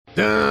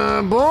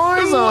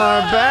Boys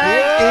are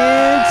back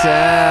in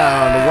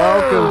town.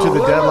 Welcome to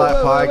the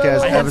Deadlock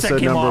Podcast,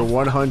 episode number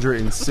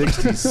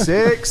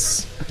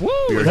 166.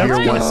 We're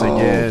here once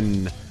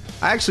again.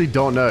 I actually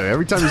don't know.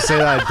 Every time you say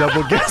that, I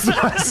double guess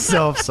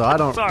myself, so I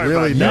don't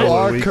really know. You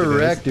are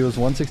correct. It was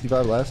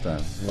 165 last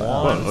time.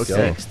 Wow.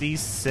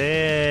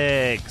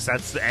 166.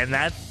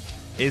 That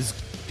is,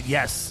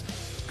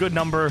 yes, good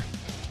number.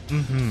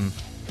 You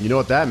know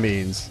what that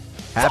means?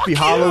 Happy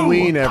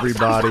Halloween,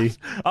 everybody.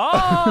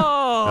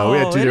 Oh, we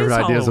had two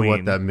different ideas of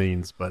what that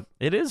means, but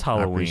it is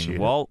Halloween.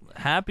 Well,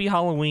 happy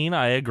Halloween.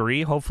 I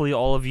agree. Hopefully,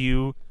 all of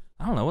you.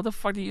 I don't know what the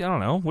fuck do you. I don't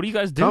know. What do you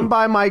guys do? Come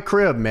by my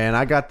crib, man.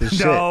 I got this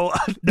shit. No.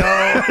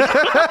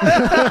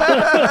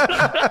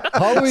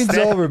 Halloween's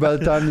over by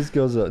the time this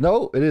goes up.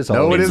 No, it is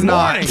Halloween. No, it is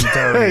not.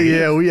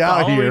 Yeah, we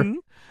out Halloween,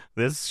 here.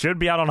 This should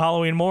be out on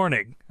Halloween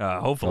morning,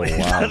 hopefully. Oh,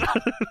 wow.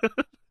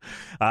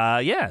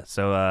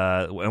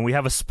 And we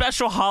have a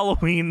special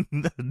Halloween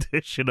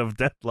edition of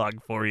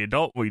Deadlock for you,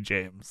 don't we,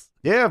 James?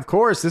 Yeah, of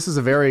course. This is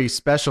a very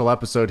special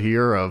episode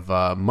here of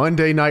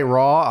Monday Night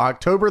Raw,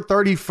 October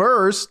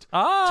 31st,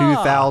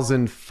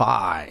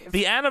 2005.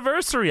 The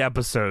anniversary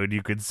episode,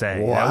 you could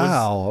say.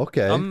 Wow,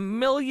 okay. A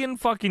million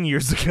fucking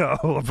years ago,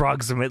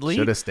 approximately.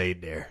 Should have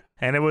stayed there.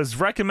 And it was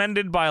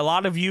recommended by a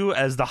lot of you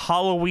as the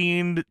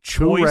Halloween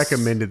choice. Who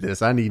recommended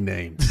this? I need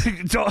names. They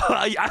don't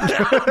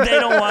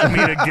want me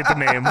to get the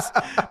names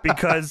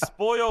because,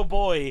 boy, oh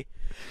boy,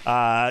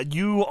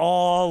 you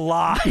all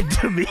lied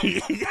to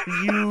me.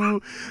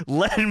 You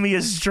led me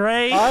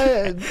astray.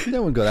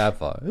 No one go that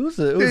far.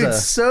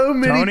 So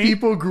many Tony?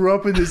 people grew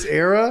up in this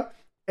era,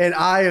 and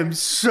I am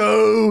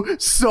so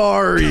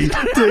sorry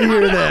to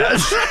hear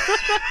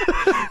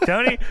that.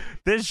 Tony,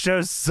 this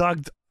show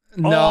sucked.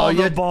 No,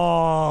 the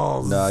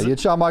balls. No, you had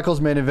Shawn Michaels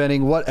main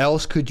eventing. What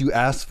else could you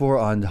ask for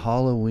on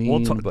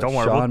Halloween? Don't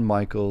worry, Shawn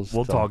Michaels.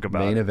 We'll talk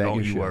about main it. event.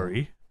 Don't you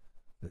worry.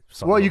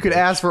 Well, you could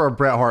ask for a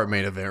Bret Hart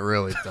main event,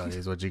 really, Tony,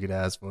 is what you could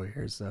ask for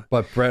here. So,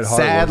 but Bret Hart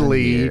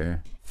sadly, wasn't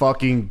here.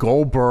 fucking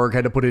Goldberg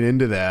had to put an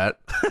end to that.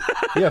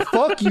 Yeah,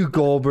 fuck you,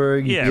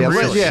 Goldberg. Yeah, you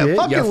really. shit.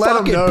 Fucking you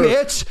let him fucking know.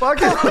 bitch. Fuck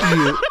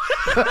you.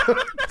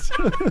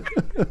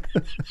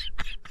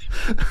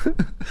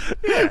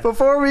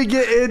 Before we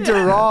get into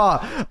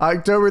Raw,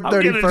 October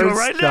 31st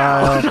right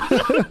style,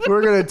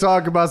 we're going to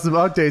talk about some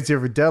updates here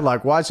for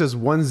Deadlock. Watch Us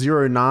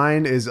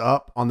 109 is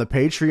up on the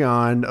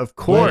Patreon, of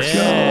course.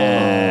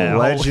 Yeah.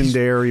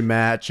 Legendary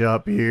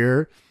matchup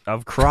here.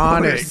 Of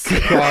Chronic.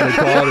 Chronic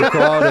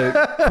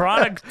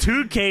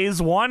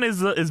 2Ks. One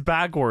is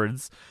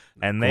backwards,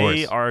 and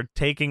they are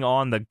taking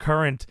on the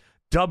current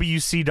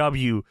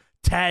WCW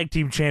Tag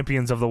Team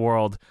Champions of the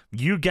world.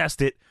 You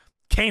guessed it,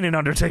 Kane and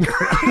Undertaker.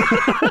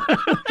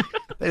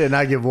 They did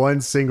not give one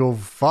single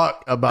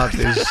fuck about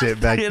this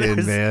shit back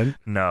then, man.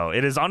 No,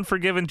 it is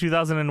Unforgiven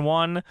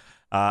 2001.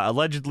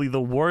 Allegedly the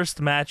worst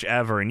match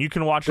ever, and you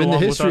can watch in the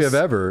along history with us. of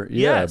ever.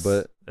 Yeah, yes,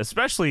 but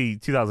especially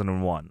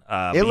 2001.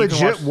 It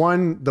legit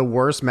won the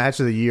worst match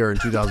of the year in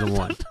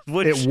 2001.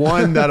 Which- It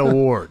won that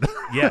award.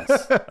 Yes.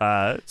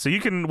 So you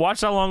can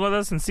watch that along with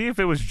us and see if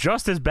it was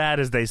just as bad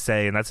as they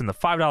say, and that's in the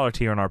 $5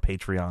 tier on our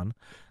Patreon.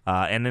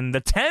 And in the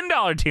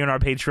 $10 tier on our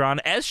Patreon,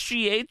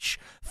 SGH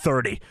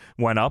 30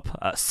 went up.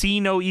 See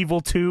No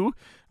Evil 2.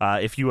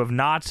 If you have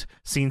not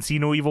seen See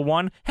No Evil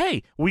 1,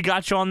 hey, we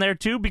got you on there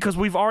too because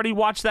we've already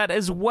watched that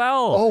as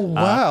well. oh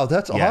wow,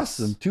 that's yes.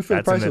 awesome. Two for the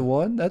That's price in of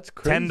one. That's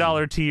crazy.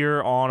 $10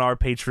 tier on our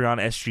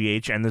Patreon,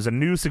 SGH, and there's a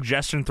new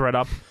suggestion thread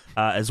up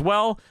as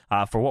well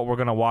for what we're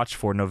going to watch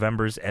for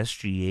November's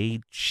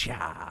SGH.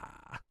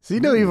 See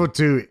No Evil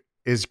 2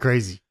 is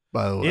crazy,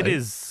 by the way. It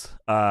is.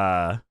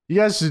 You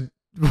guys should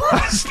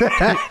watch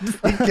that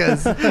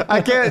because I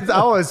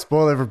want to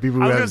spoil it for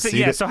people who I was haven't gonna say,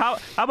 seen it. so how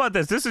about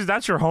this?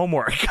 That's your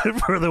homework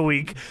for the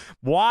week.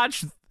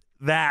 Watch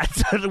that,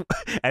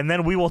 and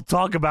then we will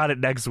talk about it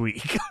next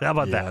week. How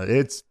about that?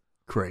 It's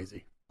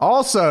crazy.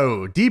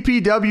 Also,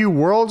 DPW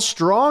World's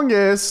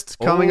Strongest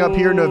coming up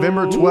here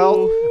November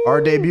 12th. Our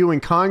debut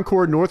in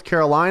Concord, North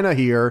Carolina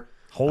here.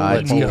 Holy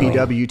moly.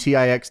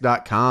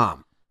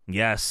 DPWTIX.com.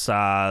 Yes,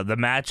 the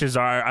matches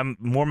are.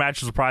 More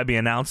matches will probably be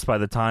announced by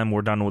the time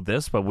we're done with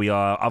this, but we,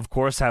 of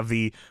course, have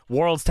the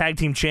World's Tag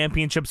Team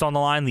Championships on the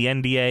line, the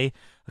NDA,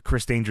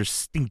 Chris Danger's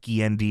stinky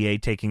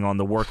NDA taking on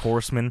the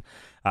Workhorsemen.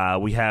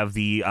 We have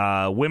the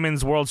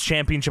Women's World's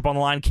Championship on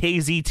the line,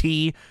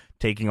 KZT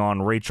taking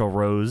on Rachel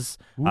Rose.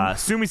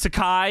 Sumi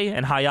Sakai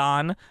and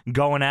Hayan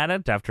going at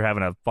it after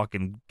having a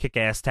fucking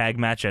kick-ass tag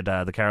match at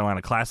the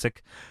Carolina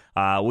Classic.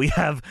 We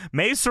have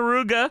Mei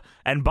Saruga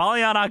and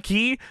Balian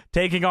Aki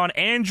taking on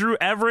Andrew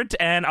Everett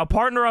and a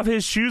partner of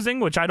his choosing,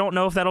 which I don't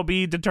know if that'll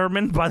be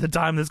determined by the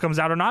time this comes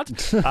out or not.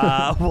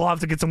 We'll have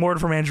to get some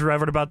word from Andrew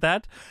Everett about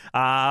that.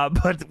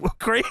 But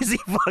crazy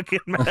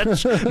fucking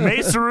match. Mei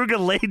Saruga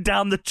laid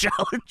down the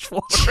challenge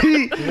for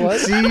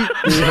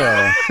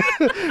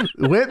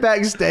her. Went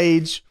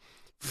backstage,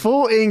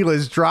 full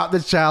English, dropped the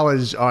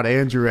challenge on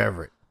Andrew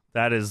Everett.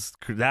 That is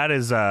crazy.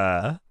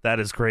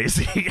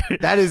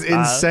 That is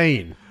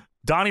insane.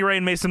 Donnie Ray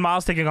and Mason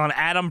Miles taking on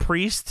Adam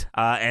Priest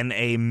and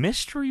a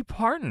mystery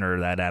partner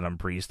that Adam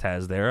Priest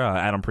has there.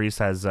 Adam Priest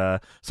has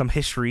some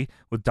history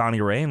with Donnie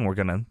Ray, and we're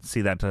going to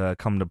see that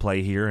come to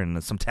play here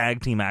and some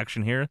tag team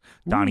action here.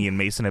 Donnie and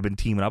Mason have been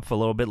teaming up for a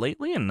little bit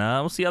lately, and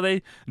we'll see how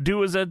they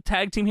do as a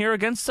tag team here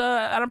against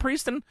Adam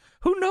Priest, and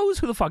who knows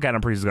who the fuck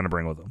Adam Priest is going to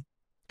bring with him.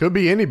 Could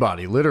be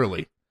anybody,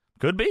 literally.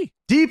 Could be.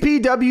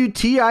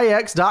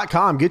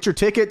 DPWTIX.com. Get your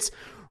tickets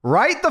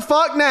right the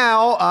fuck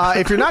now.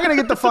 If you're not going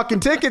to get the fucking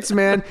tickets,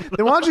 man,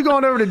 then why don't you go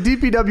on over to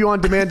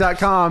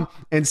DPWOnDemand.com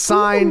and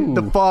sign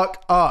the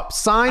fuck up.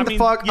 Sign the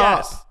fuck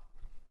up.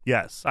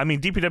 Yes. I mean,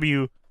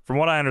 DPW, from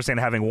what I understand,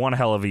 having one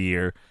hell of a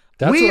year.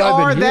 That's we what I've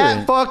are been that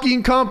hearing.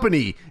 fucking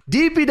company.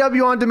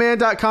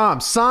 DPWOnDemand.com.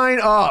 Sign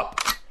up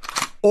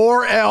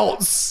or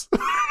else.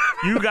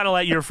 You got to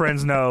let your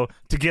friends know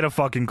to get a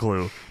fucking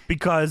clue,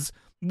 because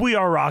we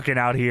are rocking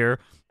out here,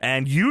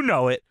 and you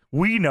know it.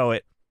 We know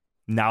it.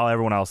 Now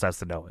everyone else has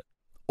to know it.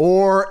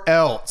 Or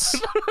else.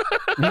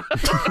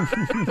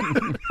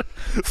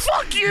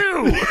 Fuck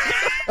you!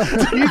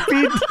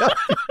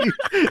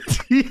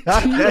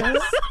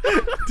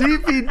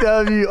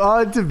 DPW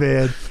on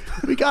demand.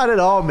 We got it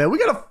all, man. We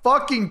got a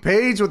fucking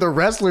page with the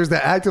wrestlers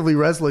that actively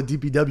wrestle at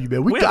DPW,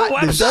 man. We have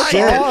got a this website.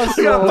 shit. Awesome.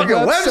 We got a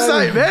fucking That's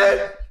website,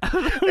 man.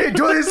 Hey,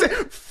 enjoy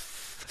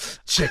this.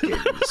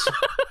 Chickens.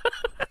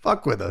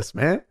 Fuck with us,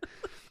 man.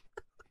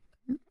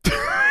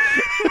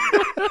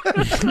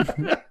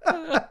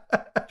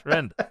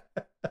 Trend.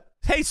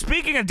 Hey,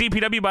 speaking of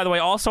DPW, by the way,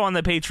 also on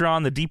the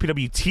Patreon, the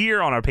DPW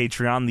tier on our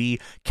Patreon,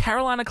 the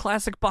Carolina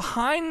Classic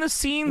behind the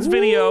scenes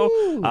video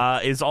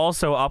is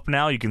also up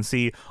now. You can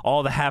see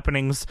all the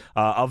happenings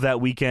of that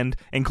weekend,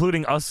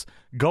 including us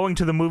going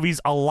to the movies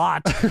a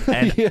lot.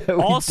 And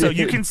also,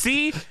 you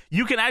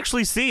can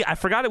actually see, I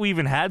forgot that we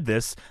even had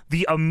this,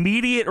 the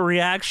immediate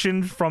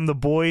reaction from the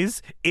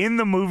boys in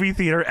the movie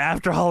theater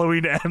after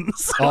Halloween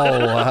ends. Oh,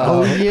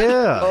 wow. Oh,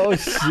 yeah. Oh,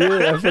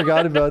 shit. I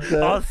forgot about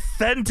that.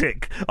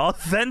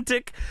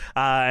 Authentic,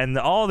 and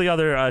all the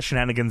other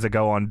shenanigans that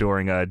go on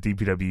during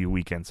DPW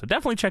weekend. So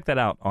definitely check that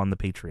out on the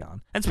Patreon.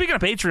 And speaking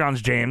of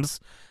Patreons, James,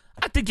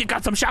 I think you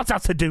got some shouts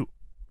outs to do.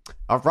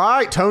 All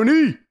right,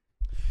 Tony.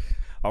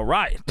 All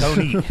right,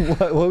 Tony.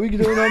 What are we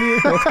doing on here?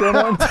 What's going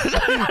on?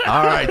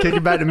 All right, kick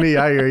it back to me.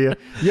 I hear you.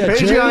 Yeah,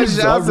 Patreon James,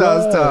 shouts all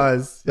outs right. to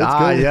us. Let's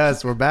go.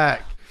 Yes, we're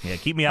back. Yeah,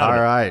 keep me out All of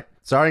it. right.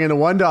 Starting in the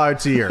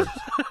 $1 tier.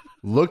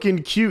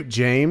 Looking cute,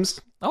 James.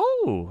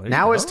 Oh, there you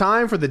Now go. it's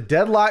time for the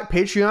Deadlock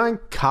Patreon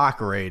cock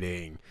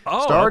rating.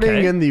 Oh, Starting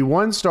okay. in the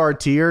 1-star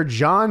tier,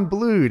 John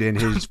Blued and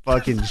his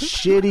fucking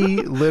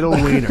shitty little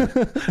wiener.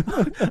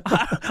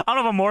 I don't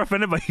know if I'm more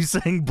offended by you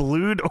saying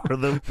blued or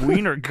the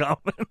wiener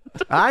comment.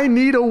 I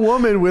need a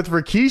woman with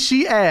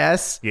Rikishi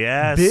ass,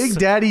 Yes. Big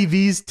Daddy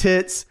V's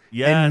tits,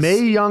 Yes. and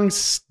Mae Young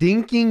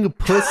stinking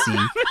pussy.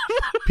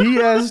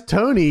 P.S.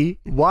 Tony,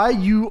 why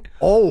you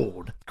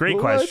old? Great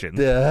question.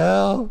 What the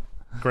hell?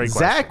 Great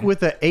question. Zach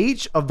with a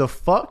H of the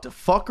Fucked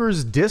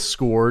Fuckers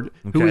Discord,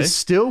 who Okay. is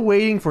still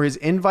waiting for his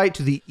invite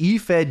to the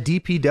EFED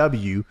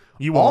DPW.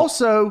 You won't.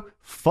 Also,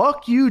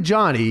 fuck you,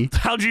 Johnny.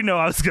 How'd you know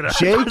I was gonna?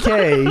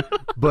 JK,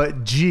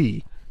 but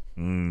G.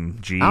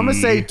 Gee. I'm gonna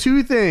say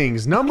two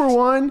things. Number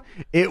one,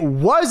 it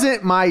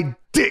wasn't my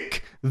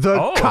dick, the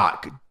Oh.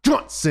 cock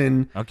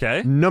Johnson.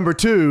 Okay. Number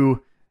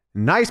two,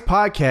 nice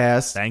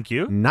podcast. Thank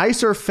you.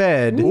 Nicer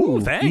fed.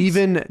 Ooh, thanks.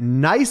 Even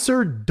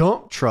nicer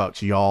dump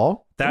trucks,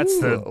 y'all. That's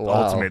the Ooh,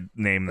 wow. ultimate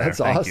name there. That's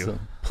Thank awesome. you.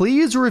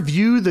 Please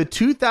review the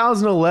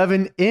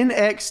 2011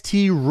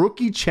 NXT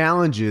Rookie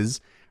Challenges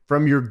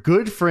from your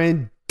good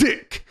friend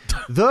Dick,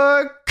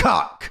 the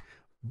cock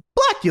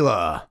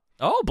Blackula.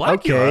 Oh, Blackula.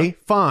 Okay,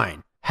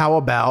 fine. How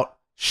about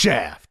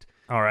Shaft?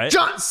 All right.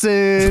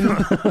 Johnson.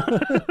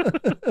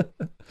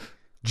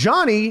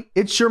 Johnny,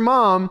 it's your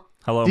mom.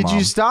 Hello, Did Mom.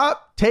 you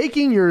stop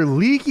taking your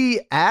leaky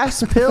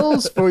ass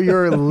pills for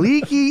your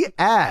leaky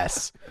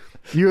ass?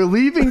 You're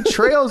leaving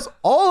trails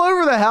all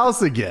over the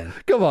house again.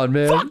 Come on,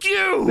 man. Fuck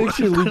you. Fix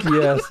your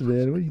leaky ass,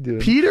 man. What are you doing?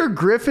 Peter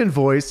Griffin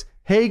voice.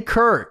 Hey,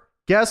 Kurt.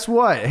 Guess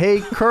what?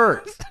 Hey,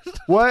 Kurt.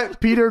 What?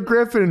 Peter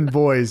Griffin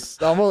voice.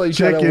 I'm gonna let you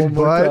try that Chicken one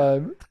more butt.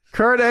 time.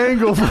 Kurt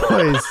Angle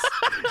voice.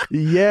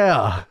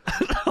 Yeah.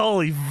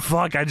 Holy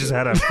fuck! I just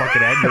had a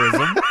fucking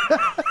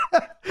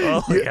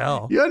aneurysm. Holy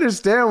hell! You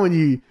understand when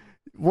you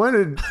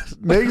want to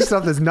make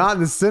stuff that's not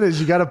in the sentence,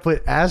 you got to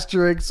put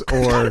asterisks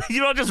or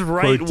You don't just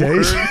write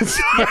quotations.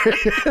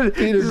 words.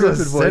 Peter This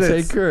is a Griffin voice.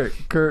 Hey, sentence.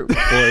 Kurt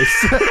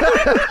voice.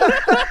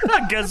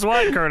 Guess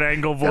what? Kurt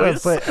Angle Gotta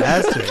voice. put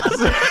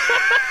asterisks.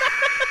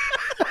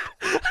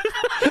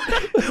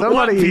 What,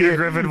 Somebody Peter here,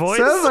 Griffin voice?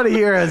 Somebody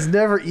here has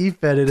never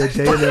e-fed a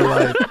day in their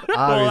life.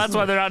 Well, that's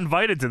why they're not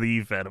invited to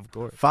the EFED, of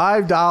course.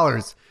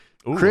 $5.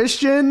 Ooh.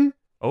 Christian.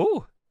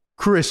 Oh,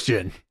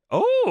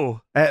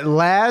 Oh. At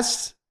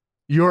last,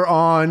 you're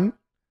on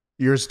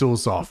your stool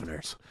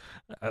softeners.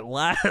 at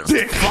last,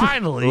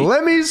 finally.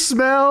 Let me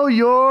smell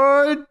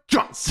your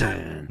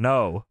Johnson.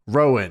 No.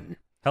 Rowan.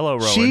 Hello,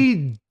 Rowan.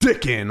 She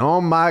dicking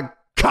on my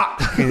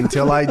cock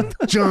until I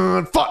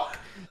John fuck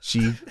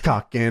She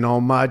cocking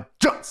on my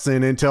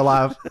Johnson until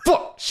I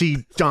fuck.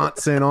 She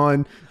Johnson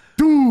on.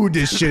 Dude,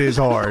 this shit is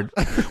hard.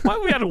 Why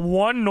we had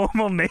one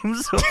normal name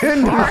so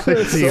Tender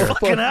It's so here. fucked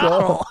fucking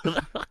hell?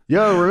 up.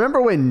 Yo, remember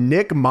when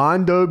Nick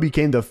Mondo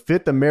became the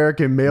 5th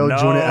American male No.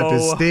 joint after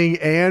Sting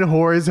and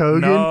Horace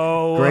Hogan?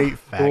 No. Great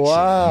faction.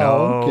 Wow. No,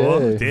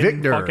 Okay. didn't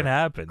Victor. fucking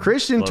happen.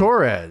 Christian Look,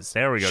 Torres.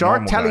 There we go,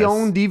 Shark normal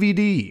Talion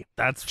DVD.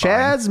 That's fine.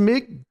 Chaz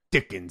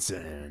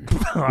McDickinson.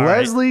 All right.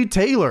 Leslie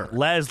Taylor.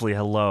 Leslie,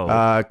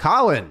 hello.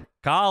 Colin.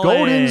 Colin.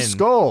 Golden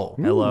Skull.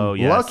 Hello,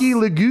 yes. Lucky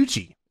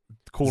Lagucci.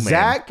 Cool name.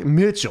 Zach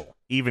Mitchell.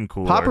 Even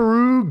cooler.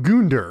 Paparu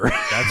Gunder.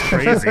 That's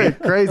crazy.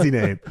 Crazy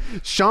name.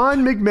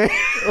 Sean McMahon.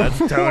 That's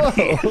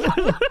Tony.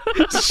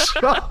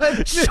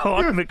 Sean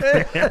Sean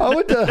McMahon. I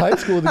went to high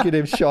with a kid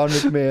named Sean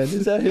McMahon.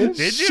 Is that him?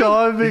 Did you?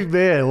 Sean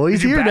McMahon. Well,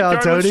 he's Did you here now,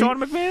 backyard with Tony. Sean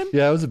McMahon?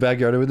 Yeah, I was a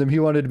backyarder with him. He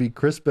wanted to be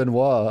Chris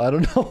Benoit. I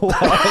don't know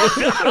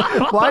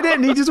why. Why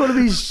didn't he just want to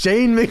be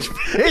Shane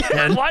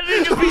McMahon? Why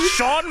did it just be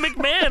Sean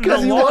McMahon?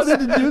 Because the he lost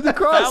wanted to do the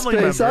cross family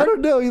face. member? I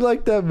don't know. He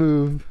liked that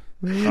move.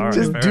 All right,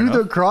 Just fair do enough.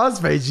 the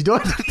crossface. You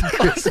don't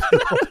have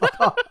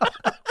to.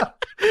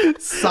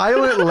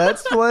 Silent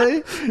Let's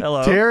Play.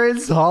 Hello.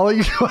 Terrence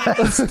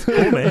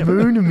Hollyquest. man.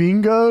 Moon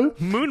Mingo.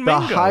 Moon The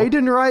Mingo.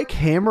 Heidenreich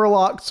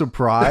Hammerlock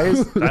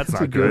Surprise. That's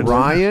not good.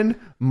 Ryan.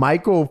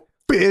 Michael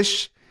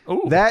Fish.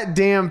 Ooh. That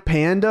damn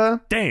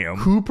panda. Damn.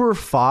 Cooper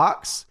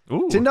Fox.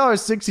 Ooh.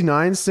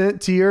 $10.69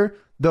 tier.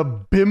 The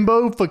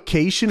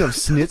bimbofication of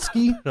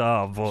Snitsky.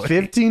 Oh boy.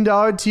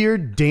 $15 tier.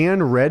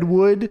 Dan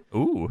Redwood.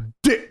 Ooh.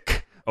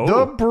 Dick. Oh.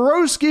 The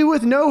broski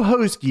with no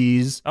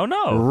hoskies. Oh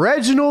no.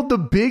 Reginald the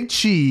Big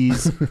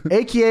Cheese,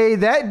 aka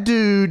that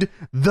dude,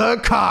 the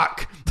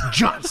Cock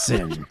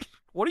Johnson.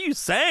 What are you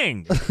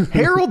saying?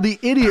 Harold the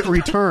Idiot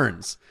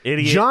returns.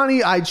 Idiot.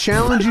 Johnny, I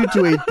challenge you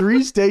to a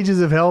 3 stages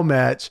of hell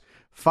match.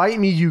 Fight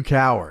me, you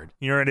coward.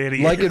 You're an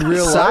idiot. Like in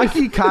real life.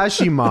 Saki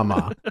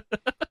Kashimama.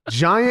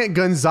 Giant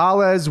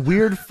Gonzalez,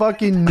 weird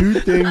fucking new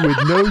thing with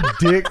no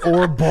dick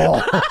or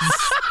balls.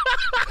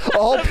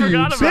 All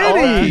forgot pubes. about All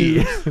that.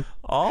 pubes.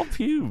 All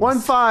pubes.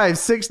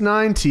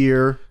 1569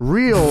 tier,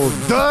 real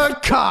the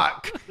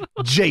cock,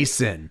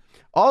 Jason.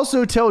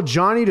 Also tell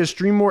Johnny to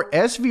stream more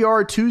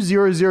SVR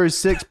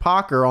 2006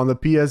 Poker on the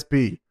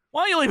PSP.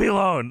 Why don't you leave me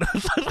alone?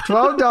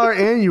 $12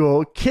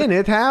 annual,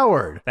 Kenneth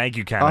Howard. Thank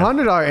you, Kenneth.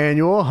 $100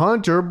 annual,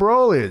 Hunter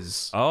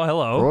Broiles. Oh,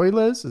 hello.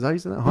 Broiles? Is that how you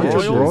say that? Hunter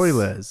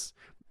Broiles.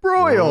 Broiles.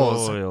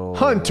 Broiles.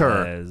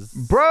 Hunter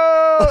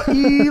Broiles.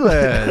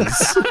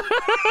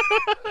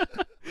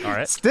 All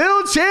right.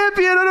 Still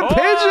champion of the Oh!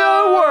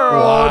 Pigeon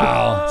World.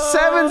 Wow.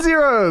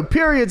 7-0,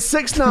 period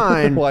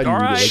 69. Why do you All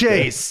do right. like that?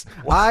 Chase.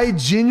 I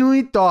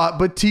genuinely thought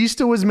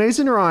Batista was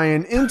Mason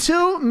Ryan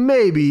until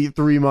maybe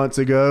 3 months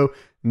ago.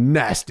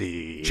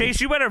 Nasty. Chase,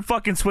 you better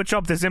fucking switch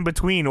up this in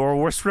between, or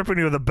we're stripping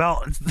you of the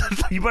belt.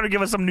 You better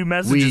give us some new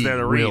messages We there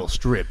to will read.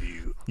 strip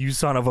you. You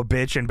son of a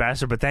bitch and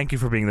bastard. But thank you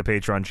for being the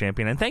Patreon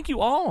champion, and thank you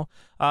all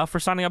for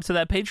signing up to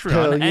that Patreon.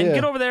 Hell And yeah.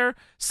 get over there,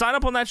 sign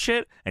up on that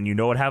shit, and you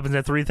know what happens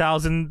at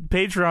 3,000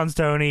 Patreons,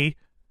 Tony.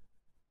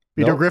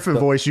 Peter Nope. Griffin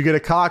voice. You get a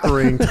cock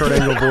ring. Kurt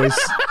Angle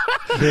voice.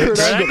 Kurt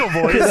Angle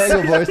voice. Kurt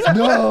Angle voice.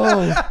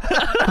 No.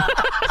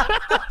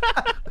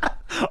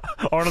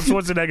 Arnold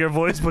Schwarzenegger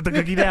voice. Put the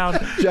cookie down.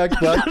 Jack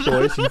Black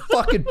voice. You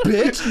fucking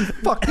bitch. You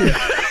fucking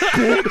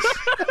bitch.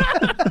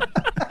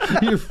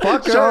 You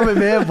fucker. Sean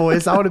McMahon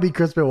voice. I want to be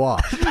Chris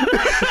Benoit.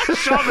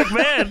 Sean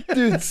McMahon.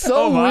 Dude,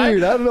 so Oh, my.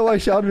 weird. I don't know why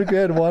Sean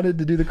McMahon wanted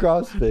to do the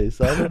crossface.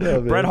 I don't know,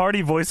 man. Bret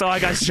Hardy voice. Oh, I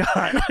got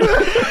shot.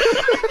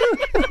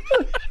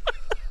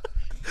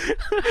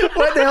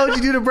 What the hell did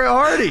you do to Bret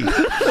Hardy?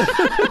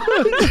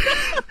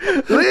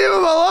 Leave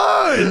him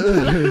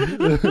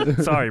alone.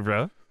 Sorry,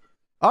 bro.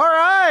 All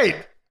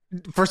right.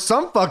 For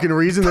some fucking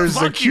reason, there's a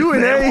Fuck you, Q&A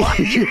man.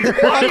 here.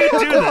 Why do you do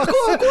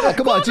this?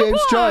 Come on,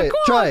 James. Try it.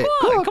 Try it.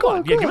 Come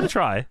on. Yeah, give it a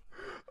try.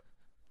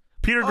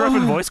 Peter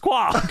Griffin voice.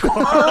 Quah.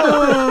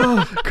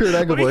 Kurt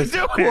Angle What are you voice.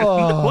 doing?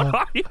 Quah. What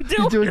are you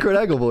doing? He's doing Kurt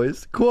Angle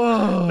voice.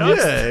 Quah. No,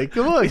 Yeah,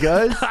 come on,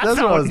 guys. That's That's not what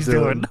I what was he's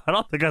doing. doing. I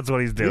don't think that's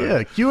what he's doing.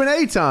 Yeah,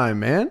 Q&A time,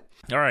 man.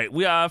 All right.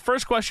 We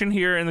first question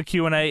here in the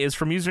Q&A is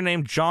from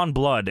username John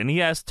Blood, and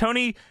he asks,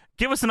 Tony,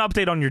 give us an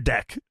update on your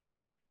deck.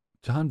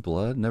 John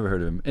Blood? Never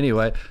heard of him.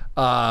 Anyway,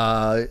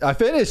 I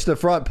finished the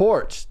front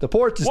porch. The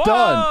porch is Whoa!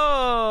 done.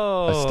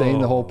 I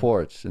stained the whole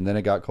porch, and then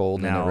it got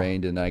cold, and Now- it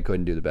rained, and I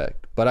couldn't do the back.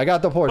 But I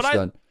got the porch But I-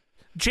 done.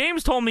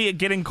 James told me it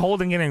getting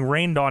cold and getting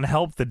rained on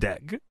helped the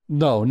deck.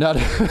 No, not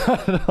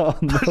at all.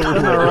 No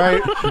All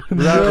right.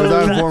 Was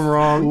that informed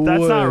wrong?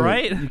 That's not way.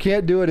 right. You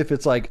can't do it if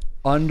it's like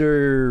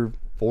under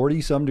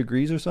 40-some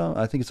degrees or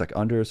something. I think it's like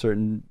under a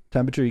certain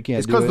temperature. You can't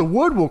It's do because it. the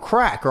wood will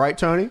crack, right,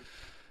 Tony?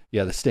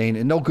 Yeah, the stain,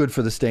 and no good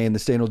for the stain. The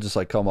stain will just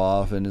like come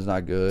off, and it's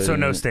not good. So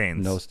no and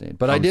stains. No stain.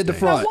 But I did the stains.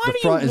 front. Now, why The do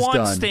front you is want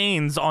done.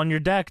 stains on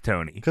your deck,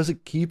 Tony? Because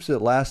it keeps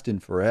it lasting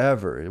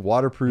forever. It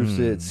waterproofs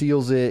Hmm. it,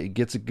 seals it, it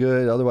gets it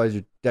good. Otherwise,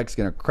 your deck's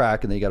gonna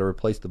crack, and then you got to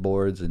replace the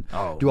boards and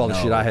Oh, do all the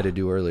no. shit I had to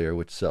do earlier,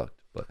 which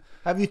sucked. But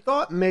Have you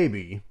thought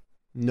maybe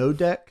no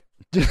deck,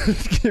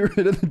 Just get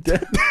rid of the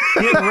deck.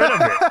 Get rid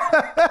of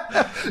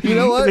it. You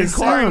know what?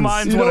 Inquiring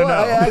minds want to know.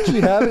 I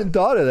actually haven't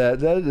thought of that.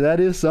 That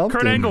is something.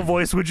 Kurt Angle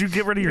voice, would you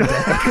get rid of your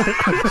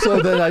deck?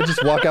 So then I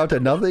just walk out to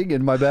nothing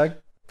in my back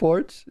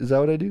porch? Is that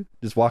what I do?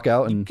 Just walk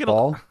out and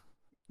fall?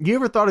 You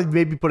ever thought of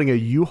maybe putting a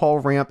U-Haul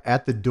ramp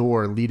at the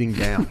door leading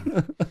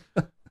down?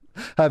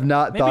 I have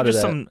not thought of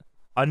that.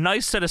 A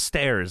nice set of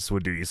stairs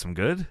would do you some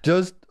good.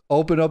 Just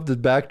open up the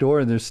back door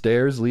and there's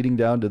stairs leading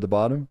down to the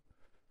bottom?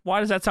 Why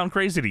does that sound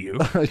crazy to you?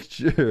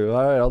 Sure.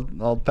 All right,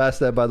 I'll pass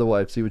that by the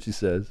wife, see what she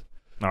says.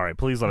 All right,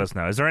 please let us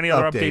know. Is there any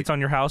other updates on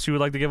your house you would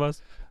like to give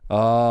us?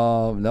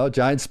 No,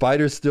 giant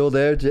spider's still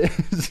there,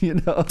 James, you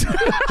know.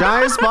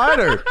 Giant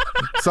spider.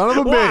 Son of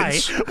a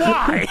bitch.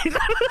 Why?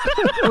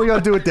 What are we going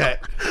to do with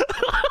that?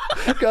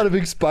 Got a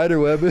big spider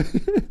web.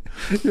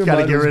 Your Gotta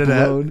mind get was rid of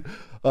that.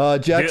 blown.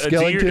 Jack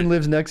Skellington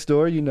lives next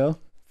door, you know,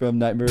 from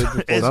Nightmare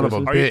Before Son of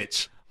a Christmas.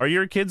 bitch. Are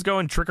your kids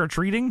going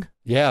trick-or-treating?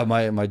 Yeah,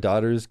 my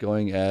daughter's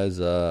going as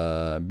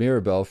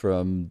Mirabelle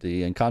from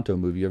the Encanto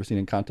movie. You ever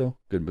seen Encanto?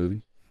 Good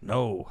movie.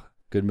 No.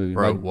 Good movie.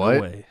 Bro, what?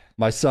 No way.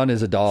 My son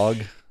is a dog.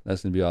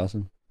 That's going to be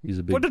awesome. He's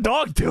a big... What the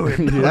dog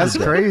doing? That's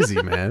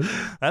crazy, man.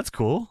 That's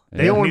cool.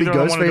 You don't wanna be Neither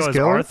of them wanna Ghostface go as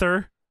Killer?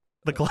 Arthur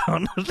the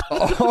clown.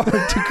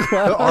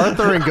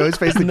 Arthur and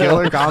Ghostface the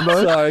Killer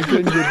combo? Sorry, I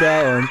couldn't get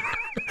that one.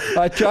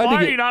 I tried Why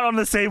to are you not on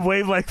the same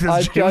wavelength as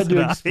I James tried to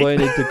and I? explain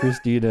it to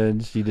Christina,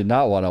 and she did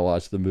not want to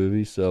watch the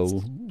movie,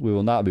 so we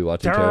will not be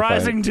watching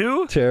Terrorizing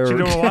too? Terror. She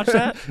don't want to watch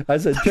that? I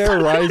said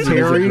Terrorizing is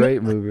Terry? a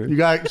great movie. She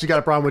got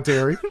a problem with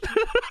Terry?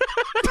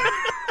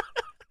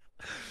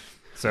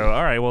 So,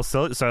 all right. Well,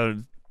 so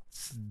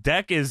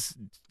deck is...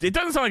 It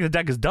doesn't sound like the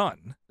deck is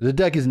done. The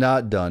deck is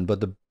not done, but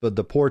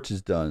the porch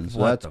is done, so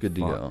What that's the good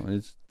to fuck? go.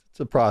 It's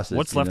a process.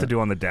 What's left to do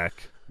on the deck?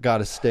 Got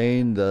to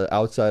stain the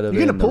outside of You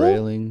it get a and the pool?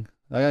 railing.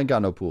 I ain't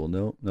got no pool.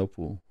 No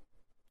pool.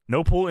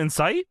 No pool in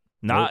sight?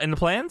 Not Nope. in the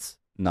plans?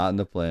 Not in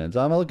the plans.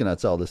 I'm looking at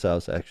sell this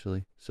house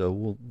actually,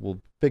 so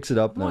we'll fix it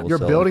up. And then we'll You're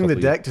sell it in a building the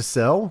couple years. deck to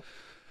sell?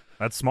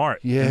 That's smart.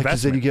 Yeah,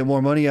 because then you Investment. get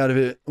more money out of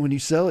it when you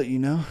sell it. You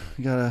know,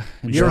 you gotta.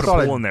 You You should ever put thought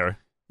a of- pool in there.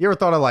 You ever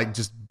thought of like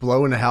just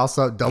blowing the house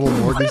up double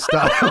mortgage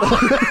style?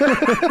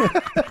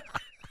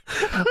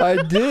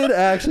 I did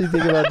actually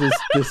think about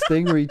this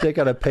thing where you take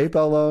out a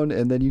PayPal loan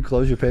and then you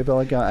close your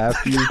PayPal account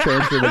after you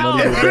transfer the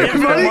money to the bank.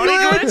 Infinite Money money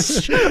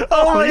glitch? glitch?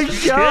 Oh my Holy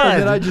shit. God.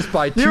 And then I just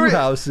buy two You're-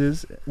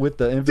 houses with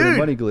the infinite Dude.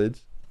 money glitch.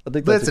 I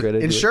think that's a Listen, great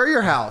idea. insure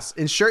your house.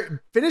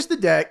 Finish the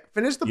deck.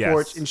 Finish the Yes.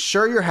 porch.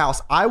 Insure your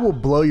house. I will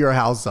blow your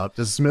house up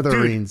to Dude,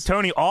 smithereens.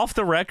 Tony, off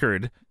the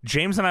record,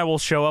 James and I will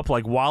show up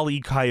like Wile E.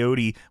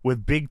 Coyote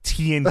with big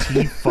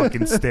TNT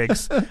fucking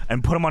sticks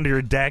and put them under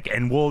your deck,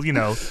 and we'll,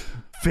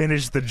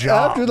 finish the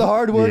job. After the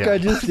hard work Yeah. I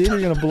just did,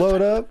 you're gonna blow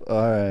it up.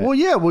 All right. Well,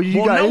 yeah. Well,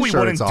 you got no, we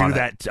insurance wouldn't on do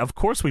it. that. Of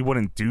course, we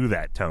wouldn't do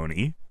that,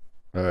 Tony.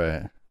 All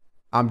right.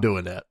 I'm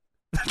doing that.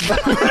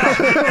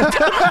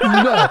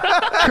 No,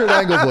 Kurt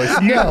Angle voice.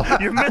 No.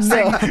 You're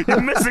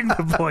missing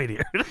the point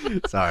here.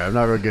 Sorry, I'm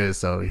not real good at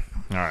Sony.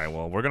 All right,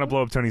 well, we're gonna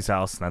blow up Tony's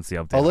house, and that's the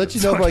update. I'll of let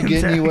this you know if I fucking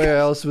get deck. anywhere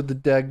else with the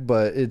deck,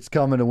 but it's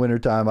coming to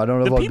wintertime. I don't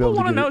know The if I'll be people able to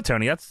want to get know, it.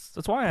 Tony. That's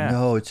why I asked.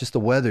 No, it's just the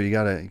weather. You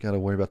gotta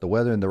worry about the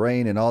weather and the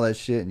rain and all that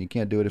shit, and you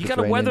can't do it if You it's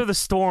gotta raining. weather the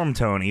storm,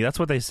 Tony. That's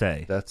what they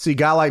say. That's See, a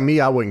guy like me,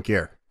 I wouldn't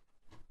care.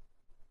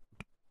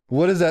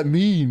 what does that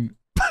mean?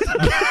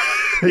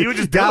 You would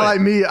just do guy it.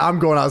 like me, I'm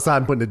going outside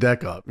and putting the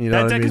deck up. You know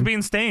That what I deck is mean?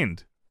 being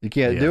stained. You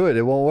can't Yeah. do it.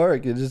 It won't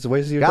work. It's just a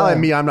waste of your Guy time. like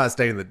me, I'm not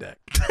staying in the deck.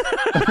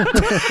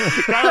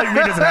 Guy like me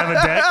doesn't have a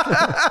deck.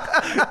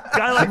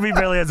 Guy like me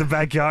barely has a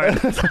backyard.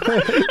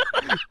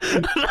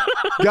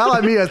 Guy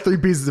like me has 3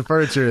 pieces of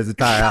furniture in his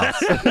entire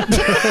house.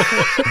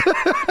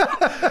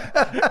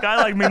 Guy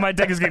like me, my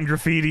deck is getting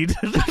graffitied.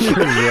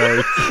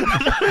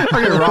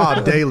 I get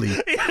robbed daily.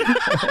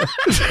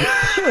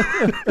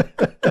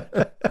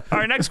 All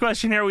right, next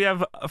question here we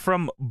have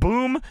from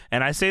Boom,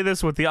 and I say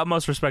this with the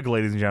utmost respect,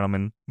 ladies and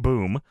gentlemen.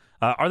 Boom.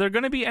 Are there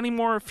going to be any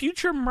more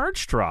future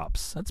merch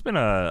drops? That's been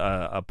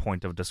a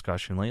point of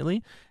discussion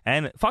lately.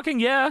 And fucking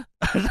yeah.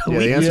 Yeah,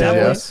 the answer is Yeah.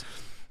 yes.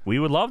 We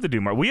would love to do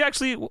merch. We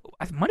actually,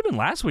 it might have been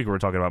last week we were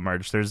talking about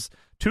merch. There's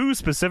 2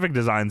 specific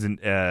designs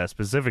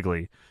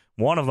specifically.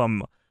 One of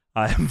them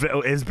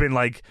has been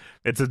like,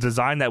 it's a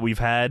design that we've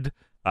had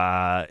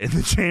in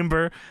the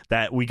chamber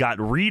that we got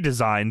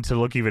redesigned to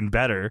look even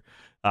better.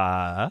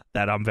 That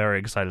I'm very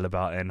excited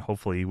about, and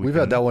hopefully We've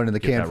had that one in the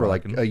can for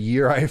like a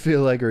year, I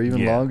feel like, or even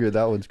Yeah. longer.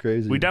 That one's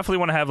crazy. We definitely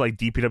want to have like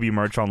DPW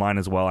merch online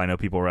as well. I know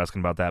people were asking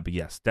about that, but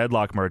yes,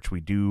 Deadlock merch. We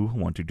do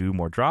want to do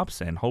more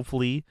drops, and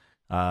hopefully,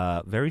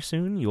 very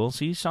soon you'll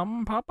see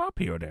some pop up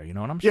here or there. You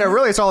know what I'm saying? Yeah,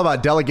 really, it's all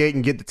about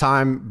delegating, get the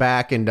time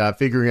back, and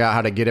figuring out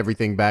how to get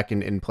everything back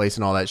in place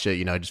and all that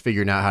shit. Just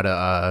figuring out how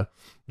to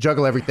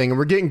juggle everything, and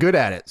we're getting good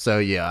at it. So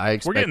yeah, I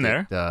expect getting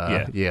there.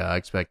 Yeah, I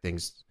expect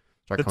things.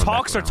 Start The coming back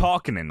talks are around.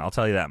 talking, and I'll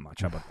tell you that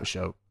much. How about The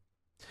show.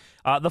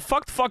 The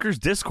Fucked Fuckers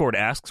Discord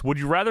asks, would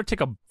you rather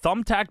take a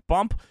thumbtack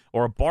bump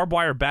or a barbed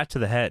wire bat to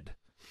the head?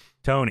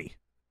 Tony.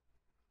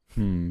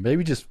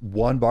 Maybe just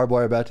one barbed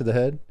wire bat to the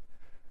head.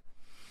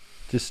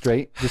 Just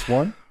straight. Just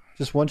one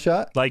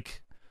shot.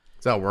 Like,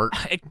 Does that work?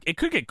 It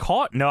could get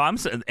caught. No,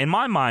 in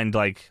my mind,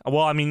 like,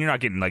 well, I mean, you're not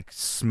getting like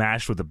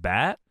smashed with a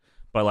bat,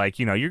 but like,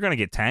 you know, you're gonna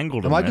get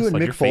tangled. Am I doing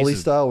like, Mick Foley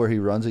style where he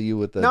runs at you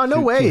with the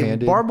no way.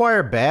 two-handed? Barbed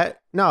wire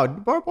bat. No,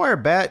 barbed wire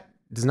bat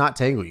does not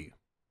tangle you.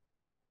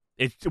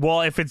 Well,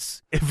 if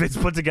it's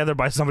put together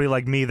by somebody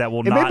like me that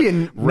will It not may be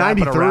in wrap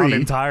it around 93.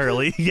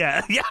 entirely.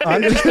 Yeah.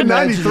 I'm just In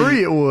imagining-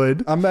 93, it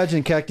would. I'm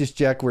imagining Cactus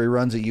Jack where he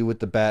runs at you with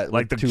the bat,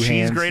 Like with the two cheese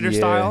hands. grater Yeah,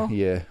 style?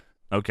 Yeah.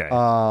 Okay.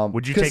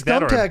 Would you 'cause take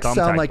that or a thumbtacks sound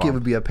thumbtack like it bump?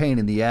 would be a pain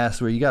in the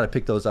ass where you got to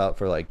pick those out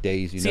for like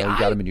days. You See, know, you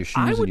got them in your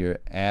I shoes would- and your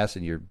ass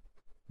and your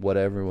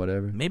whatever.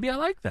 Maybe I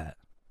like that.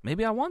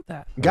 Maybe I want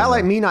that. Guy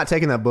like me not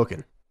taking that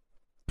booking.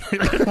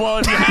 Well,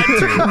 if you had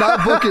to,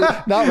 Not booking,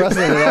 not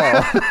wrestling at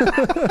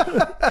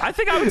all. I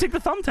think I would take the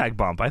thumbtack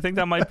bump. I think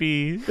that might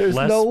be There's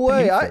less no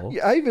way. painful.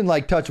 I even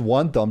like touch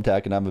one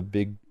thumbtack and I'm a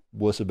big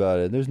wuss about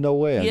it. There's no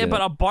way. Yeah, but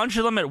a bunch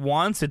of them at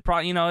once, it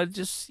probably, it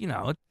just, it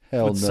Hell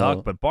would no.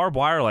 suck. But barbed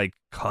wire, like,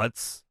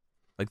 cuts.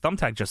 Like,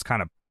 thumbtack just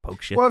kind of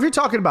pokes you. Well, if you're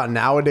talking about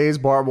nowadays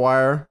barbed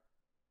wire,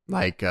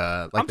 like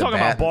I'm the talking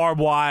bat- about barbed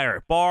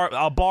wire.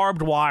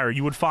 Barbed wire.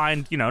 You would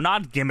find,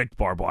 not gimmicked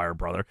barbed wire,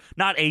 brother.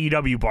 Not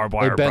AEW barbed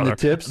wire, They bend brother. the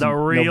tips. The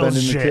real no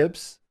bending shit. the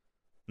tips.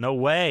 No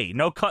way.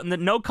 No cutting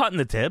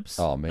the tips.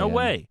 Oh, man. No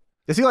way.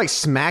 Does he like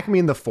smack me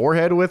in the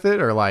forehead with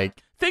it, or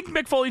like? Think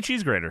Mick Foley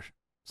cheese grater.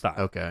 Stop.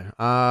 Okay.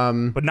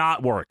 But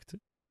not worked.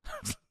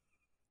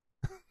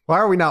 Why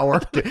are we not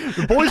working?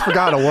 The boys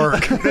forgot to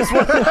work.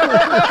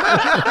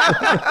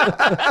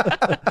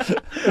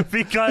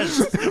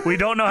 Because we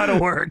don't know how to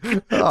work.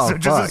 Oh, so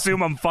just fuck.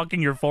 assume I'm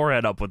fucking your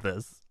forehead up with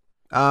this.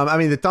 I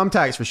mean, the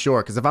thumbtacks for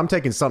sure. Because if I'm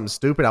taking something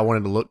stupid, I want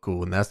it to look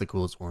cool, and that's the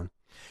coolest one.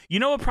 You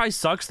know what probably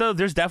sucks though?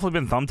 There's definitely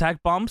been thumbtack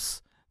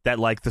bumps that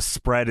like the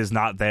spread is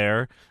not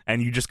there,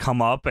 and you just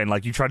come up and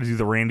like you try to do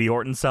the Randy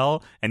Orton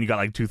sell, and you got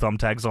like two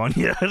thumbtacks on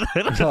you.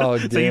 Oh,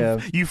 So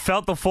damn. you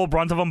felt the full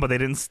brunt of them, but they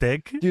didn't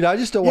stick. Dude, I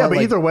just don't Yeah, want but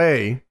like, either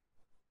way,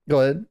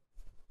 Go ahead.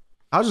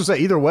 I was just say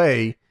either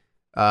way,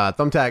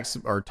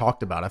 thumbtacks are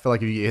talked about. I feel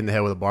like if you get hit in the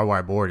head with a barbed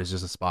wire board, it's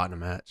just a spot in a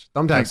match.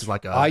 Thumbtacks is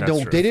like a. I that's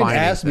don't. true. They didn't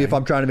Finding ask me if thing.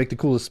 I'm trying to make the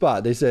coolest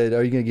spot. They said,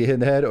 "Are you going to get hit in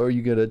the head, or are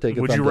you going to take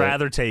a?" Would you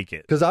rather take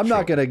it? Because I'm Sure.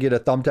 not going to get a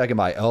thumbtack in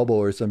my elbow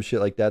or some shit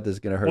like that. That's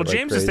going to hurt. Well, like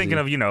James is crazy.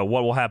 thinking of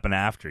what will happen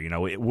after. He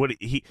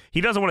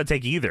doesn't want to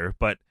take either,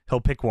 but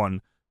he'll pick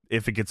one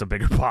if it gets a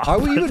bigger pop. Are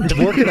we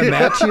even working a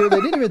match here?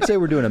 They didn't even say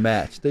we're doing a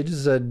match. They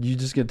just said you're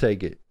just going to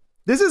take it.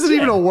 This isn't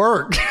even a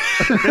work.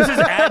 This is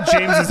at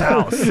James's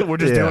house. We're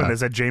just Yeah. doing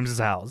this at James's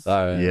house.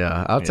 All right.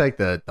 Yeah, I'll take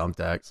the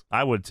thumbtacks.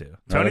 I would too. All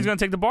Tony's right. gonna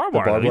take the barbed The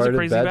wire. barbed He's wire a to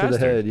crazy bat bastard. to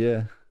the head.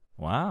 Yeah.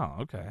 Wow.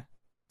 Okay.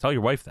 Tell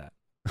your wife that.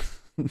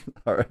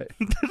 All right.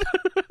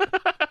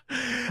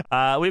 We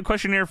have a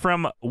question here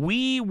from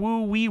Wee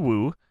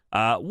Woo.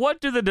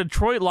 What do the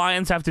Detroit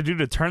Lions have to do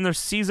to turn their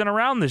season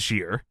around this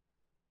year?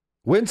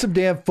 Win some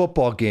damn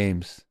football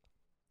games.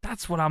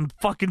 That's what I'm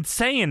fucking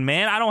saying,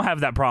 man. I don't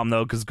have that problem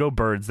though, because go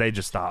Birds. They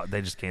just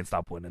can't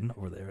stop winning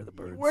over there. The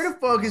Birds. Where the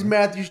fuck is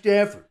Matthew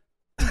Stafford?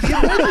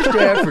 Matthew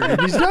Stafford,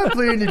 and he's not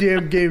playing the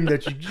damn game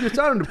that you just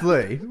signed him to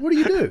play. What do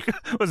you do?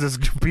 Was this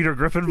Peter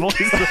Griffin voice?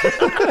 What's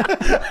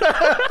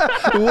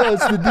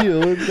the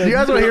deal? Do you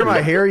guys want to hear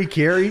my Harry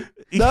Carey?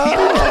 No.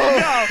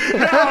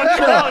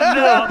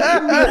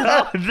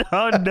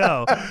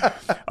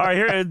 All right,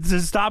 here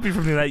to stop you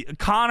from doing that.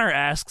 Connor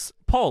asks,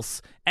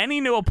 Pulse, any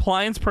new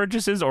appliance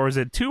purchases, or is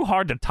it too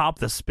hard to top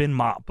the spin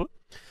mop?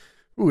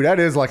 Ooh, that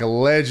is like a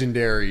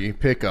legendary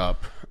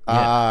pickup.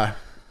 Yeah.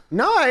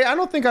 No, I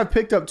don't think I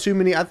picked up too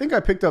many. I think I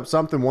picked up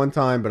something one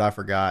time, but I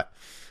forgot.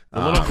 The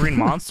little green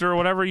monster or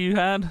whatever you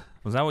had?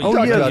 Was that what you Oh,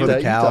 talked yeah, about? about that.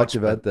 You couch, talked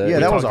about that. Yeah,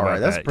 We that was talked all right.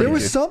 about That's that. pretty There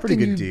was good. something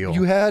Pretty good deal.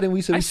 you had, and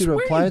we said I we should swear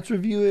you- appliance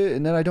review it,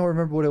 and then I don't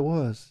remember what it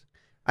was.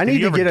 I Did need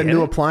you to ever get a get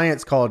new it?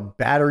 appliance called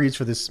batteries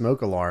for this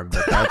smoke alarm,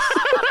 but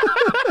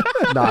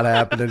that's not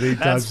happening anytime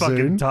That's fucking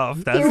soon. tough.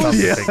 That's tough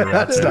to figure out.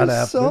 That's There not was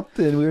happening.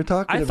 something we were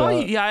talking I about.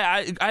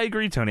 thought, I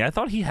agree, Tony. I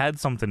thought he had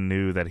something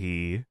new that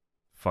he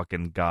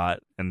fucking got,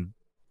 and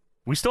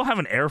we still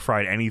haven't air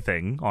fried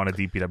anything on a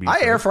DPW. I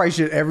show. air fry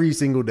shit every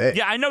single day.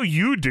 Yeah, I know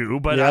you do,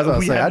 but Yeah, I was gonna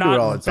we say, have I do it not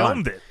all the time.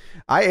 filmed it.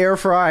 I air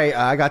fry.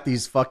 I got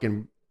these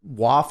fucking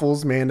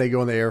waffles, man. They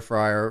go in the air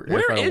fryer.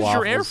 Where fryer is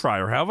your air waffles.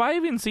 fryer? Have I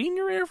even seen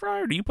your air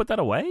fryer? Do you put that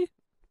away?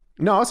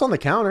 No, it's on the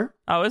counter.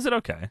 Oh, is it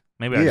okay?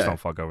 Maybe I just Yeah. don't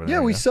fuck over there.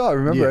 Yeah, we saw it.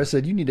 Remember, Yeah. I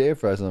said you need to air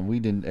fry something. We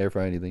didn't air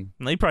fry anything.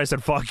 He probably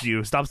said, "Fuck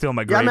you! Stop stealing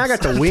my Yeah, grapes." I mean, I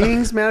got the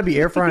wings, man. I'd be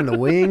air frying the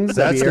wings.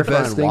 I'd That's be the air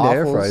best frying thing to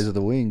air waffles. fry is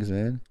the wings,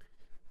 man.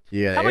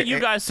 Yeah. How about you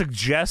guys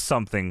suggest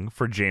something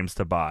for James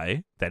to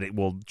buy that it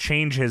will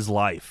change his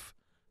life,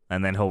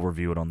 and then he'll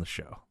review it on the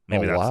show.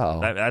 Maybe Oh, wow.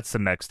 that's the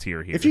next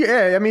tier here. If you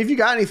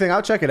got anything,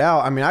 I'll check it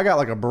out. I mean, I got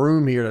like a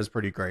broom here that's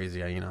pretty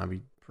crazy. I'll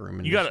be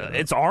brooming. you this got shit up.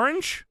 it's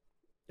orange.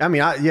 I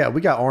mean,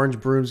 we got orange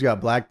brooms, we got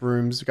black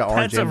brooms, we got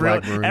orange That's a and real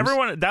black brooms.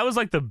 everyone. That was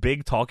like the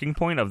big talking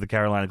point of the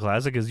Carolina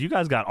Classic is you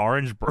guys got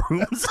orange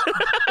brooms.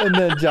 And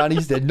then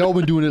Johnny said, "No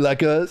one doing it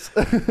like us."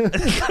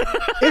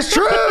 It's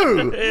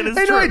true. It is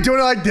Ain't true. nobody doing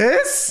it like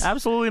this.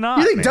 Absolutely not.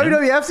 You think man.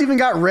 WWF's even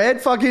got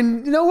red?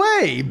 Fucking no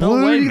way. No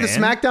Blue. way, the man.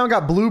 SmackDown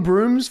got blue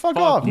brooms. Fuck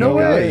off. No no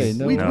way. way,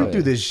 no we way.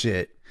 do this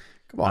shit.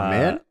 Come on,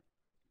 man.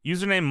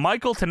 Username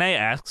Michael Tanay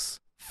asks,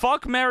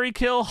 fuck, marry,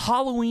 kill,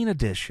 Halloween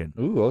edition.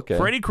 Ooh, okay.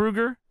 Freddy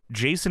Krueger,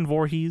 Jason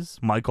Voorhees,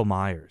 Michael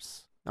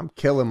Myers. I'm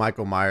killing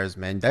Michael Myers,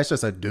 man. That's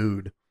just a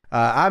dude.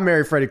 I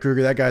marry Freddy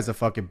Krueger. That guy's a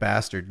fucking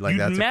bastard. Like, You'd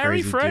that's marry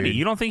a crazy Freddy. dude.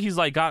 You don't think he's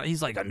like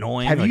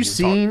annoying? Have like, you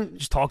seen?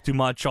 just talk too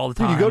much all the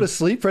Dude, time? you go to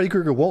sleep, Freddy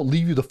Krueger won't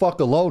leave you the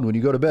fuck alone when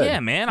you go to bed. Yeah,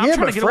 man. I'm Yeah,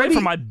 trying but to get away Freddy-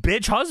 from my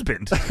bitch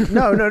husband.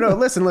 No.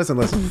 Listen.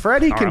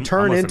 Freddy All right, can I'm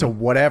turn into listening.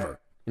 whatever.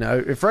 You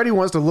know, if Freddy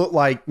wants to look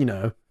like, you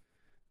know,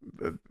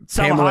 Salma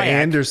Pamela Hayek.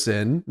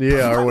 Anderson,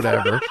 yeah, or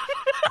whatever.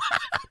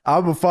 I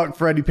would fuck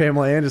Freddy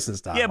Pamela Anderson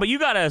style. Yeah, but you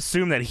got to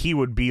assume that he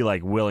would be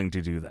like willing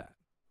to do that.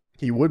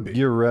 he would be.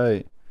 You're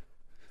right.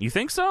 You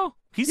think so?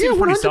 He Yeah, seems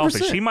pretty 100%.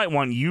 selfish. He might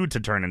want you to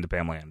turn into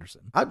Pamela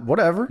Anderson.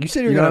 Whatever. You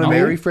said you're know going to what I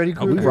mean? marry Freddy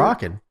Krueger? We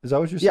rocking. Is that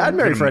what you're saying? Yeah, I'd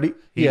marry Him- Freddy.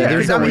 Yeah,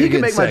 there's I no mean, way he to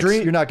can get make my sex.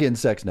 dream. You're not getting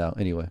sex now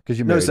anyway because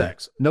you're No married.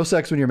 sex. No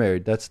sex when you're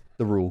married. That's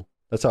the rule.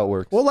 That's how it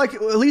works. Well, like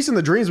at least in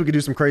the dreams we could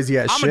do some crazy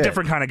ass I'm shit. a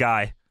different kind of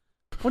guy.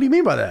 What do you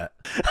mean by that?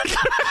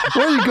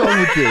 Where are you going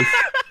with this?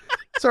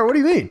 Sorry, what do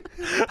you mean?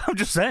 I'm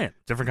just saying,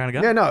 different kind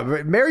of guy. Yeah,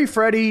 no, marry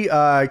Freddy,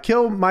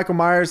 kill Michael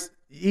Myers.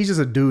 He's just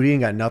a dude. He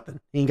ain't got nothing.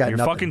 He ain't got You're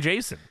nothing. fucking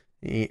Jason.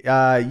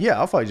 Yeah,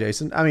 I'll fuck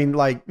Jason. I mean,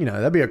 like, you know,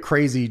 that'd be a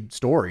crazy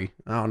story.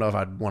 I don't know if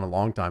I'd want a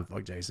long time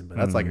fuck Jason, but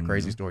that's like a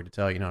crazy story to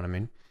tell. You know what I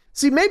mean?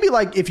 See, maybe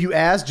like if you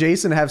ask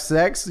Jason to have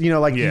sex, you know,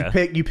 like Yeah.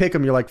 you pick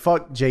him, you're like,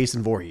 fuck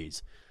Jason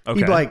Voorhees. Okay.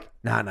 He'd be like,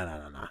 nah.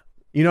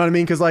 You know what I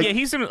mean? Because like, Yeah,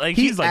 he's he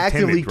like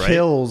actively timid, right?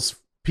 kills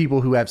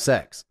people who have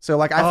sex. So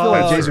like, I feel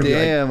like Oh, Jason would be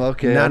like, damn.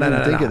 Okay. no, I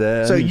didn't think of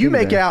that. I So didn't you think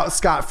of make that. out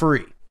scot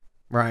free,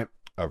 right?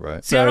 All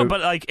right. See, I know, So-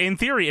 but like in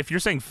theory, if you're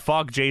saying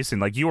fuck Jason,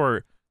 like you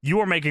are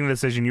making the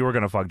decision you were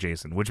gonna fuck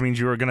Jason, which means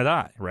you were gonna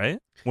die, right?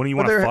 When you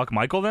want to there- fuck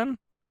Michael, then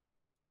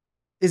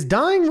Is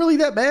dying really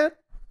that bad?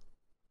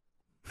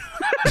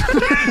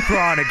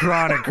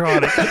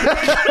 chronic.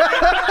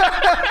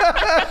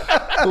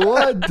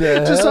 What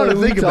the Just hell something to are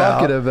we think about.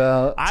 talking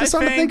about? Just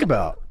something to think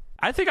about.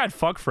 I think I'd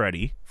fuck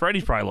Freddy.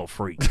 Freddy's probably a little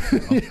freak.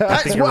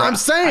 That's what I'm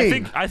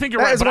saying. I think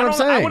you're That right. is But what I I'm don't,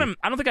 saying.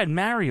 I don't think I'd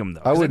marry him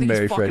though. I 'cause wouldn't think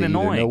marry he's fucking Freddy either.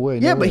 annoying. No way.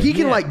 Yeah, no but way.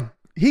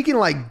 he can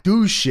like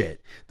do shit.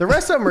 The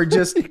rest of them are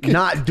just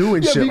not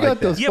doing Yeah, but shit you got like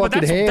that. those Yeah, but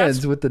fucking that's-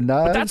 hands with the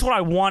knives. But that's what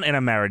I want in a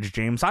marriage,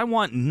 James. I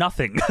want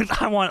nothing.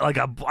 I want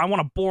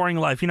a boring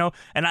life, you know.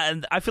 And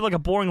I feel like a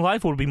boring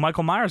life would be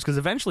Michael Myers because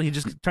eventually he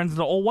just turns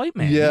into an old white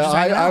man. He Yeah, just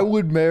hangs I out.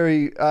 would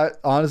marry.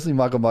 Honestly,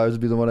 Michael Myers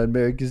would be the one I'd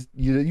marry because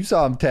you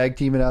saw him tag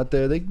teaming out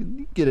there. They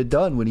get it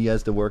done when he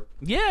has to work.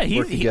 Yeah,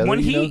 work together, when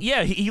you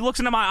know? he looks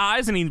into my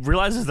eyes and he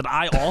realizes that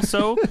I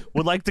also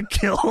would like to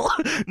kill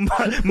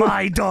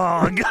my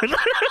dog.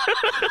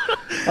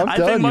 I'm I telling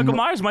think you, Michael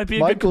Myers might be a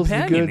Michael's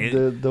good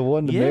companion. the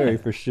one to Yeah. marry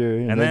for sure.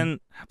 and then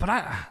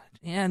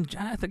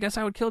I guess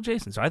I would kill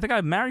Jason. So I think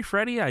I'd marry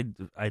Freddy.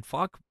 I'd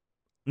fuck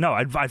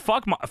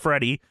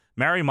Freddy,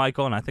 marry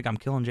Michael, and I think I'm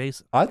killing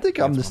Jason. I think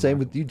I'm the That's same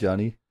what with you,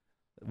 Johnny.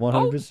 Oh,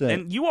 100%.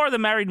 and you are the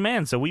married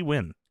man, so we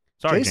win.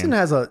 Sorry, Jason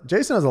James. has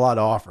a lot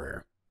to offer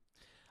here.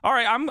 All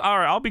right,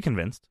 I'll be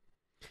convinced.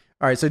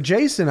 All right, so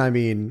Jason, I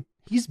mean,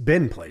 he's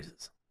been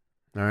places.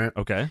 All right.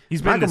 Okay,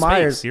 he's been Michael to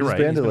Myers, space. You're he's right.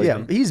 been to, like-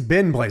 Yeah, he's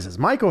been places.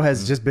 Michael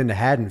has just been to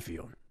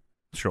Haddonfield,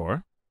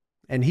 Sure,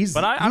 and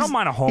but I don't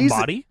mind a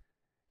homebody.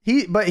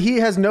 But he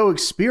has no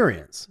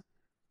experience.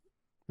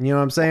 You know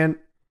what I'm saying?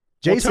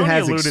 Jason Tony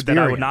has alluded experience.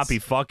 that I would not be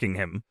fucking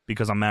him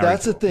because I'm married.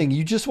 That's to the him. thing.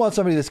 You just want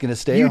somebody that's going to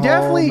stay You at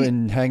definitely- home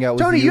and hang out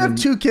with Tony, you. you have and-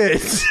 2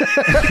 kids.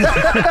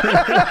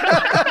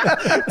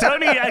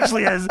 Tony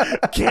actually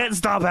can't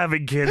stop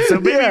having kids, so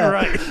maybe Yeah. you're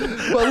right.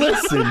 Well,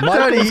 listen,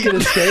 Michael's going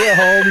to stay at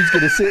home. He's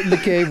going to sit in the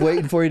cave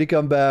waiting for you to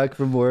come back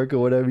from work or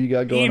whatever you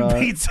got going Eating on.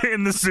 pizza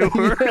in the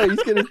sewer. Yeah,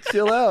 he's going to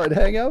chill out and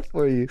hang out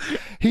for you.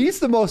 He's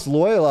the most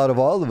loyal out of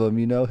all of them,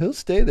 you know. He'll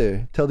stay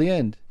there till the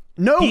end.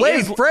 No He way.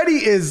 is-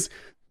 Freddie is.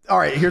 All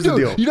right, here's the Dude,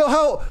 deal. you know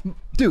how,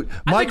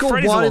 Michael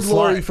Freddy's a wanted little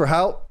Lori sly. for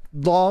how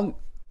long?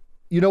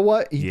 You know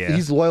what? Yeah.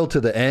 He's loyal to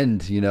the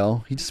end, you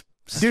know? He just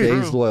Dude,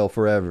 stays true. loyal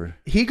forever.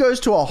 He goes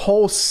to a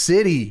whole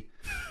city.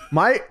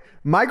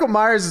 Michael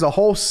Myers is a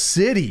whole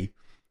city.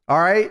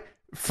 All right.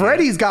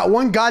 Freddie's got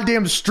one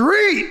goddamn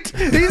street.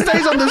 He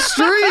stays on the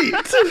street.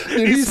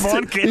 Dude, He's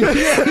spawn kid.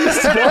 Yeah,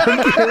 he's spawn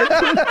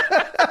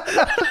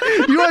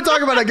kid. You want to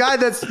talk about a guy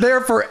that's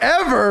there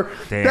forever?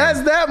 Damn.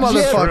 That's that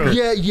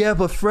motherfucker. Yeah,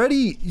 but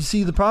Freddy, you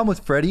see, the problem with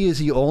Freddy is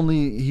he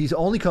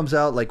only comes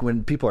out like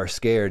when people are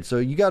scared. So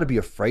you got to be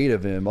afraid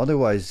of him.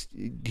 Otherwise,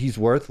 he's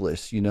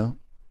worthless, you know?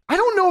 I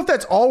don't know if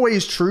that's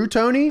always true,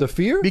 Tony. The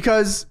fear?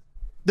 Because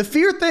the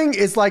fear thing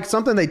is like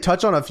something they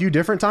touch on a few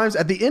different times.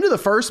 At the end of the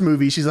first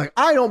movie, she's like,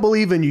 I don't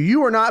believe in you.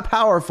 You are not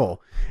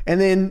powerful. And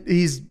then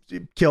he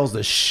kills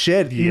the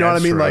shit. You know what I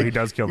that's mean? true. Like he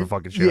does kill the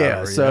fucking shit out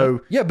Yeah. of her,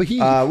 So Yeah, but he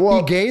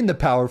gained the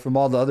power from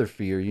all the other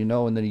fear, you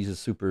know, and then he's a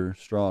super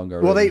strong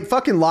already. well, they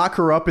fucking lock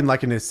her up in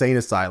like an insane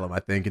asylum, I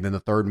think. And then the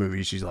third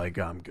movie, she's like,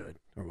 I'm good.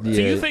 Or whatever.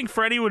 Do Yeah. you think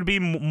Freddie would be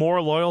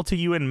more loyal to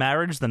you in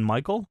marriage than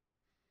Michael?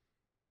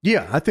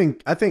 Yeah, I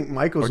think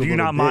Michael's. Or do a you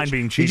little not mind bitch.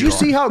 being Did cheated you on?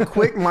 see how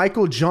quick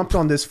Michael jumped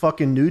on this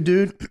fucking new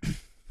dude?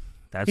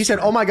 That's He said,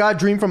 true. "Oh my god,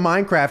 Dream from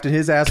Minecraft," and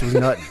his ass was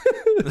nutting.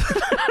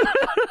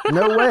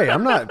 No way.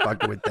 I'm not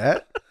fucking with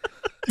that.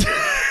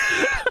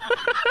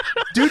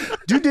 Dude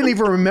didn't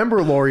even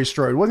remember Laurie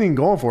Strode. Wasn't even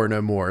going for it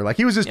no more. Like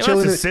he was just chilling.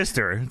 That's his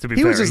sister, to be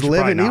he fair. was just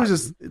living. He was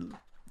just.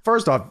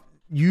 First off,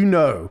 you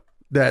know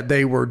that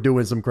they were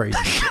doing some crazy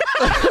shit.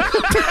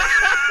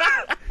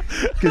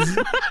 Because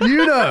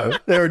you know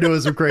they were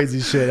doing some crazy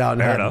shit out in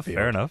Haddonfield.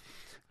 Fair enough.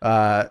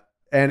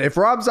 And if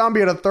Rob Zombie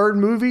had a third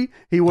movie,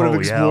 he would have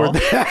explored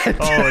that.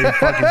 Holy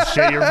fucking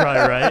shit, you're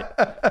probably right.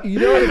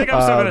 You know, I think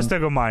I'm still gonna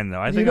stick with mine though.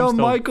 I think I'm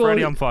still Michael,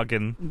 Freddy. I'm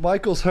fucking.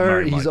 Michael's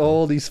hurt. He's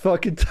old. He's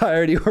fucking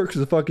tired. He works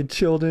with fucking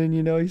children.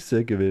 You know, he's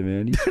sick of it,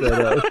 man. He's fed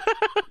up.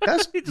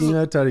 That's, you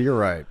know, Teddy, you're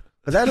right.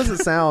 But that doesn't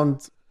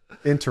sound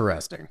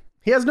interesting.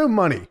 He has no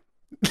money.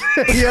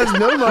 He has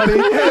no money.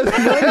 He has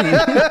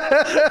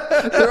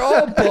money. They're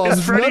all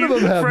bums. None of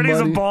them have Freddy's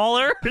money. a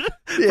baller.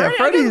 Yeah,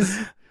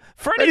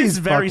 Freddy's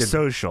very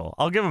social.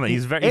 I'll give him that.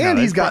 He's very, and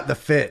he's got the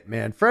fit,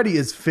 man. Freddy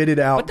is fitted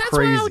out but that's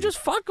crazy. why I would just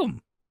fuck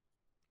him.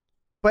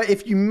 But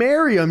if you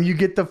marry him, you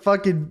get the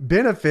fucking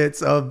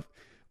benefits of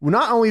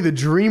not only the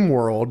dream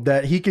world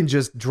that he can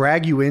just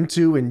drag you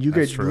into, and you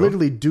That's can true.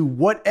 literally do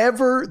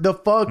whatever the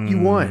fuck you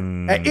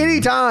want at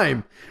any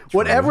time,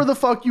 whatever the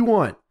fuck you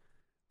want.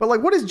 But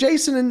like, what does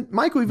Jason and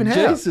Michael even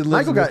have? Jason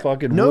lives Michael in the got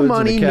fucking no woods in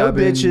money, a no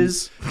cabin.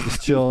 bitches.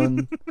 Just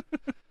chilling.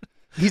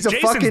 He's a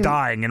Jason's fucking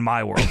dying in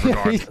my world,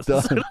 Yeah, he's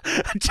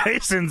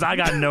regardless. I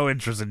got no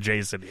interest in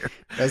Jason here.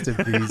 rest in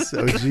peace,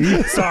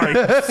 OG.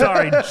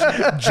 Sorry,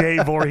 Jay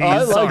Voorhees.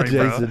 I like Sorry,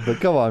 Jason, bro.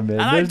 but come on, man.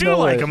 And I There's do no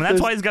like way. him, and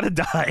that's why he's got to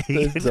die.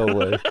 There's no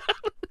way.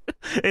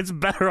 It's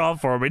better off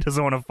for him. He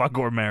doesn't want to fuck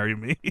or marry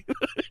me.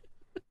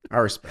 I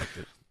respect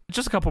it.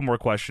 Just a couple more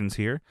questions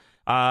here.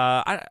 If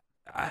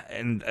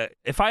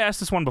I asked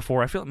this one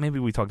before, I feel like maybe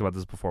we talked about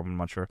this before, but I'm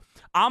not sure.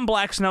 I'm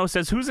Black Snow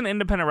says, who's an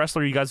independent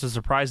wrestler you guys are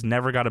surprised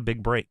never got a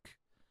big break?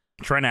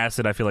 Trent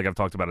Acid, I feel like I've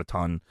talked about a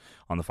ton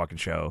on the fucking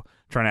show.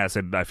 Trent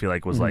Acid, I feel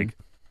like, was like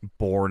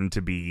born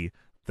to be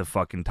the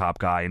fucking top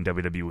guy in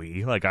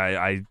WWE. Like,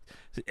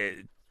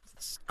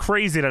 it's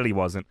crazy that he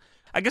wasn't.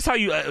 I guess how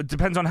you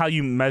depends on how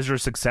you measure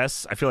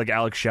success. I feel like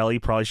Alex Shelley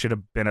probably should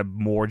have been a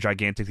more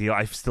gigantic deal.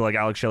 I feel like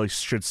Alex Shelley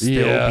should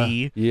still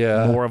be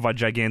more of a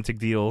gigantic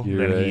deal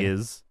than he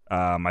is.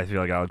 I feel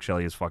like Alex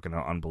Shelley is fucking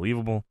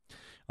unbelievable.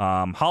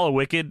 Hollow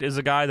Wicked is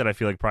a guy that I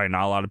feel like probably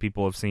not a lot of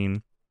people have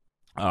seen.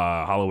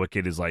 Hollow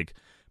Wicked is like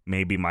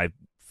maybe my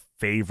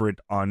favorite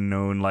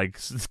unknown like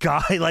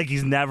guy. Like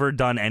he's never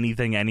done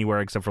anything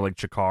anywhere except for like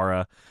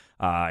Chikara,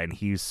 and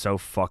he's so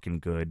fucking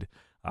good.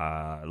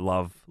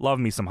 Love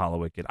me some Hollow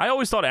Wicked. I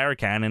always thought Eric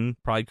Cannon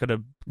probably could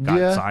have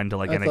got signed to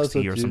like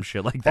NXT or some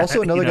shit like that.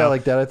 Also, another guy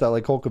like that, I thought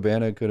like Colt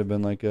Cabana could have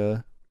been like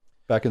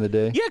back in the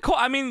day. Yeah, Cole,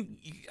 I mean,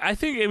 I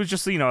think it was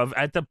just, you know,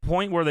 at the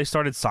point where they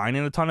started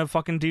signing a ton of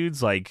fucking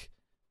dudes, like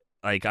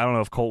I don't know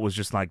if Colt was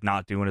just like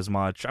not doing as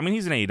much. I mean,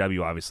 he's in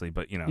AEW obviously,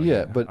 but you know.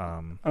 Yeah, but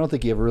I don't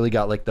think he ever really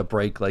got like the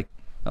break like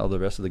all the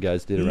rest of the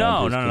guys did.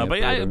 No.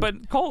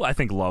 But Colt, I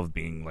think, loved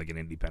being like an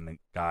independent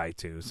guy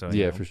too. So yeah,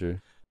 you know, for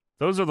sure.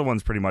 Those are the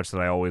ones pretty much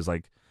that I always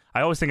like.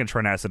 I always think of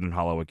Trent Acid and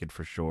Hollow Wicked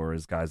for sure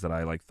as guys that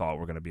I like thought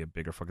were going to be a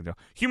bigger fucking deal.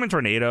 Human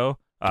Tornado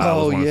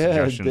was one of the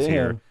suggestions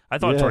here. I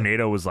thought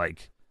Tornado was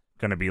like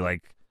going to be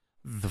like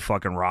the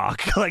fucking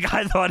Rock. Like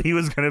I thought he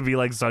was going to be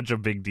like such a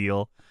big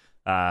deal.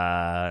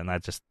 And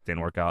that just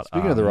didn't work out.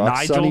 Speaking of the Rock,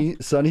 Nigel,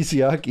 Sonny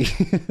Siaki.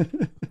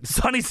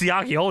 Sonny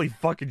Siaki, holy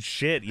fucking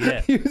shit,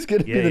 yeah. He was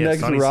going to be the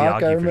next Sonny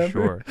Rock, Siaki I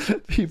remember. for sure.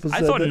 People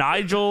said I thought that.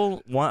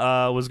 Nigel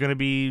was going to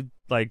be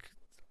like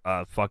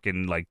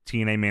fucking like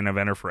TNA main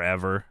eventer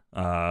forever.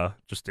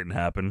 Just didn't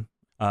happen.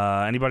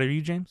 Anybody of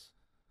you, James?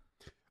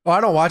 Oh,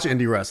 I don't watch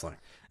indie wrestling.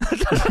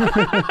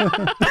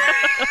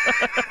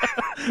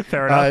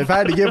 Fair enough. If I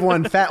had to give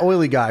one, fat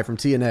oily guy from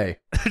TNA.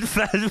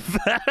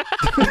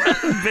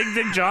 Big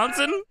Dick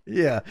Johnson?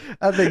 Yeah,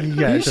 I think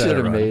He should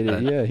have made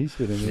it. Yeah, he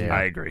should have made it.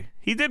 I agree.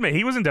 He did make.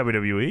 He was in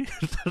WWE.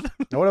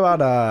 What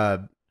about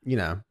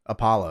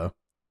Apollo?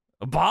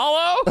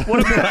 Apollo?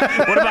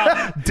 What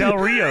about Del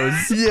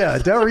Rio's? Yeah,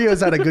 Del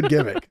Rio's had a good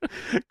gimmick.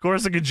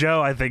 Corsica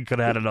Joe, I think, could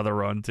have had another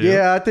run too.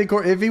 Yeah, I think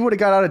if he would have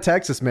got out of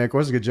Texas, man,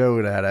 Corsica Joe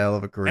would have had a hell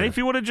of a career. And if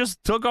he would have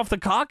just took off the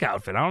cock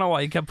outfit, I don't know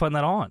why he kept putting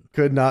that on.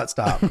 Could not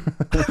stop.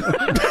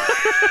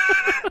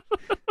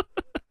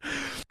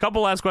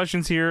 Couple last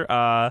questions here.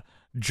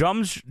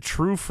 Jum's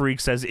True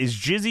Freak says, "Is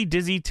Jizzy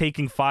Dizzy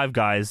taking Five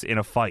Guys in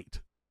a fight?"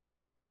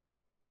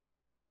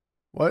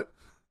 What?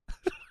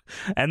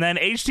 And then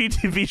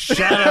HTTP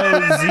Shadow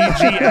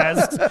ZG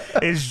asks,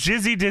 "Is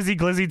Jizzy Dizzy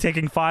Glizzy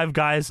taking Five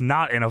Guys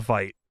not in a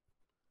fight?"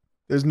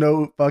 There's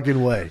no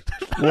fucking way.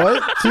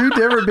 What? Two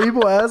different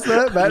people asked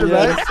that back to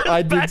back? Yes,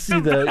 I did see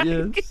that.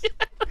 Yes.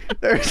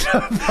 There's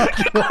no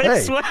fucking way. I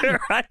swear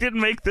I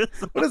didn't make this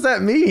up. What does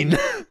that mean?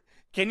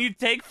 Can you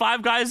take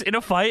Five Guys in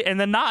a fight and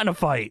then not in a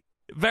fight?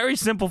 Very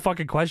simple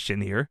fucking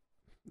question here.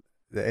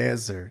 The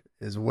answer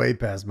is way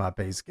past my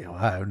pay scale.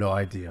 I have no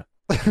idea.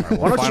 Right,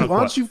 why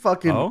don't you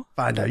fucking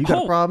find out? You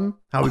got a problem?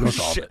 How are we gonna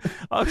solve it?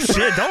 Oh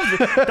shit!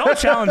 Don't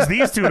challenge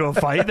these two to a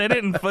fight. They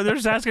didn't. They're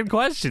just asking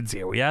questions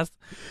here. We asked.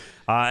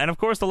 And of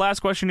course, the last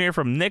question here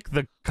from Nick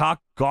the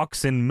Cock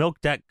Gawkson,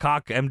 Milk That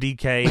Cock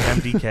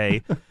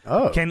MDK.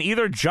 Oh. Can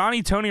either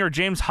Johnny, Tony, or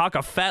James hock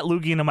a fat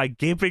loogie into my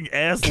gaping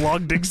ass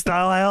long dick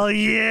style? Hell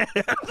yeah.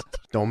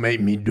 Don't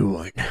make me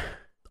do it.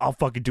 I'll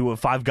fucking do it.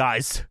 5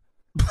 guys.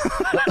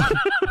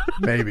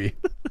 Maybe.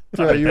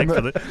 Bro, Alright, you thanks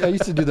remember- for I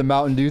used to do the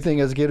Mountain Dew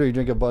thing as a kid, where you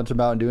drink a bunch of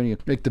Mountain Dew and you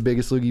make the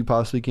biggest loogie you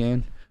possibly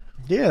can.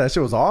 Yeah, that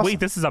shit was awesome. Wait,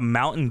 this is a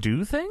Mountain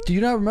Dew thing? Do you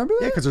not remember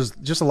that? Yeah, because there's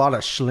just a lot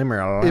of schlimmer.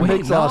 It Wait,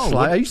 makes a lot of no, slime.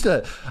 what- I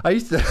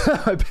used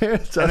to. My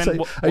parents. I, And was then like,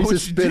 what I used to would you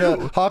spin do?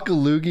 a hock a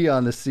loogie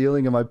on the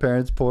ceiling of my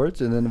parents'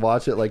 porch, and then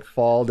watch it like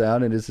fall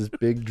down, and it's this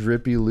big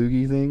drippy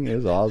loogie thing. It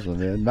was awesome,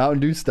 man. Mountain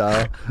Dew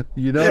style.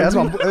 You know? Yeah, what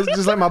I mean? that's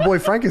just like my boy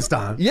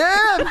Frankenstein. Yeah,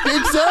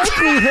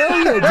 exactly.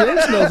 Hell yeah,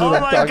 James knows Oh what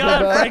I'm my talking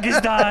god, about. He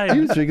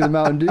Frankenstein. was drinking the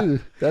Mountain Dew.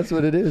 That's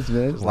what it is,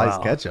 man. Lights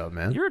Wow. ketchup,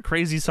 man. You're a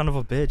crazy son of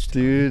a bitch.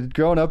 Dude,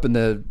 growing up in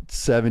the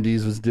 70s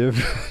was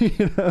different.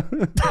 You know?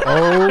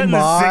 Oh In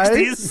my! the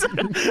 60s?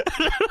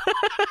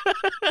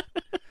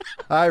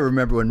 I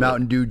remember when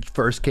Mountain Dew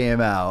first came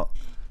out.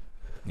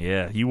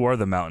 Yeah, you were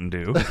the Mountain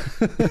Dew.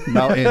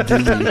 Mountain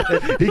Dew.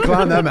 He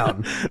climbed that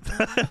mountain.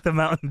 The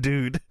Mountain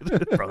Dude,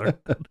 brother.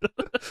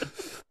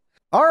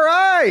 All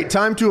right,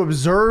 time to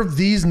observe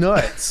these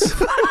nuts.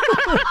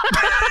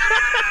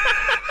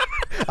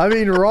 I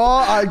mean, Raw,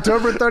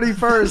 October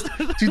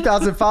 31st,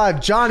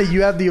 2005. Johnny,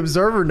 you have the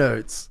observer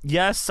notes.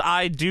 Yes,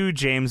 I do,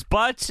 James.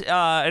 But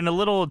in a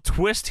little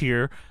twist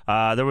here,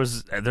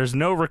 there's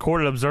no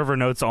recorded observer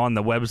notes on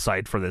the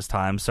website for this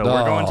time, so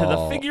we're going to the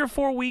Oh. Figure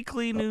 4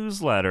 Weekly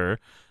newsletter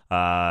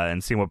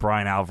and seeing what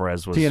Brian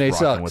Alvarez was TNA rocking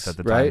sucks, with at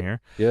the right? time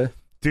here. Yeah.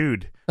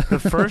 Dude, the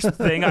first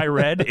thing I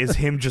read is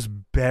him just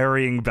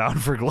burying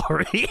Bound for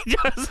Glory.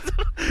 just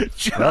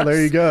Well,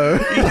 there you go.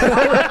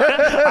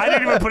 I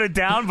didn't even put it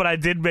down, but I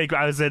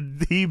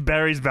said he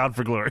buries Bound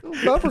for Glory.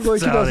 Bound for Glory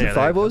So, yeah, there 2005. you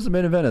go. What was the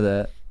main event of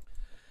that?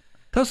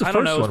 That was the I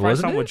don't first know. It was one, probably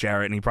wasn't something it? with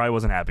Jarrett, and he probably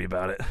wasn't happy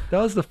about it. That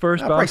was the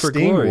first Probably Bound for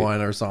Sting Glory.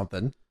 one or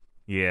something.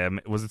 Yeah,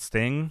 was it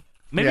Sting?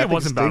 Maybe Yeah, I it think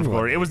wasn't Bound for Sting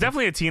Glory. won. It was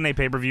definitely a TNA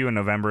pay-per-view in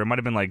November. It might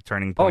have been like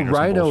Turning Oh, Point or some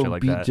Rhino bullshit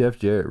like beat that. Jeff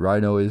Jarrett.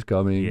 Rhino is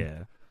coming. Yeah.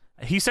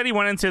 He said he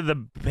went into the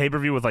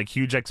pay-per-view with like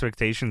huge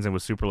expectations and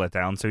was super let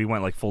down, so he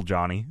went like full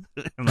Johnny.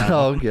 in that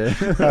Oh, one. okay.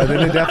 Then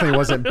it definitely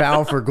wasn't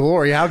Bound for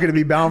Glory. How could it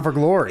be Bound for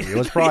Glory? It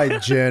was probably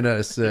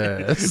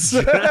Genesis.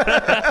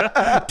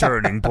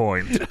 Turning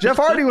Point. Jeff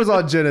Hardy was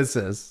on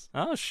Genesis.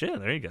 Oh shit!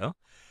 There you go.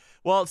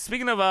 Well,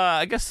 speaking of,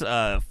 I guess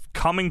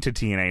coming to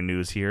TNA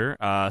news here,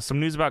 some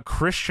news about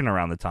Christian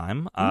around the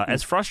time.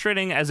 As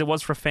frustrating as it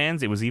was for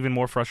fans, it was even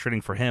more frustrating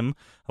for him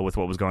with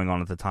what was going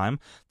on at the time.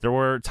 There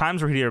were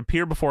times where he'd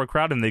appear before a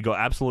crowd and they'd go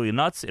absolutely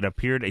nuts. It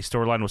appeared a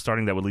storyline was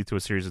starting that would lead to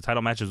a series of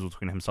title matches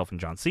between himself and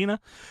John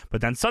Cena.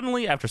 But then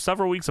suddenly, after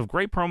several weeks of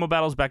great promo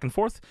battles back and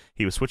forth,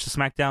 he was switched to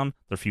SmackDown,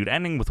 their feud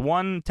ending with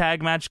one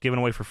tag match given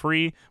away for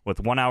free with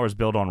 1 hour's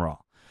build on Raw.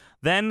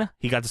 Then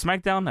he got to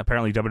SmackDown.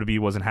 Apparently WWE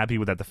wasn't happy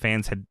with that the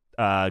fans had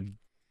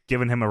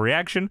given him a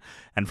reaction,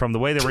 and from the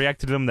way they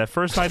reacted to him that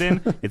first night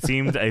in, it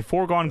seemed a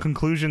foregone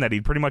conclusion that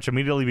he'd pretty much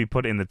immediately be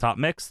put in the top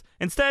mix.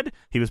 Instead,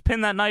 he was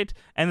pinned that night,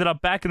 ended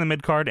up back in the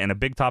mid-card, and a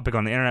big topic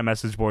on the internet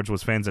message boards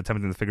was fans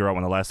attempting to figure out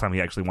when the last time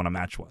he actually won a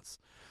match was.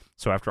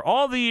 So after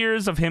all the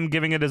years of him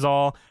giving it his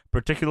all,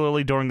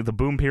 particularly during the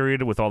boom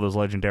period with all those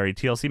legendary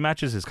TLC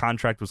matches, his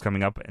contract was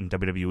coming up, and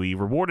WWE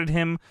rewarded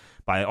him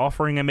by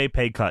offering him a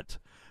pay cut.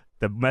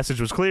 The message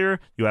was clear.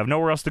 You have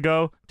nowhere else to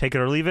go. Take it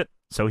or leave it.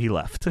 So he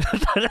left.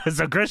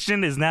 So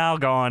Christian is now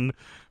gone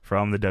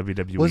from the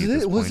WWE. Was at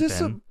it? Was point this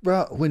then.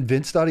 when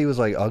Vince thought he was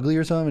like ugly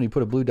or something? And he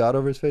put a blue dot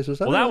over his face. Was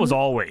that? Well, that was all.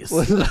 always.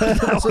 Was that-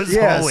 That was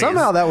Yeah, always.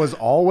 somehow that was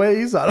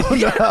always. I don't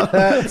know how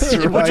that's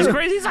Which right. is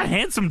crazy. He's a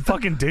handsome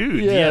fucking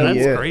dude. Yeah, Yeah, that's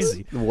he is.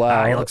 crazy.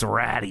 Wow. He looks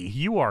ratty.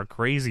 You are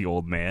crazy,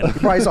 old man. You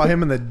probably saw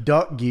him in the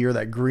duck gear,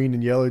 that green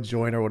and yellow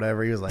joint or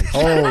whatever. He was like,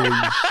 holy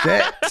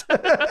shit.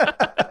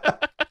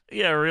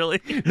 Yeah, really.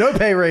 No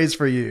pay raise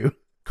for you.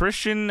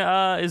 Christian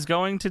is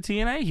going to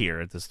TNA here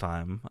at this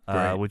time,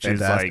 Great. which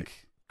Fantastic. is like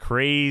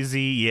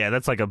crazy. Yeah,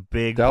 that's like a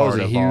big That was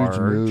part a of huge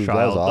our move. That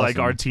child, was like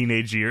awesome. our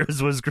teenage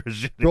years was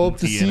Christian. Throw in up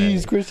the TNA.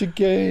 C's, Christian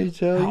Cage.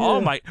 Hell yeah. Oh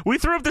my! We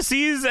threw up the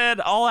C's at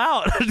All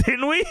Out,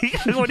 didn't we?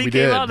 When he We came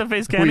did. out to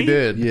face Kenny. We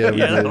did. Yeah, we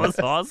Yeah, that did. was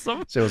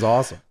awesome. Shit was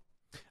awesome.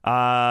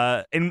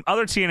 In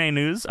other TNA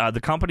news, the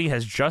company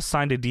has just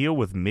signed a deal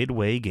with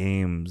Midway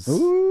Games,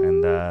 Ooh.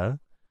 and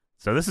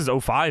so this is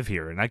 05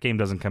 here, and that game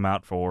doesn't come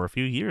out for a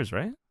few years,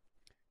 right?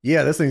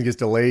 Yeah, this thing gets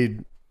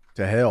delayed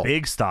to hell.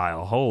 Big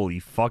style, holy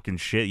fucking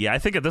shit! Yeah, I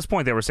think at this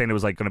point they were saying it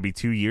was like going to be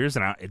 2 years,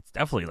 and it's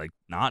definitely like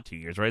not 2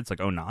 years, right? It's like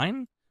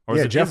 09? Or Yeah,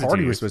 is it, Jeff is it 2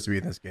 Hardy years? was supposed to be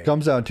in this game.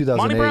 Comes out in 2008.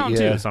 Monty Brown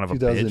yeah, too, son of a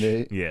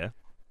 2008. bitch. Yeah.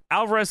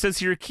 Alvarez says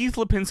here, Keith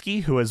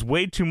Lipinski, who has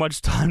way too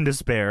much time to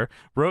spare,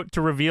 wrote to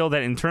reveal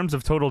that in terms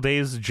of total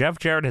days, Jeff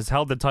Jarrett has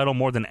held the title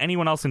more than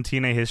anyone else in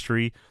TNA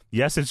history.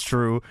 Yes, it's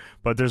true,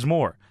 but there's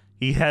more.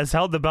 He has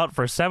held the belt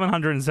for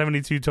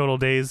 772 total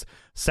days,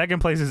 Second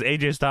place is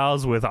AJ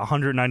Styles with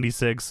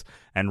 196,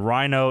 and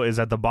Rhino is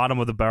at the bottom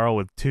of the barrel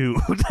with 2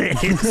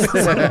 days.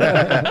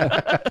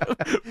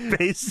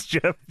 Base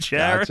Jeff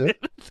Jarrett.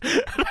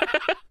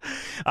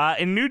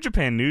 In New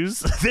Japan news,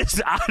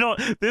 this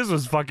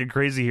was fucking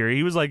crazy here.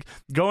 He was like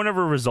going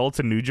over results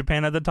in New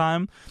Japan at the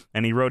time,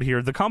 and he wrote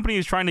here, the company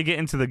is trying to get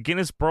into the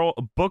Guinness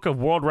Book of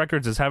World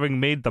Records as having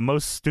made the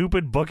most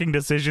stupid booking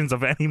decisions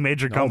of any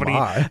major company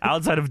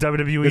outside of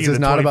WWE This in is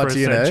the not 21st about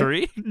TNA?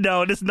 century.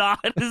 No, it is not.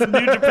 This is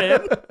New Japan.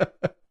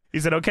 He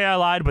said, okay, I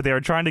lied, but they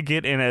are trying to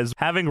get in as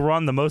having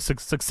run the most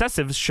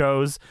successive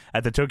shows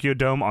at the Tokyo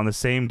Dome on the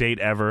same date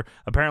ever.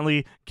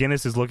 Apparently,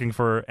 Guinness is looking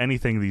for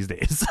anything these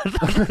days.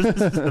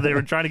 They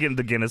were trying to get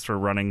into Guinness for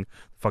running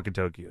fucking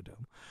Tokyo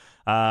Dome.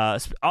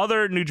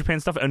 Other New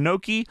Japan stuff,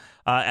 Inoki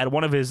at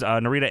one of his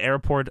Narita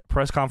Airport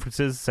press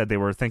conferences said they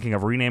were thinking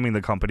of renaming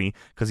the company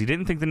because he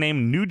didn't think the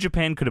name New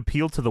Japan could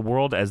appeal to the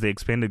world as they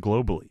expanded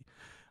globally.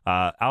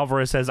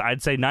 Alvarez says,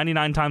 I'd say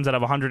 99 times out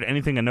of 100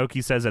 anything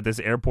Inoki says at this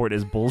airport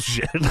is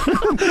bullshit.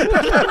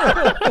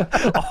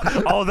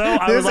 Although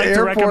I would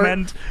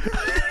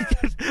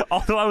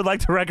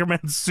like to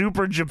recommend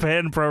Super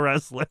Japan Pro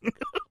Wrestling.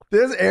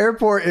 This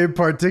airport in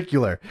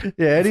particular.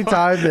 Yeah,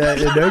 anytime that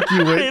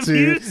Inoki went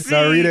to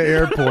Narita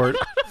Airport,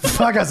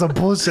 I got some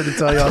bullshit to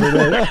tell y'all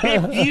today.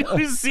 If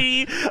you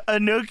see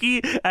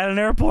Inoki at an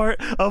airport,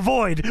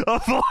 avoid.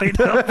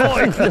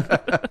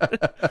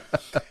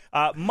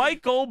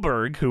 Mike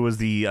Goldberg, who was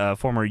the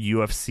former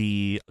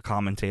UFC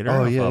commentator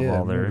of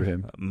all their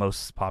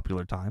most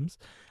popular times.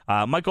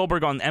 Mike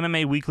Goldberg on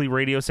MMA Weekly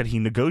Radio said he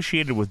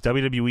negotiated with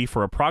WWE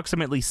for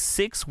approximately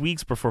 6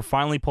 weeks before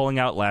finally pulling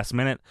out last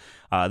minute.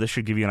 This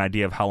should give you an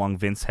idea of how long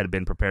Vince had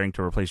been preparing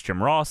to replace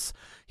Jim Ross.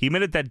 He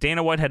admitted that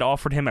Dana White had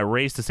offered him a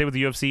raise to stay with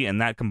the UFC,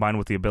 and that combined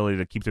with the ability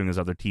to keep doing his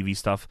other TV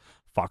stuff,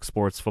 Fox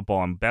Sports,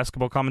 football, and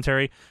basketball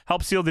commentary,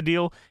 helped seal the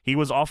deal. He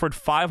was offered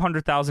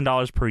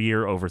 $500,000 per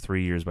year over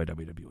 3 years by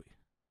WWE.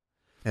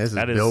 This is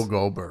Bill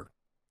Goldberg.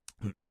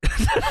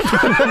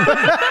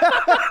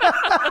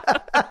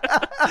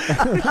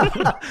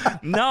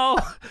 No.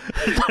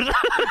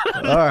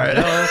 All right.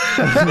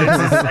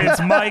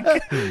 It's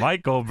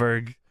Mike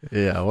Goldberg.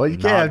 Yeah, well, you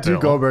can't have two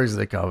Goldbergs in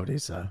the company,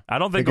 so I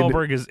don't think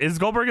Goldberg is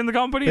Goldberg in the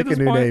company at pick this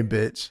a new point? name,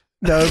 bitch.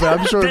 No, but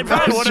I'm sure They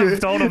probably would have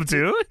told him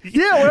to.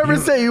 Yeah, whatever to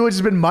say, he would have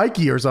just been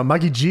Mikey or something,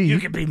 Mikey G. You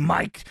could be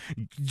Mike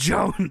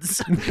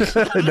Jones.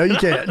 No, you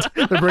can't.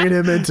 They're bringing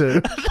him in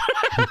too.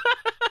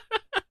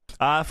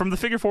 From the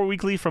Figure 4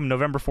 Weekly from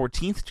November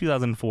 14th,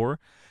 2004,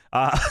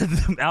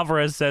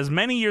 Alvarez says,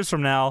 many years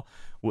from now,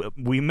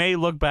 we may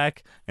look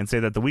back and say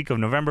that the week of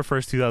November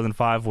 1st,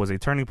 2005 was a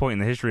turning point in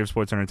the history of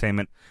sports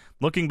entertainment.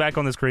 Looking back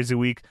on this crazy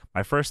week,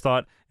 my first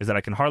thought is that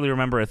I can hardly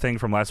remember a thing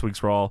from last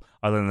week's Raw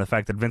other than the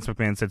fact that Vince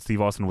McMahon said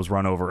Steve Austin was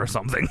run over or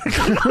something.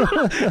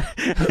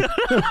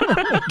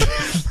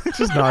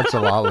 Just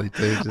nonchalantly,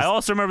 too. I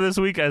also remember this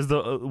week as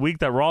the week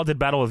that Raw did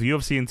battle with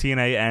UFC and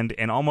TNA and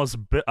in almost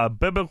a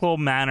biblical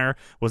manner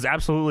was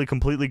absolutely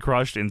completely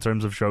crushed in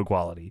terms of show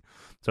quality.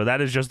 So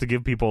that is just to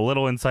give people a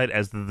little insight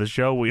as to the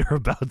show we are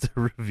about to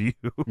review.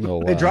 Oh,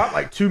 wow. They dropped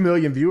like 2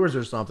 million viewers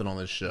or something on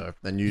this show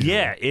than usual.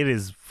 Yeah, it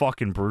is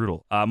fucking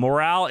brutal.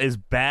 Morale is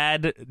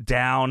bad,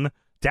 down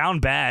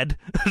bad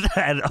to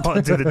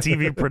the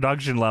TV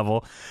production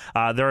level.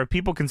 There are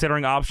people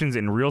considering options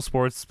in real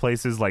sports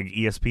places like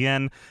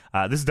ESPN.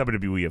 This is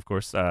WWE, of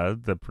course.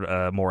 The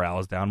morale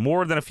is down.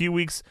 More than a few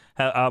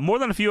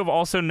have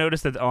also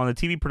noticed that on the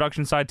TV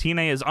production side,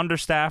 TNA is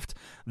understaffed.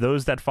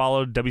 Those that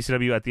followed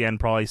WCW at the end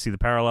probably see the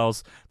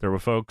parallels. There were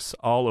folks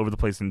all over the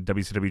place in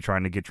WCW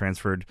trying to get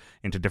transferred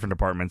into different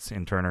departments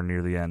in Turner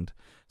near the end.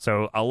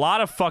 So a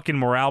lot of fucking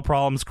morale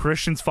problems.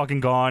 Christian's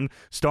fucking gone.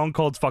 Stone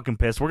Cold's fucking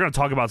pissed. We're going to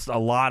talk about a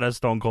lot of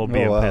Stone Cold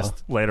being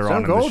pissed later on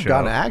in the show. Stone Cold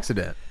got in an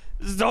accident.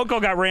 Stone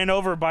Cold got ran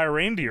over by a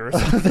reindeer or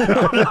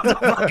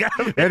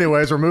something.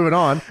 Anyways, we're moving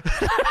on.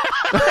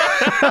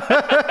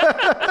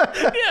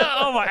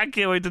 I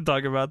can't wait to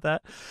talk about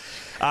that.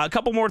 A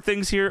couple more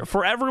things here.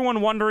 For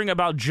everyone wondering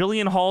about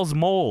Jillian Hall's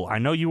mole, I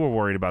know you were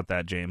worried about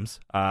that, James.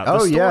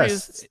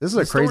 Yes. This is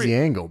a crazy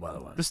angle, by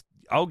the way.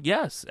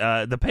 Yes.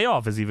 The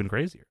payoff is even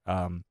crazier.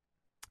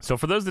 So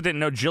for those that didn't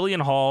know,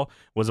 Jillian Hall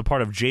was a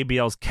part of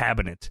JBL's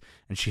cabinet,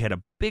 and she had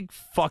a big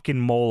fucking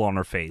mole on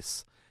her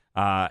face.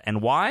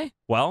 And why?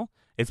 Well,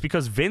 it's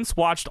because Vince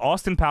watched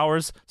Austin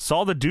Powers,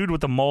 saw the dude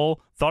with the mole,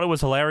 thought it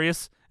was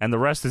hilarious, and the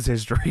rest is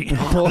history.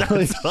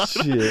 Holy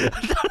shit.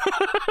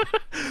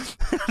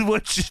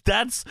 Which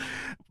that's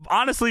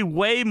honestly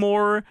way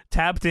more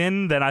tapped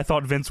in than I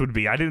thought Vince would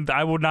be. I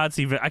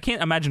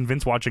can't imagine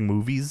Vince watching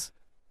movies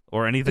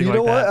or anything like that.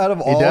 You know what? Out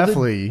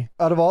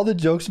of all the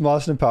jokes from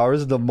Austin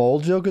Powers, the mole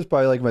joke is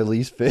probably like my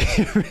least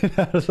favorite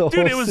out of the whole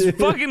Dude, it was series.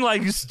 fucking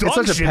like It's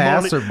such a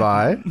passerby.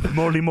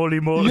 Moly.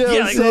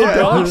 Yeah,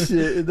 dog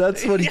shit.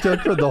 That's what he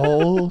took for the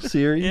whole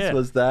series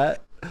was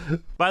that.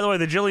 By the way,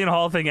 the Jillian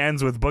Hall thing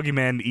ends with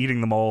Boogeyman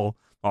eating the mole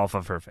off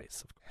of her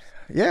face.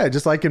 Yeah,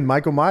 just like in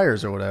Michael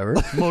Myers or whatever.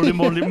 Moly.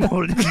 Mole.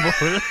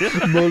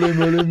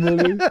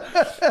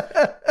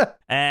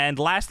 And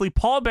lastly,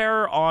 Paul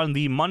Bearer on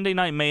the Monday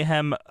Night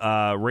Mayhem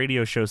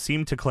radio show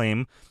seemed to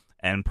claim,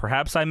 and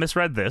perhaps I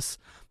misread this,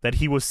 that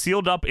he was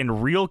sealed up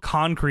in real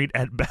concrete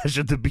at Bash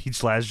at the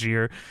Beach last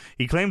year.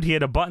 He claimed he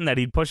had a button that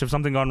he'd push if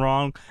something gone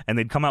wrong, and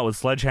they'd come out with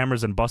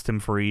sledgehammers and bust him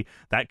free.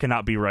 That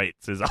cannot be right,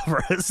 says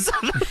Alvarez.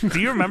 Do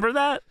you remember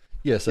that?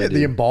 Yes, I do.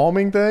 The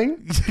embalming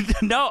thing?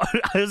 No,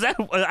 is that?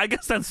 I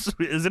guess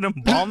is it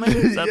embalming?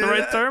 Is that the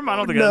right term? I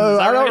don't think. No,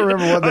 I don't right?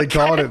 remember what they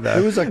called it. Though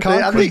It was a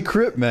concrete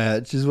crypt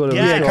match, is what it was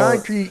Yeah, called.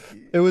 concrete.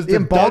 It was the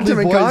embalmed Dudley him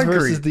in Boys concrete.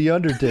 versus the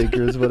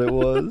Undertaker, is what it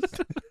was.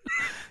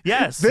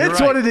 Yes, you're Vince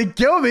right. wanted to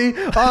kill me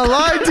on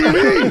live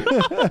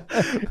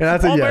TV. And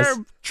that's a Paul yes.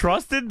 Bearer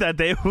trusted that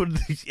they would,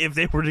 if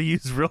they were to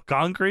use real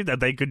concrete,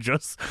 that they could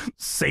just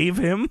save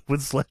him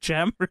with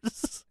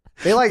sledgehammers.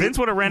 They like. Vince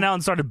would have ran out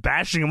and started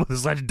bashing him with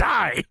his sledge.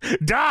 Die!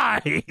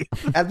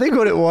 I think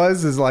what it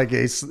was is like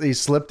he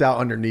slipped out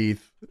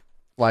underneath,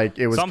 like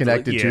it was Something,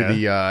 connected yeah. to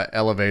the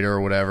elevator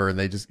or whatever,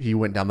 and he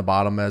went down the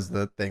bottom as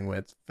the thing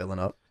went filling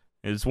up.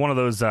 It's one of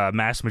those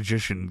mass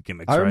magician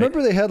gimmicks. I right?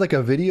 remember they had like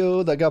a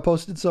video that got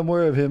posted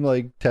somewhere of him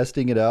like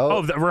testing it out.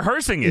 Oh,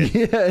 rehearsing it.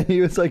 Yeah, and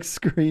he was like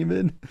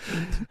screaming.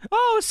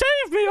 Oh,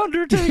 save me,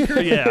 Undertaker!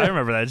 Yeah, I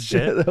remember that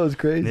shit. Yeah, that was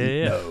crazy.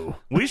 Yeah. No.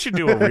 We should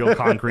do a real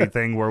concrete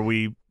thing where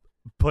we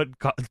put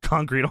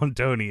concrete on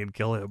Tony and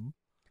kill him.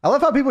 I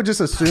love how people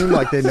just assume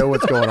like they know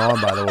what's going on.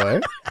 By the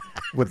way,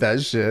 with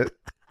that shit.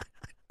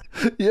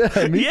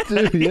 Yeah, me Yeah.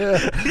 too.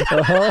 Yeah.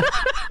 Uh-huh.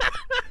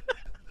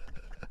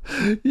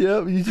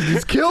 Yep, you should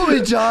just kill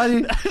me,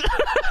 Johnny.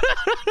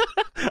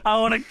 I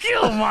want to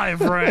kill my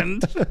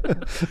friend.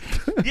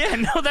 Yeah,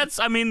 no, that's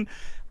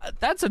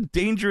a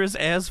dangerous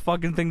ass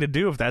fucking thing to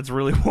do if that's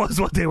really was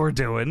what they were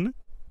doing.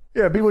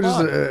 Yeah, people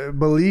just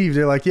believe.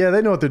 They're like, yeah,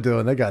 they know what they're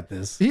doing. They got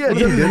this. Yeah,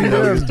 What if they didn't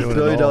know he was doing it $1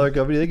 billion all?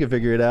 company, they can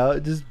figure it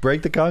out. Just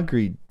break the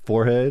concrete,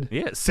 forehead.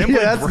 Yeah, simply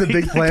Yeah, that's the break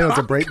big plan was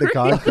to break the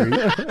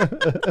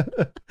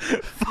concrete.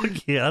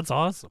 Fuck yeah, that's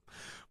awesome.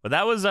 But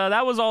that was all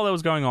that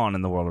was going on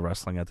in the world of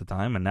wrestling at the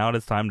time, and now it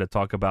is time to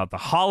talk about the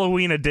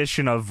Halloween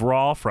edition of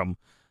Raw from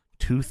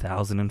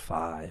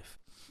 2005.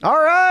 All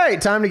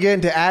right, time to get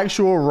into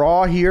actual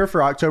Raw here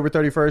for October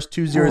 31st,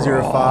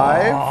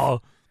 2005.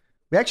 Oh,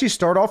 We actually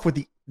start off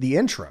with the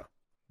intro.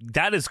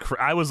 that is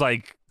I was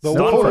like The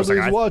stunned for a world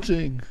second. is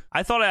watching.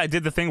 I thought I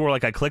did the thing where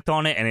like I clicked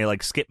on it and it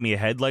like skipped me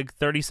ahead like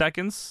 30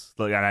 seconds.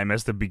 Like, and I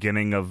missed the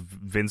beginning of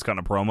Vince cutting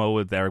a promo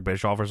with Eric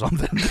Bischoff or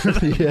something.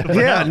 Yeah.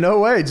 Yeah, no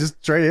way.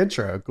 Just straight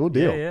intro. Cool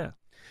deal.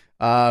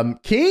 Yeah.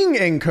 King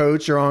and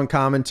Coach are on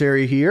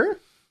commentary here.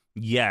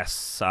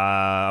 Yes.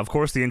 Of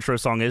course, the intro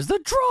song is "The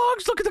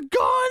Drugs." Look at the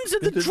guns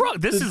and the drugs.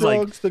 This the is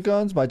drugs, the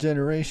guns, my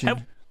generation.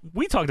 like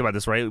we talked about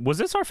this, right? Was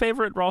this our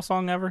favorite Raw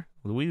song ever?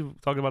 Did we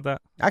talk about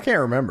that? I can't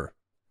remember.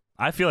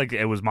 I feel like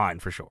it was mine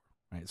for sure.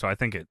 Right. So I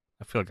feel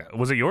like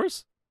was it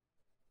yours?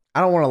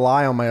 I don't want to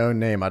lie on my own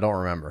name. I don't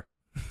remember.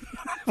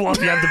 Well,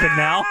 if you have to pick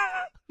now.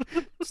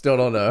 Still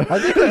don't know. I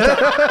think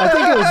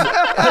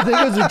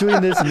it was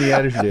between this and the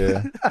Attitude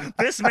Era.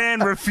 This man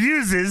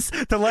refuses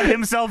to let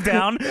himself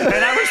down, and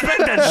I respect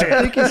that I shit.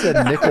 think he said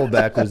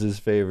Nickelback was his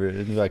favorite,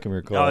 if I can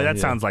recall. Oh, that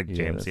Yeah. sounds like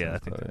James. that Yeah, I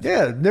sounds think about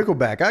that's- right. Yeah,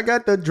 Nickelback. I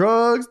got the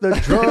drugs,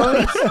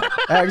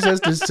 access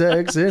to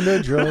sex and the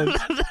drugs.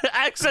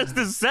 Access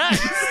to sex.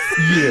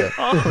 Yeah.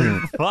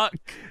 Oh fuck.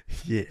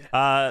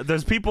 Yeah.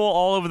 There's people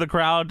all over the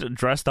crowd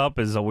dressed up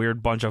as a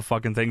weird bunch of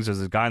fucking things.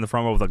 There's a guy in the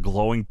front row with a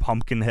glowing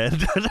pumpkin head.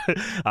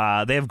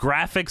 They have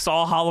graphics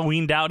all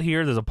Halloweened out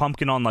here. There's a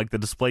pumpkin on like the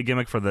display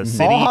gimmick for the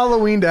city. All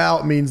Halloweened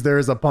out means there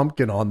is a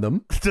pumpkin on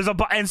them. There's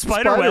and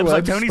spider webs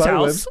like Tony's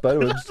house.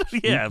 Spiderwebs.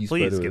 Yeah, Spooky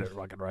please get spiderwebs. it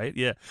fucking right.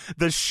 Yeah,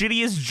 the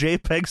shittiest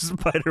JPEG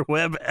spider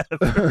web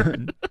ever.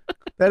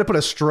 They had to put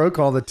a stroke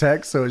on the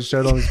text so it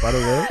showed on the spider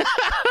web.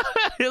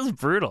 It was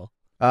brutal.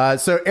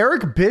 So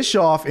Eric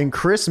Bischoff and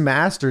Chris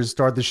Masters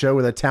start the show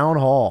with a town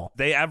hall.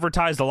 They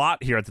advertised a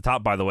lot here at the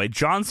top, by the way.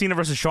 John Cena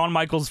versus Shawn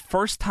Michaels,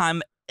 first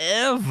time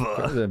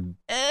ever.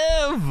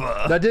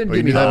 Ever. That didn't Well, give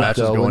you me knew that hope, match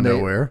was though, going when they-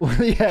 nowhere.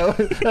 Yeah,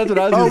 that's what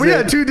I was. Oh, gonna we say.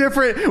 had two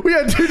different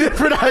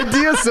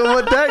ideas on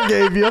what that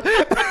gave you.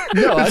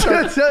 No, I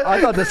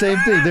thought the same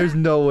thing. There's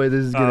no way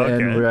this is gonna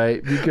okay. end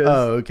right because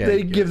Okay,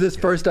 they good, give this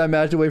first time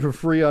match away for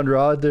free on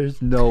Raw.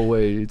 There's no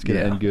way it's gonna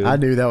end good. I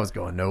knew that was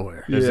going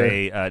nowhere. There's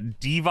Yeah. a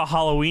Diva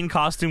Halloween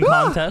costume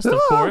contest, of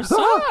course.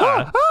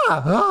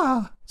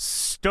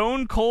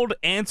 Stone Cold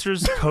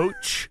answers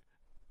Coach,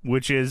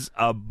 which is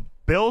a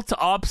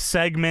built-up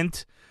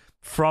segment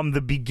from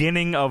the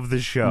beginning of the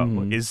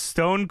show. Is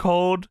Stone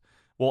Cold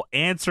will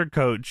answer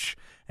Coach,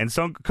 and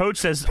Coach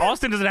says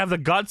Austin doesn't have the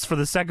guts for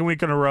the second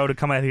week in a row to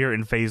come out here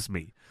and face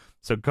me.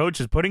 So Coach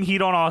is putting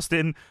heat on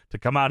Austin to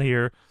come out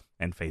here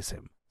and face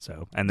him.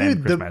 So and then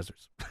Dude, Chris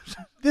Masters.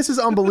 This is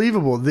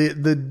unbelievable.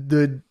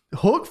 The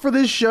hook for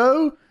this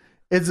show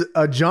is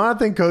a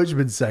Jonathan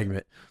Coachman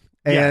segment,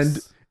 and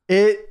Yes.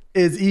 it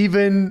is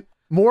even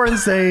more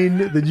insane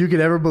than you could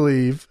ever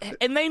believe.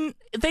 And they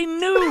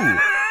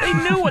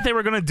knew what they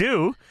were gonna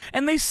do,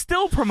 and they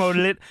still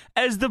promoted it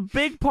as the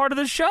big part of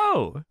the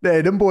show.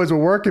 Hey, them boys were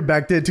working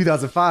back then,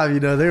 2005. You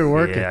know, they were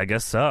working. Yeah, I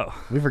guess so.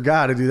 We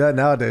forgot to do that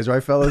nowadays,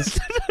 right, fellas?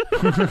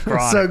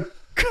 Chronic. So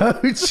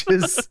Coach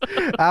is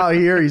out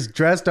here. He's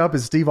dressed up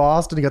as Steve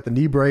Austin. He got the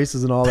knee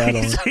braces and all that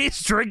on.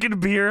 He's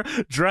drinking beer,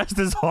 dressed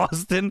as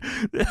Austin.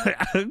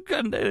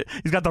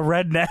 He's got the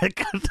red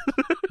neck.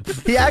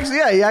 He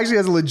actually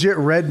has a legit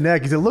red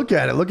neck. He said, "Look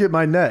at it. Look at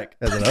my neck."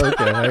 I said,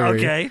 "Okay, I hear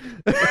you."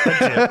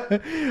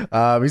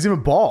 Okay. He's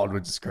even bald,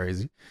 which is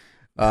crazy.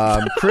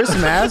 Chris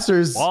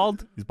Masters.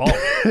 Bald? He's bald.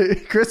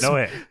 Chris, No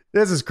way.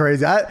 This is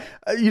crazy. I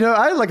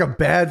had like a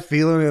bad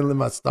feeling in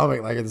my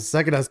stomach. Like the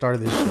second I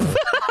started this show.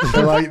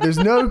 So, like, there's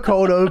no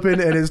cold open,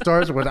 and it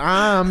starts with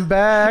 "I'm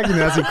back,"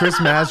 and I see Chris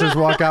Masters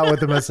walk out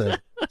with him. I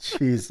said,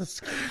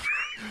 "Jesus."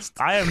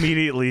 I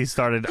immediately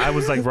started. I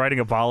was like writing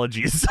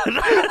apologies.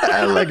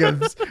 I like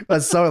a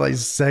so like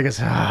seconds.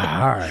 All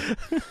right.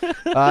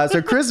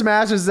 So Chris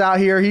Masters is out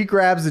here. He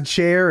grabs a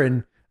chair,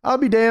 and I'll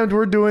be damned,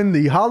 we're doing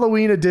the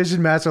Halloween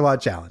edition Master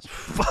Lot Challenge.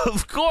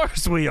 Of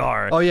course we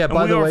are. Oh yeah, And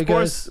by we the are, way, of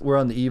course, guys, we're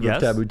on the eve Yes?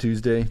 of Taboo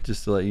Tuesday,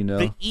 just to let you know.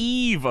 the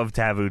eve of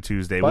Taboo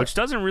Tuesday, What? which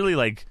doesn't really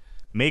like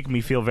make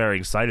me feel very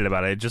excited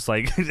about it. Just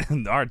like, all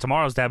right,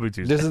 tomorrow's Taboo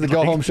Tuesday. This is the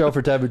go home show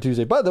for Taboo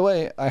Tuesday. By the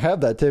way, I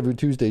have that Taboo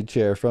Tuesday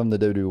chair from the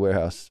WWE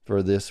warehouse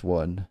for this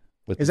one.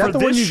 Is that For the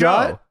one this you show.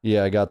 got?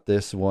 Yeah, I got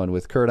this one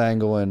with Kurt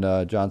Angle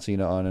and John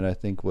Cena on it. I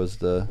think was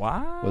the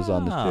Wow. was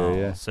on this chair.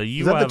 Yeah, So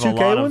you Is that have the a 2K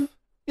lot one? of.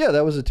 yeah,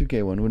 that was a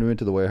 2K one when we went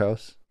to the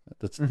warehouse.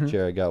 That's the Mhm.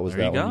 chair I got was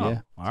There you that go. one.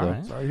 Yeah. All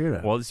right. Sorry to hear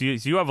that. Well, so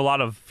you have a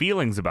lot of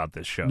feelings about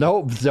this show.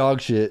 Nope,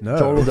 dog shit. No.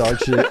 Total dog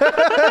shit.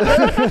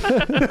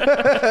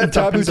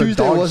 Taboo Piece of Tuesday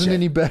dog wasn't shit.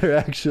 any better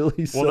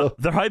actually. Well, So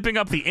they're hyping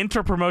up the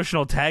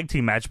interpromotional tag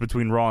team match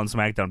between Raw and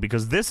SmackDown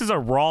because this is a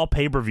Raw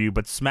pay-per-view,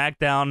 but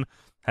SmackDown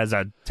has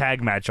a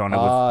tag match on it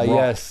with Raw.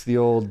 yes, the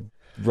old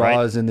Raw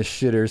Right? is in the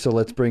shitter, so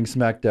let's bring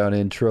SmackDown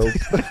in trope.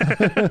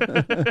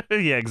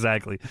 Yeah,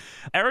 exactly.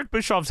 Eric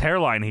Bischoff's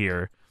hairline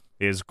here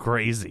is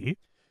crazy.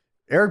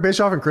 Eric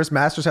Bischoff and Chris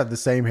Masters have the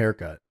same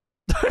haircut.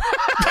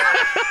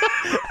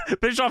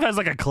 Bischoff has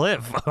like a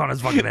cliff on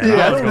his fucking head.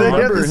 Yeah, I What's don't they going on?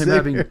 have remember the him same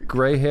having hair.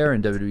 gray hair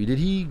in WWE. Did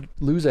he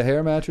lose a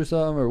hair match or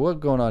something, or what's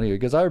going on here?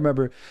 Because I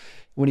remember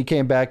when he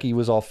came back, he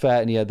was all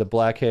fat and he had the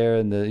black hair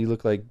and he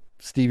looked like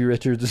Stevie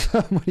Richards or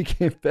something when he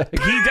came back.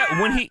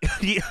 When he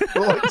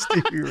Like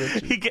Stevie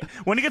Richards.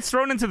 when he gets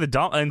thrown into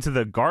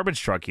the garbage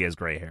truck, he has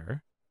gray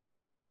hair.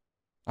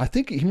 I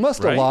think he must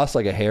have Right? lost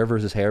like a hair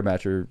versus hair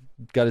match or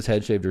got his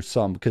head shaved or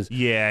something because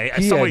Yeah,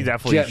 he somebody had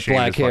definitely jet shaved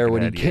black his hair fucking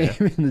when head, he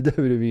came in the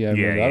WWE. I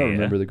Yeah, don't yeah.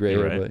 remember the gray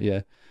You're hair, right. but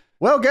yeah.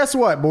 Well, guess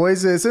what,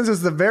 boys? Since it's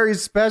the very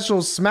special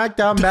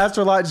SmackDown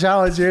Master Lot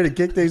Challenge here to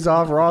kick things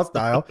off Raw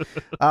style,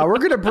 we're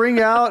going to bring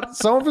out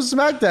someone from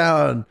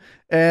SmackDown.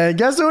 And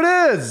guess who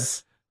it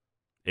is?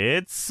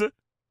 It's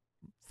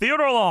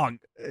Theodore Long.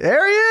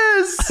 There he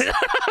is.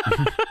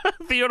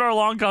 Theodore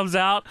Long comes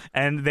out,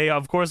 and they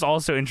of course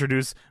also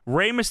introduce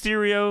Rey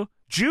Mysterio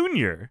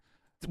Jr.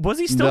 Was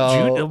he still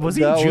junior? Was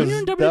he that junior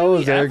in WWE That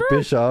was ever? Eric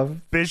Bischoff.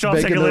 Bischoff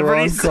making taking the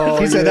wrong liberties. call.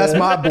 He said, yeah. "That's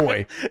my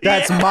boy.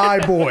 That's my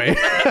boy."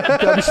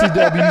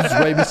 WCW's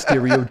Rey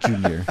Mysterio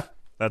Jr.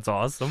 That's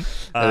awesome.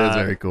 That is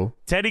very cool.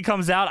 Teddy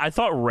comes out. I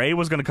thought Ray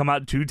was going to come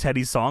out to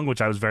Teddy's song,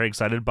 which I was very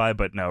excited by,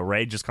 but no,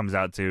 Ray just comes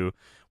out to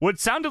what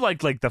sounded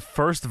like the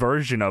first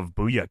version of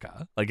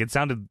Booyaka. Like it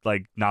sounded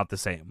like not the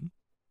same.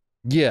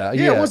 Yeah,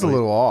 Yeah, it was a like,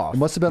 little off. It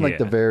must have been like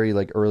the Yeah. very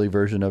like early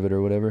version of it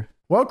or whatever.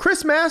 Well,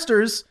 Chris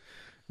Masters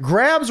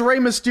grabs Rey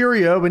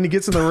Mysterio when he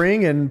gets in the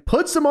ring and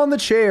puts him on the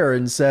chair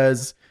and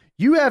says,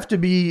 "You have to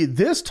be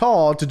this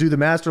tall to do the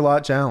Master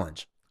Lot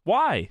Challenge."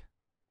 Why?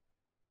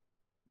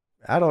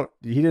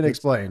 He didn't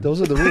explain.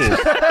 Those are the rules.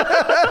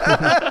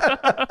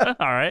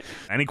 All right.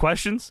 Any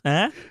questions?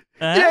 Yeah,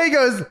 he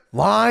goes,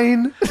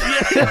 "Line."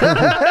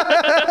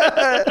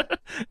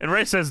 And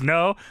Ray says,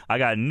 "No, I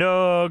got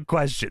no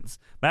questions."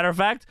 Matter of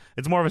fact,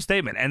 it's more of a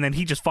statement. And then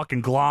he just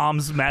fucking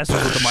gloms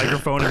Masters with the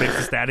microphone and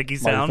makes a staticky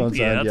sound. Microphone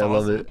Yeah, sound. that's Yeah, I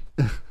love awesome.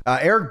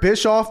 it. Eric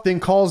Bischoff then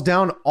calls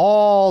down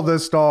all the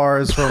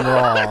stars from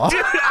Raw.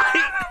 Dude,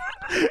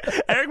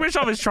 Eric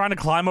Bischoff is trying to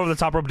climb over the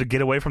top rope to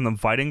get away from them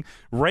fighting.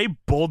 Ray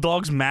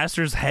bulldogs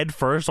Masters head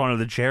first onto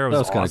the chair. It That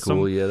was, was kind of awesome.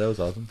 cool. Yeah, that was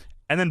awesome.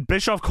 And then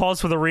Bischoff calls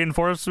for the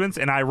reinforcements,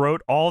 and I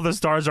wrote, all the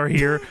stars are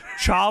here.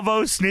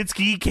 Chavo,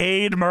 Snitsky,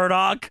 Cade,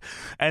 Murdoch.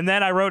 And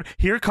then I wrote,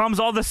 here comes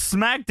all the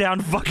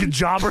SmackDown fucking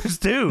jobbers,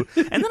 too.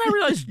 And then I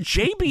realized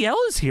JBL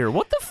is here.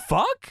 What the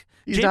fuck?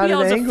 He's JBL not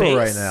in is a Angle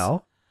right face?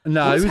 now.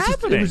 No, What's it was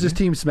happening? just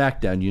Team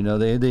SmackDown. You know,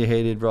 they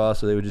hated Raw,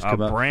 so they would just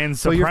come out. Brand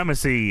But you're-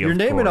 supremacy. You're of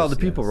naming all course,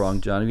 the people yes.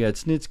 wrong, John. We had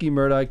Snitsky,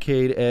 Murdoch,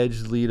 Cade,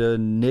 Edge, Lita,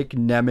 Nick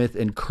Nemeth,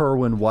 and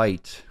Kerwin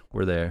White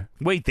were there.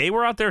 Wait, they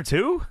were out there,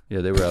 too? Yeah,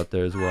 they were out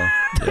there as well.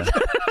 Yeah.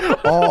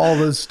 All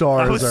the I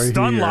stars was are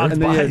stun here. locked.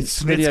 And then you, By then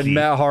you had Snitsky.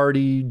 Matt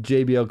Hardy,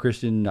 JBL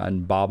Christian,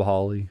 and Bob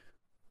Holly.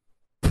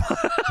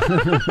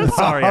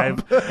 Sorry,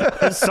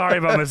 I'm sorry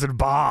about missing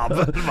Bob.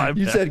 My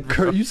You bad.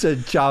 said you said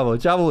Chavo.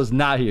 Chavo was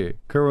not here.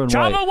 Kerwin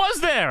Chavo White.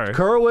 was there.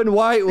 Kerwin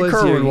White was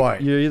Kerwin here.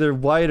 White. You're either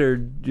white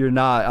or you're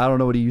not. I don't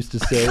know what he used to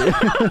say.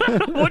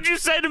 What'd you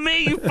say to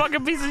me, you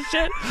fucking piece of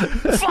shit?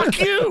 Fuck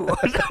you.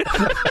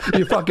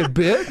 You fucking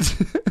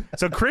bitch.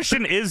 So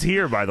Christian is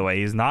here, by the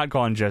way. He's not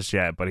gone just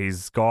yet, but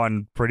he's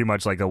gone pretty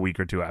much like a week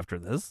or two after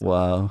this.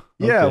 Wow.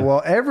 Yeah, Okay.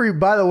 well,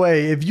 by the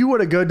way, if you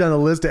would have go down the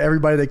list of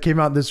everybody that came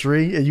out in this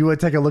ring and you would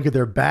take a look at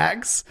their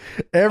backs,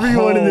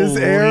 everyone in this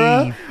Holy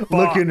era fuck.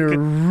 looking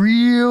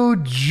real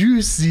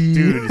juicy.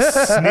 Dude,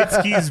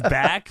 Snitsky's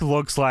back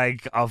looks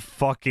like a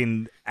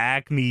fucking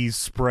acne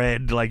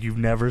spread like you've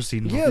never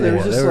seen before. Yeah, there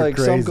was They just were like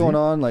something crazy. going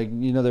on. Like,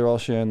 they were all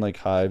sharing like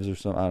hives or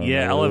something. I don't know.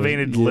 Yeah, It was-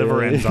 elevated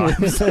liver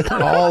enzymes.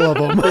 All of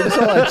them. They just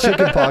had like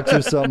chicken pox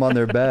or something on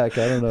their back.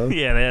 I don't know.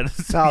 Yeah, they had,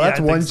 No, that's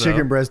I one think so.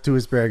 chicken breast, 2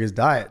 asparagus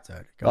diet. So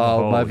come on,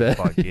 Oh, my Holy bad.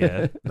 fuck,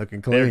 yeah.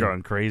 looking They're clean.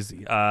 going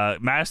crazy.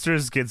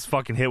 Masters gets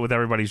fucking hit with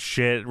everybody's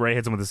shit. Ray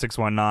hits him with a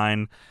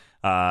 619.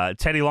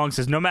 Teddy Long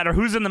says, no matter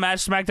who's in the match,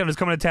 SmackDown is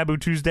coming to Taboo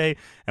Tuesday,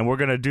 and we're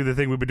going to do the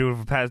thing we've been doing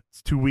for the past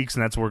 2 weeks,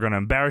 and that's we're going to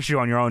embarrass you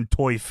on your own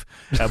toif.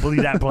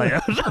 Believe that,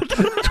 player.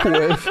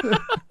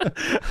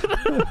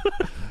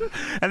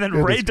 And then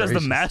Goodness Ray does the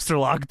gracious. Master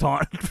Lock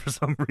taunt for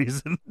some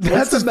reason.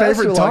 That's his the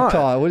Master favorite Lock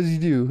taunt. What does he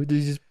do? Did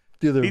he just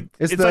do the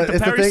It's the- like the it's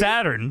the Perry thing-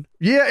 Saturn.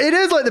 Yeah, it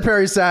is like the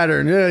Perry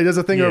Saturn. Yeah, he does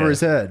a thing Yeah. over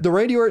his head. the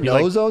Randy Orton You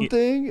like- ozone you-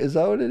 thing? Is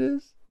that what it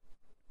is?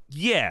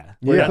 Yeah.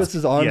 Where Yeah. he puts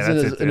his arms Yeah, in,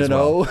 that's his, it in as an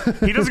well. O.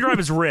 He doesn't grab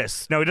his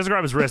wrist. No, he doesn't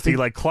grab his wrist. He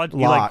like clutch.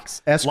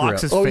 Locks. He like S-grip.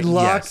 locks his Oh, he face.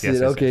 locks Yes,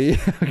 it. yes, yes. Okay.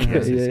 Okay.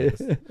 Yes, yeah, yes,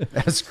 yeah.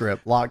 yes. S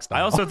script, lock style.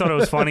 I also thought it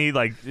was funny.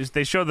 Like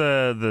they show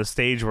the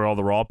stage where all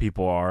the Raw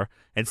people are,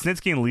 and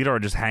Snitsky and Lita are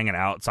just hanging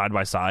out side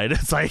by side.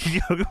 It's like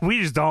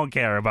we just don't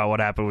care about what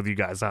happened with you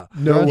guys, huh?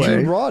 no They're on way.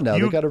 Team Raw now.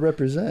 You- They got to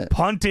represent.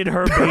 Punted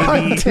her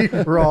baby.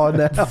 Team Raw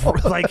now.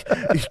 Like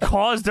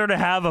caused her to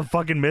have a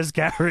fucking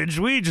miscarriage.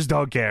 We just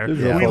don't care.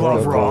 Yeah. We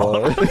love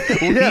Raw.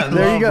 Yeah,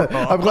 there you go. love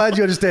Raw. I'm glad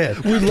you understand.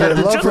 We love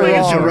love Just for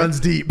making Raw sure. runs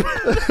deep.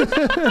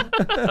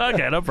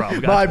 Okay, no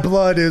problem. My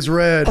blood is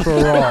red for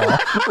Raw.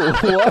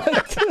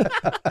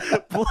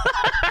 What?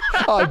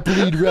 I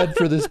bleed red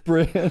for this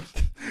brand.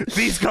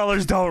 These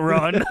colors don't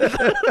run.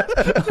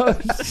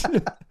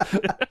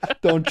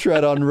 Don't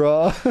tread on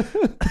Raw.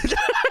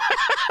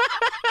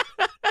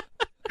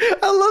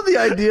 I love the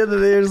idea that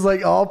they just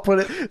like all put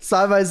it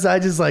side by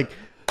side, just like,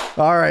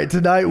 all right,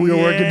 tonight we are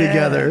working Yeah.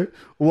 together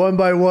one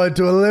by one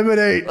to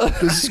eliminate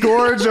the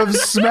scourge of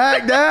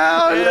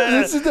SmackDown.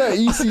 This is that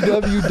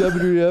ECW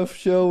WWF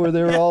show where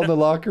they were all in the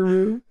locker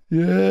room.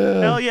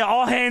 Yeah. Hell yeah!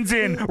 All hands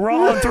in.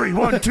 Raw on 3.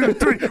 1, 2,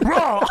 3.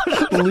 Raw.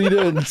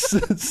 Lita and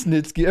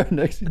Snitsky are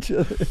next to each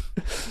other.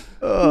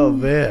 Oh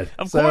man!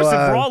 Of So, course, if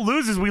Raw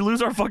loses, we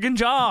lose our fucking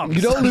jobs.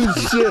 You don't lose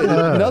shit.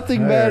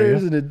 Nothing I hear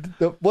matters. And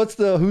what's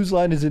the whose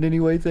line is it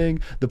anyway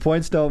thing? The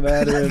points don't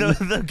matter. And-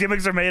 the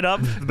gimmicks are made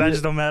up. The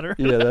badges don't matter.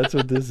 yeah, that's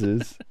what this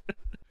is.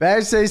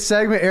 Backstage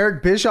segment: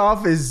 Eric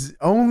Bischoff is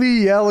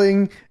only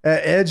yelling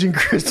at Edge and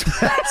Chris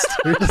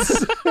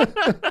Masters.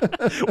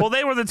 Well,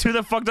 they were the two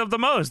that fucked up the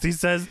most. He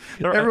says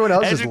Everyone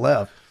else Edge just and-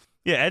 left.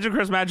 Yeah, Edge and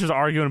Chris Masters are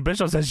arguing. And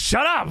Bischoff says,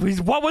 "Shut up!"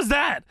 What was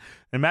that?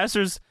 And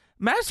Masters'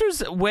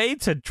 way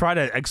to try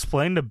to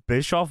explain to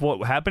Bischoff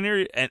what happened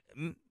here, and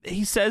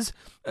he says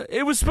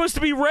it was supposed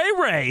to be Ray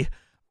Ray.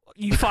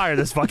 You fire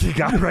this fucking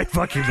guy right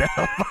fucking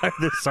now. Fire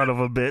this son of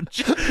a bitch.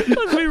 It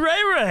was me,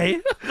 Ray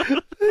Ray.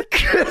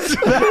 Chris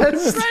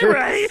Masters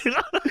Ray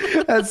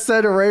Ray. has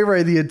said Ray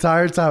Ray the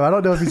entire time. I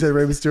don't know if he said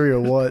Ray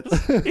Mysterio once.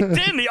 He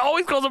didn't. He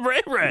always calls him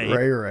Ray Ray.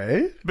 Ray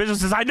Ray. Bischoff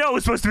says, "I know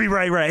it's supposed to be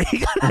Ray Ray."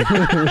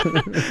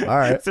 All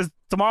right. Says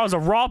tomorrow's a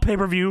Raw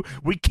pay-per-view.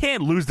 We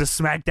can't lose to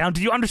SmackDown.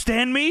 Do you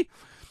understand me?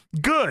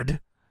 Good.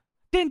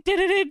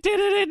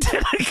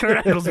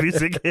 Kurt Angle's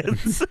music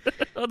hits.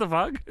 What the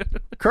fuck?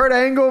 Kurt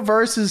Angle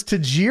versus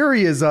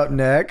Tajiri is up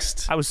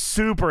next. I was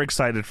super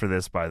excited for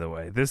this, by the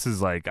way. This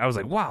is like, I was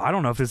like, wow, I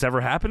don't know if this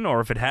ever happened,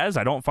 or if it has,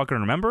 I don't fucking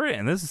remember it,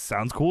 and this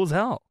sounds cool as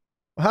hell.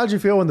 How'd you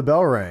feel when the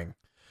bell rang?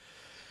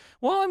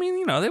 Well, I mean,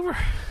 you know, they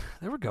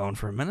were going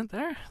for a minute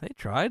there. They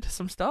tried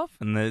some stuff,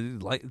 and they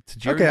like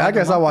Tajiri. Okay, I liked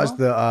guess them I up watched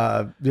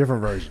well. the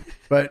different version.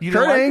 But You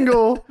Kurt don't like it?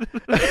 Angle,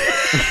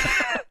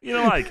 You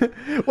know, like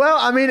well,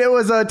 I mean, it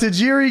was a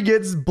Tajiri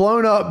gets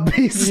blown up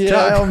beast Yeah.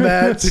 style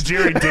match.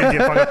 Tajiri did get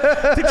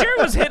fucking. Tajiri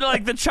was hitting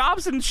like the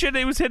chops and shit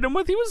he was hitting him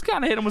with. He was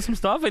kind of hitting him with some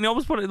stuff, and he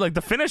almost put it like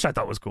the finish. I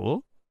thought was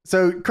cool.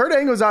 So Kurt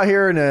Angle's out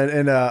here in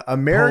a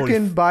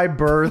American Holy by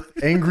birth,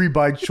 angry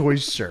by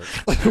choice shirt.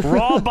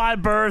 Raw by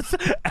birth,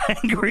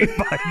 angry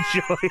by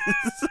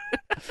choice.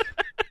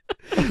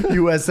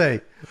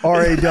 USA,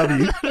 RAW.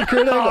 Kurt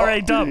Angle. All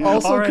right, dumb.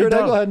 Also, All right, Kurt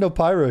dumb. Angle had no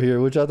pyro here,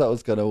 which I thought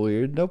was kind of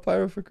weird. No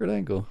pyro for Kurt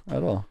Angle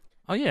at all.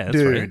 Oh yeah, that's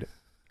Dude, right.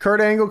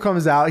 Kurt Angle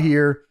comes out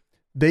here.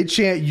 They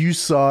chant "You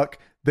suck."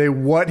 They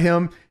what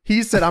him.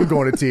 He said, "I'm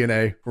going to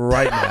TNA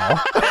right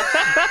now."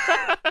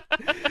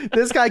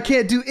 This guy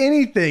can't do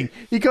anything.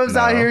 He comes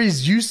out here.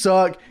 He's "You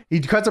suck." He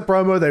cuts a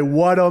promo. They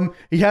what him.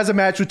 He has a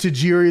match with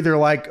Tajiri. They're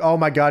like, "Oh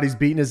my god, he's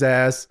beating his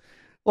ass."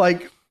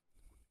 Like,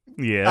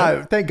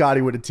 Yeah. thank God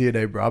he went to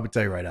TNA, bro. I'm gonna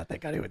tell you right now.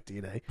 Thank God he went to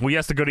TNA. Well, he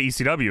has to go to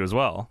ECW as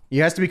well. He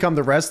has to become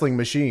the wrestling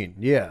machine.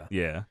 Yeah.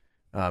 Yeah.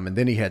 And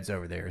then he heads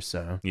over there.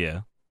 So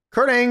Yeah.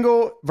 Kurt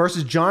Angle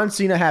versus John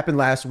Cena happened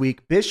last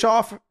week.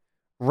 Bischoff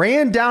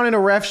ran down in a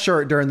ref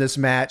shirt during this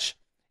match.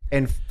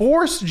 and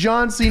forced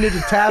John Cena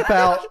to tap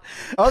out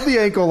of the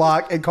ankle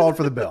lock and called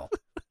for the bell.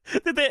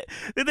 Did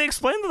they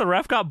explain that the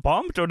ref got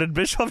bumped, or did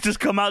Bischoff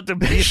just come out to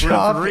be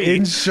Bischoff referee?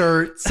 in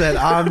shirt said,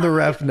 "I'm the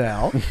ref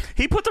now."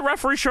 He put the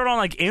referee shirt on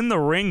like in the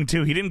ring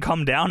too. He didn't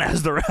come down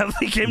as the ref.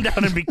 He came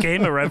down and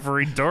became a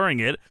referee during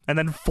it, and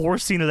then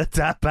forced Cena to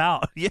tap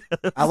out. Yeah,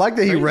 I like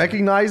that he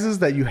recognizes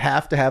that you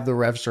have to have the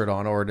ref shirt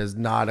on, or it is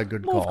not a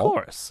good well, call.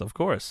 Of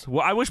course.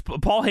 Well, I wish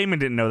Paul Heyman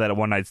didn't know that at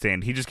One Night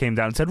Stand. He just came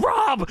down and said,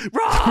 "Rob," With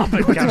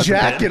the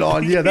jacket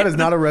on. Yeah, that is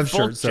not a ref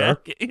Full shirt, sir.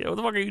 jacket. You know, what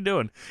the fuck are you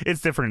doing?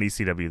 It's different in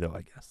ECW though,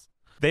 I guess.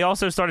 They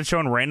also started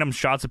showing random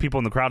shots of people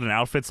in the crowd in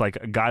outfits, like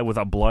a guy with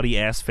a bloody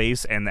ass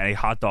face and a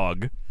hot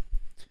dog.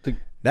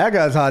 That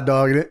guy's hot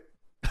dogging it.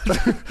 The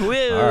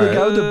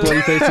guy with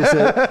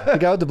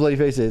the bloody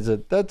face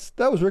said,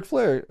 that was Ric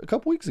Flair a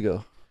couple weeks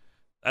ago.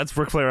 That's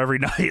Ric Flair every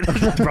night,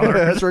 brother.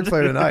 That's Ric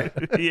Flair tonight.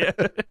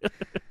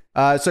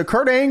 Yeah. So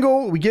Kurt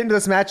Angle, we get into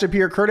this matchup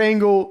here. Kurt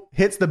Angle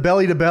hits the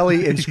belly to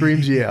belly and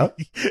screams, "Yeah!"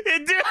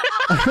 It did.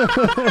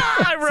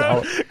 I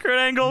wrote, Kurt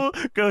Angle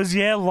goes,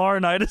 "Yeah,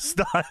 Laurinaitis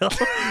style."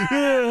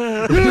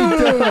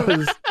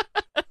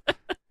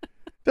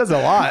 Does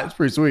a lot. It's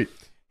pretty sweet.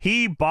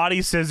 He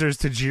body scissors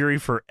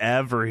Tajiri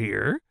forever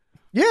here.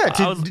 Yeah,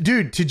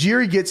 dude,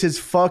 Tajiri gets his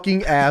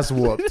fucking ass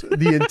whooped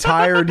the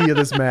entirety of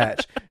this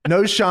match.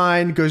 No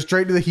shine, goes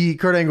straight to the heat.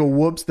 Kurt Angle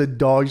whoops the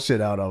dog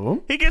shit out of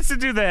him. He gets to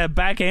do the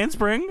back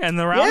handspring and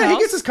the roundhouse. Yeah, he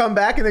gets his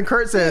comeback, and then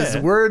Kurt says,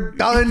 "We're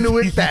done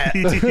with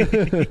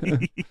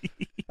that."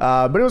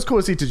 But it was cool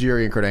to see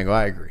Tajiri and Kurt Angle.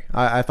 I agree.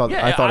 I thought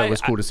it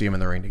was cool to see him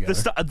in the ring together.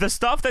 The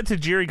stuff that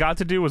Tajiri got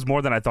to do was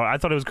more than I thought. I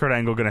thought it was Kurt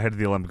Angle going to head to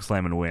the Olympic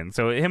Slam and win.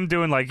 So him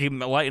doing him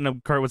lighting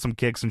up Kurt with some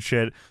kicks and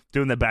shit,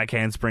 doing the back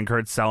handspring,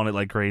 Kurt selling it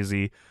like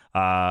crazy.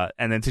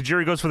 And then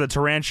Tajiri goes for the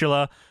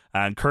tarantula,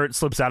 and Kurt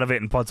slips out of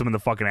it and puts him in the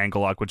fucking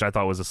ankle lock, which I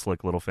thought was a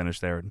slick little finish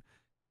there. And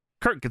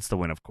Kurt gets the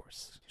win, of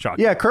course.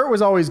 Shocking. Yeah, Kurt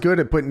was always good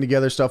at putting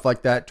together stuff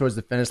like that towards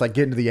the finish, like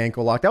getting to the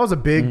ankle lock. That was a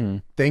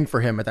big thing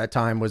for him at that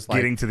time. Was like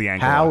getting to the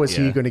ankle how lock, is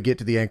he going to get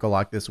to the ankle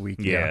lock this week?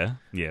 Yeah.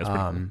 It's pretty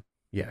cool.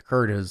 Yeah,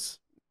 Kurt is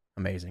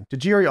amazing.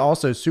 Tajiri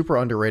also super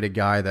underrated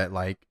guy that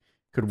like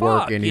could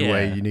work any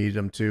way you need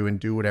him to and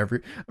do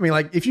whatever. I mean,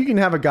 like if you can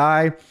have a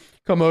guy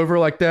come over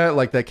like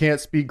that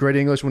can't speak great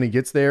English when he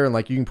gets there, and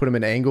like you can put him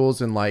in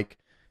angles and like,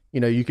 you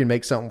know, you can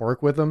make something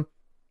work with him,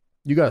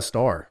 you got a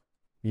star.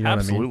 You know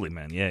Absolutely, what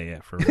I mean? man. Yeah.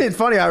 It's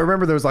funny. I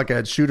remember there was like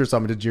a shoot or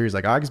something to Tajiri's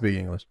like, "I can speak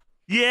English."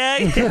 Yeah.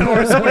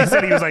 Or somebody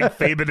said he was like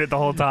fabing it the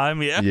whole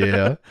time. Yeah.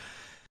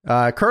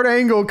 Yeah. Kurt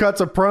Angle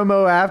cuts a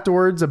promo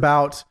afterwards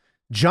about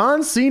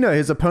John Cena,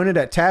 his opponent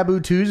at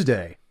Taboo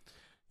Tuesday.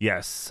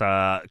 Yes.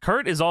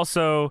 Kurt is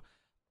also,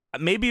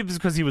 maybe it was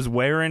because he was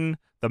wearing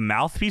the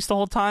mouthpiece the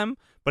whole time,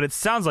 but it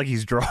sounds like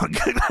he's drunk.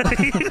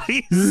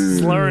 He's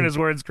slurring his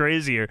words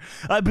crazier.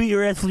 "I beat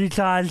your ass 3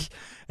 times.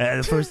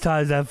 The first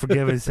time I'm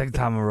forgiven, the second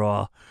time I'm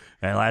raw.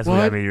 And last week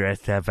I made your ass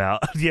tap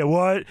out." Yeah,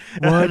 what?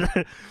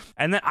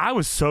 And then I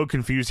was so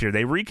confused here.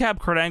 They recap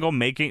Kurt Angle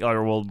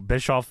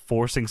Bischoff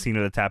forcing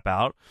Cena to tap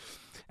out.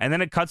 And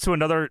then it cuts to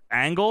another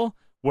angle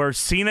where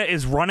Cena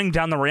is running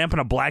down the ramp in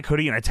a black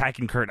hoodie and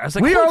attacking Kurt. I was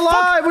like, "We are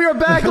live! We are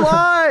back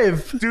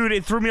live!" Dude,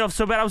 it threw me off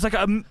so bad. I was like,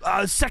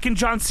 a second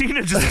John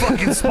Cena just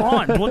fucking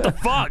spawned. What the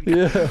fuck?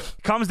 Yeah.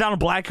 Comes down a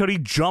black hoodie,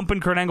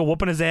 jumping Kurt Angle,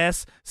 whooping his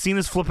ass.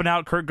 Cena's flipping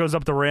out. Kurt goes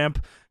up the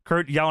ramp.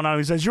 Kurt yelling at him.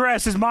 He says, "Your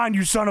ass is mine,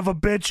 you son of a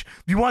bitch.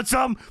 You want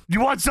some? You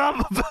want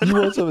some?" You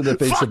want some in the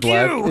face Fuck of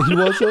black? You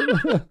want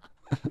some?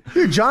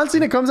 Dude, John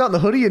Cena comes out in the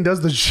hoodie and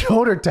does the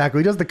shoulder tackle.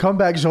 He does the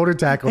comeback shoulder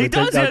tackle He to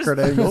take does, down yes. Kurt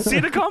Angle.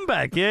 Cena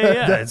comeback.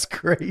 Yeah. That's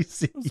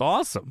crazy. It's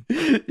awesome.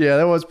 Yeah,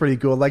 that was pretty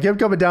cool. Like him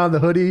coming down the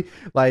hoodie,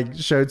 like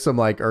showed some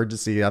like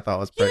urgency. I thought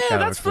was pretty cool.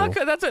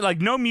 That's it.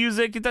 Like no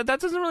music. That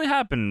doesn't really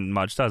happen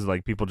much, does it?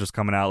 Like people just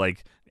coming out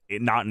like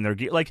not in their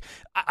gear. Like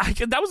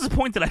that was the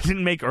point that I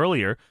didn't make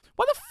earlier.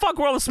 Why the fuck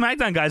were all the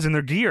SmackDown guys in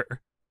their gear?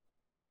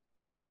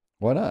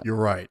 Why not? You're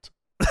right.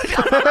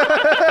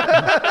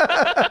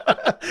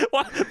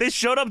 What? They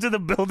showed up to the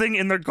building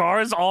in their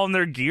cars, all in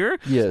their gear.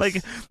 Yes.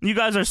 Like you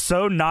guys are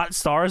so not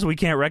stars, we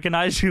can't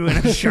recognize you in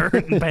a shirt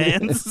and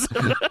pants.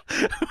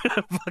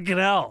 Fucking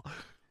hell.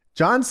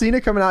 John Cena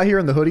coming out here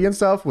in the hoodie and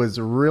stuff was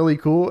really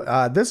cool.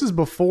 This is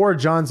before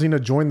John Cena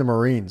joined the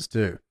Marines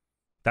too.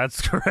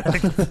 That's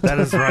correct. That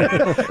is right.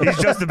 He's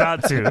just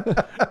about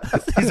to.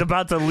 He's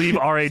about to leave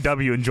RAW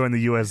and join the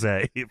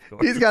USA.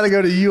 He's got to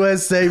go to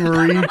USA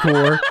Marine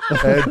Corps.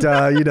 And,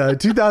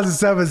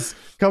 2007's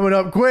coming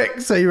up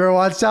quick. So you better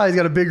watch out. He's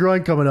got a big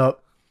run coming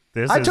up.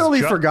 I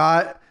totally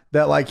forgot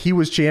that like he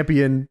was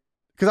champion.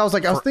 Because I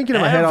was thinking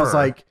in my head, I was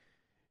like,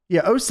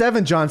 yeah,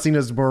 07 John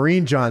Cena's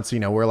Marine John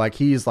Cena, where like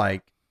he's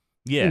like,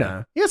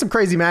 yeah, he had some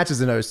crazy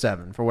matches in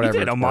 07 for whatever.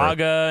 He did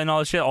Umaga and all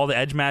the shit, all the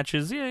Edge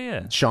matches.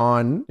 Yeah.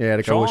 Shawn,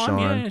 to go with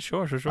Shawn. Yeah,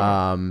 sure.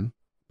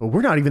 But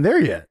we're not even there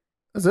yet.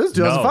 This is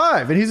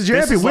 2005, and he's a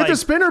champion with a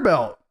spinner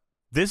belt.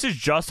 This is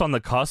just on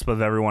the cusp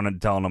of everyone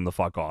telling him to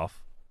fuck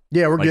off.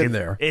 Yeah, we're getting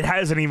there. It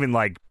hasn't even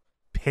like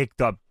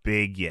picked up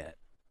big yet.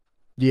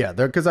 Yeah,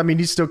 because I mean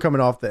he's still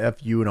coming off the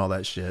FU and all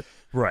that shit.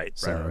 Right.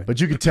 So, but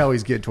you can tell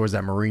he's getting towards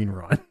that Marine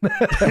run.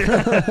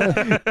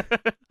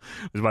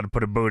 He's about to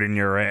put a boot in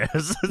your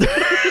ass.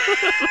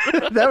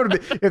 That would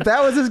have been, if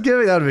that was his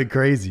gimmick, that would have been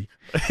crazy.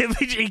 If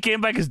he came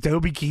back as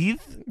Toby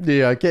Keith.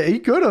 Yeah, he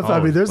could have. I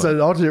mean, there's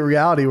an alternate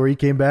reality where he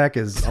came back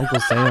as Uncle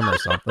Sam or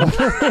something.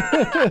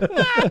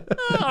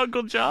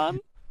 Uncle John.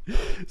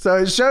 So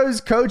it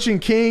shows Coach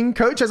and King.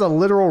 Coach has a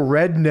literal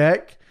red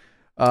neck.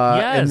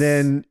 Yes. And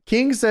then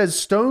King says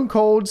Stone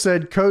Cold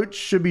said Coach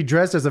should be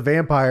dressed as a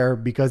vampire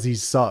because he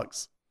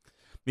sucks.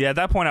 Yeah, at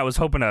that point, I was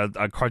hoping a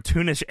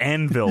cartoonish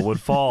anvil would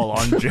fall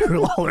on Jerry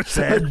Lawler's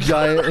A head.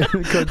 giant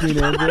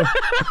cartoon anvil.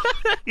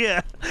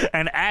 Yeah,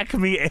 an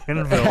Acme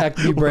anvil.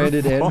 Acme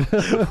branded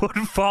anvil.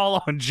 would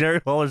fall on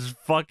Jerry Lawler's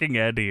fucking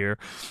head here.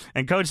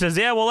 And Coach says,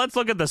 yeah, well, let's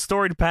look at the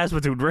storied past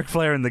between Ric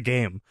Flair and the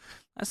game.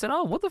 I said,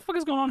 oh, what the fuck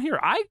is going on here?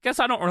 I guess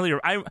I don't really...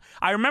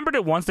 I remembered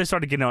it once they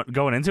started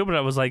going into it, but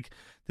I was like,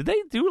 did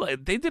they do...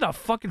 like they did a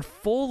fucking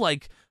full,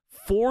 like,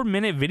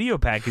 4-minute video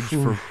package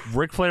for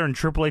Ric Flair and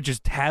Triple H's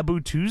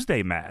Taboo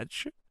Tuesday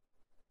match.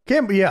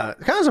 Kind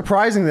of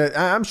surprising that...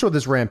 I'm sure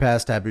this ran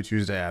past Taboo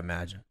Tuesday, I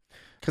imagine.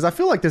 Because I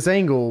feel like this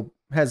angle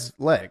has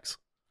legs,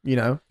 you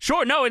know?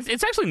 Sure, no,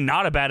 it's actually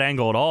not a bad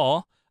angle at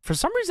all. For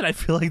some reason, I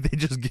feel like they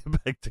just get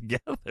back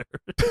together.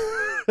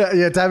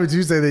 Yeah, Taboo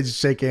Tuesday, they just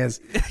shake hands.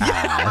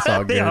 That's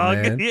all They good, hug,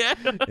 man. yeah.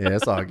 Yeah,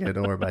 that's all good.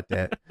 Don't worry about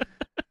that.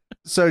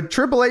 So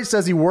Triple H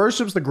says he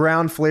worships the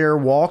ground Flair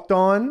walked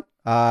on.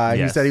 He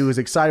Yes. said he was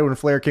excited when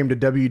Flair came to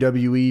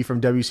WWE from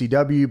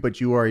WCW,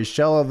 but you are a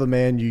shell of the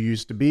man you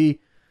used to be.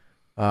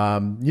 You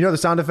know the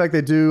sound effect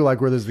they do, like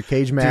where there's the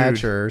cage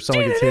match or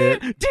someone gets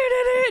hit?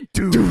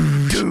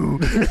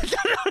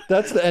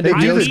 That's the I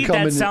NWO need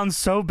coming. that sound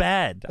so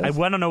bad. I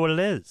want to know what it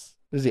is.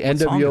 There's the What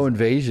song is NWO it?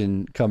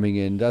 Invasion coming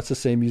in. That's the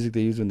same music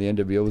they used when the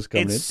NWO was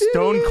coming It's in.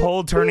 Stone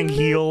Cold turning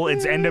heel.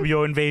 It's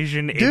NWO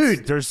Invasion.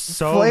 Dude, There's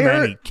so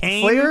many.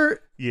 Kane,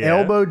 Flair Yeah.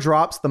 elbow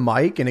drops the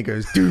mic and it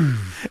goes, dude.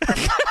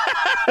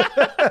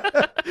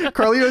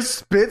 Carlito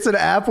spits an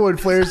apple in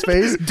Flair's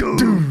face.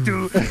 dude.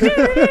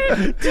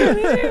 I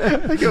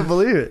can't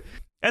believe it.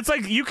 It's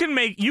like you can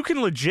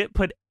legit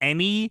put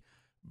any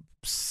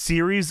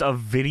series of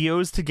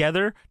videos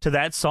together to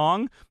that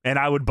song, and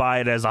I would buy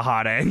it as a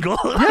hot angle.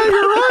 Yeah,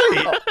 you're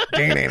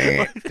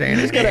right.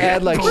 Just gotta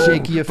add like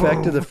shaky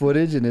effect to the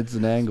footage, and it's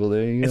an angle.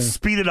 There you go. And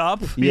speed it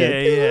up. Yeah.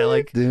 Yeah.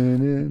 Like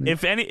Dun-dun-dun.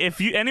 if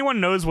anyone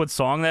knows what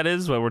song that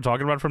is, what we're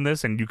talking about from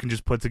this, and you can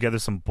just put together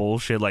some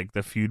bullshit like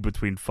the feud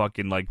between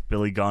fucking like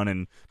Billy Gunn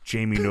and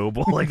Jamie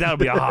Noble, like that would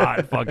be a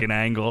hot fucking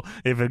angle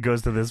if it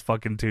goes to this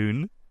fucking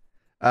tune.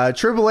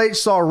 Triple H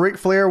saw Ric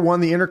Flair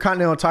won the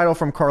Intercontinental title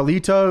from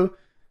Carlito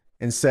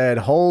and said,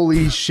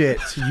 holy shit,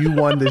 you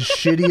won the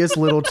shittiest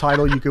little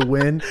title you could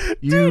win.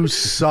 You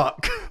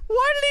suck.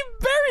 Why did he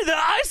bury the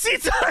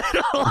IC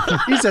title?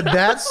 He said,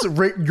 that's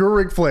you're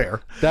Ric Flair.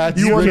 That's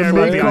You won the Ric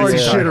Flair mid-card IC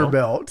shitter title.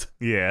 belt.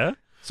 Yeah.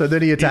 So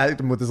then he attacked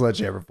him with his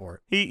sledgehammer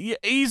for it.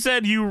 He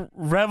said you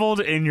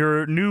reveled in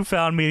your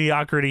newfound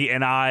mediocrity,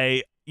 and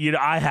I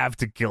have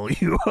to kill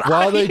you.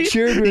 While they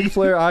cheered Ric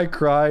Flair, I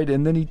cried,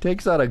 and then he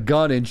takes out a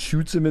gun and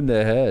shoots him in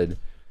the head.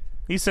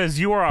 He says,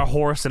 you are a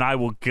horse and I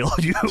will kill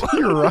you.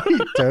 You're right,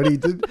 Tony.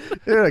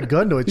 He had a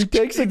gun to He it.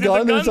 takes a did the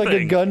gun, there's gun like a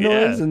thing, gun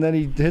yeah. noise, and then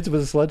he hits it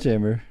with a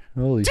sledgehammer.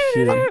 Holy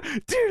shit.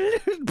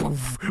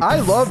 I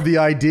love the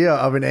idea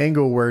of an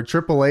angle where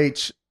Triple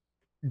H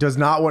does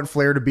not want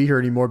Flair to be here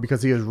anymore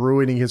because he is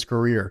ruining his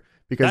career.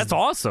 Because That's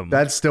awesome.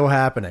 that's still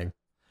happening.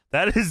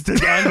 That is the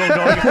angle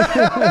going.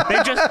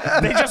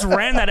 They just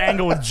ran that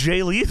angle with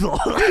Jay Lethal.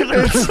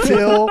 It's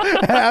still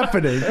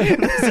happening.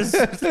 this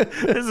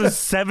is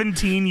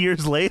 17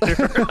 years later.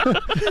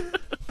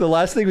 The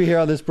last thing we hear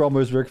on this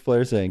promo is Ric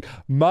Flair saying,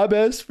 "My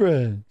best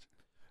friend."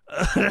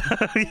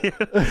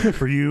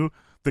 For you,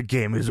 the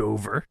game is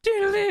over.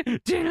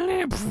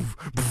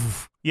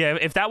 Yeah,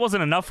 if that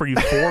wasn't enough for you,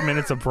 4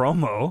 minutes of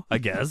promo, I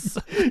guess.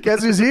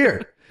 Guess who's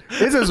here?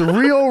 This is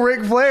real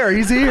Ric Flair.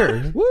 He's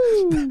here.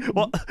 Woo!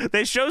 Well,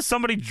 they show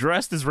somebody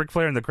dressed as Ric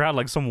Flair in the crowd,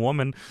 like some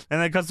woman, and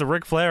then it cuts to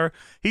Ric Flair.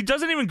 He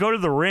doesn't even go to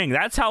the ring.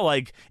 That's how,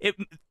 like, it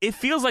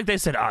feels like they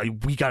said,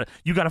 you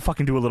gotta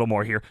fucking do a little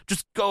more here.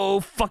 Just go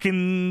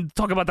fucking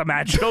talk about the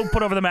match. Go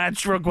put over the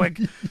match real quick.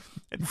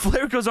 And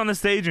Flair goes on the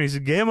stage and he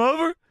said, game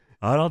over?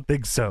 I don't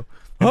think so.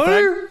 In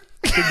fact,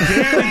 the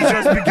game has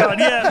just begun.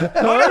 Yeah.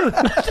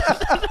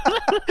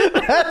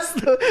 That's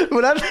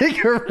when I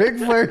think of Ric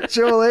Flair and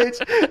Triple H,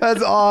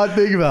 that's all I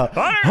think about.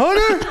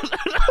 Hunter?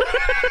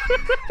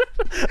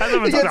 I'm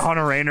going to talk to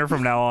Hunter Rainer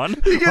from now on.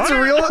 He gets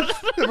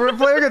Ric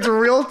Flair gets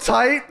real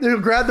tight. He'll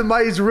grab the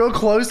mic. He's real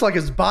close, like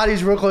his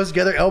body's real close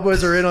together.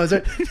 Elbows are in on his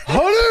head.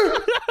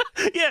 Hunter?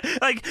 Yeah,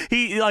 like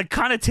he like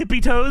kind of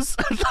tippy toes.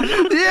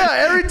 Yeah,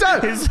 every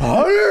time.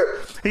 Hunter?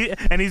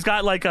 He's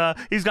got like a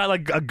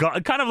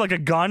gun, kind of like a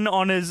gun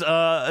on his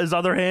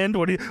other hand.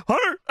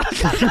 Hunter?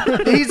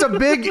 He's a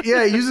big, he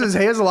uses his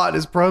hands a lot in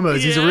his promos.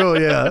 He's a real,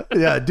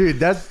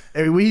 dude.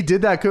 When he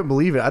did that, I couldn't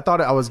believe it. I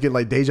thought I was getting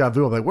like deja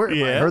vu. I'm like, where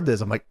have I heard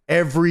this? I'm like,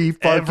 every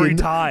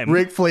time.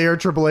 Ric Flair,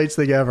 Triple H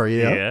thing ever.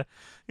 Yeah.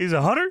 He's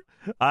a Hunter.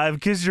 I've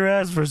kissed your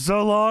ass for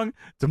so long.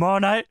 Tomorrow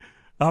night,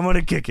 I'm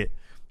gonna kick it.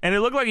 And it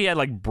looked like he had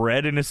like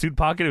bread in his suit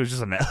pocket. It was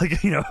just a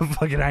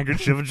fucking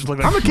handkerchief. It just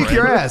looked like I'm gonna kick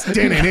your ass.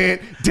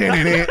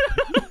 Damn.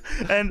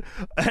 And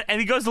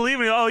he goes to leave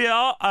and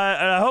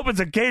I hope it's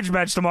a cage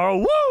match tomorrow.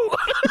 Woo!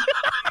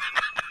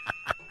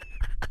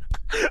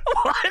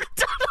 What?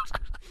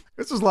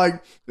 This is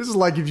like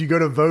if you go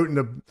to vote in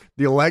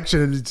the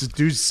election and it's just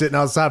dudes sitting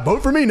outside.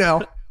 Vote for me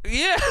now.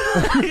 Yeah.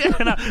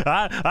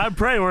 I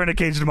pray we're in a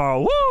cage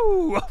tomorrow.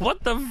 Woo!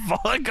 What the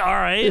fuck? All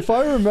right. If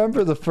I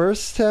remember the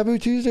first Taboo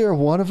Tuesday or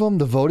one of them,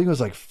 the voting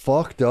was like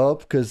fucked up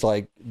because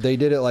like they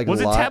did it like was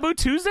a it lot. Taboo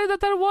Tuesday that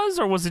was,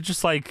 or was it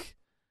just like?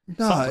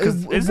 No, it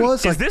was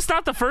is like, this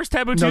not the first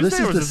Taboo Tuesday? no, this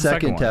or is the this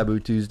second one? Taboo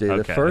Tuesday. Okay.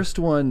 The first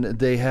one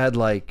they had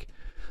like.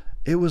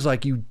 It was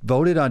like you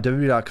voted on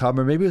WWE.com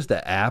or maybe it was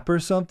the app or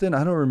something.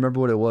 I don't remember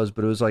what it was,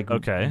 but it was like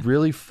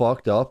really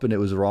fucked up and it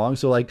was wrong.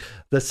 So like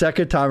the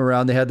second time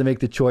around, they had to make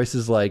the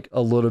choices like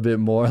a little bit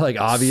more like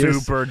obvious.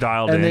 Super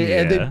dialed and in.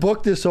 And they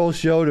booked this whole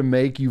show to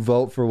make you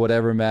vote for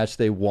whatever match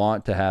they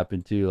want to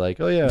happen to. Like,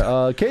 oh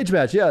yeah, cage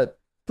match. Yeah,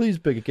 please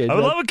pick a cage I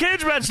match. would love a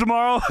cage match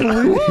tomorrow.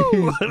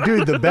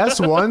 Dude, the best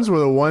ones were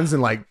the ones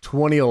in like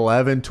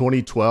 2011,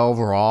 2012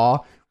 Raw.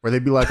 Where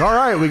they'd be like, all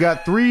right, we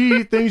got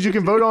 3 things you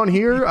can vote on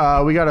here.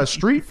 We got a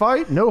street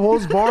fight, no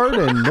holds barred,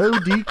 and no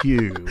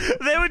DQ.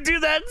 They would do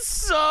that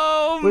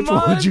so Which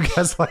much. one would you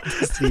guys like to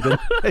see tonight?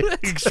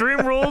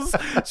 Extreme Rules,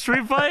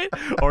 Street Fight,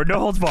 or No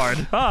Holds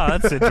Barred? Ah,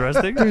 that's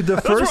interesting. Dude, the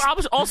Those first-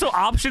 were also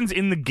options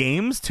in the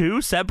games,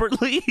 too,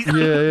 separately.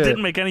 Yeah.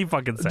 Didn't make any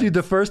fucking sense. Dude,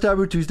 the first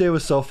Taboo Tuesday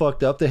was so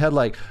fucked up. They had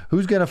like,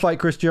 who's going to fight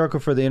Chris Jericho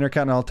for the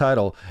Intercontinental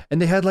title?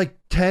 And they had like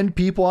 10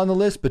 people on the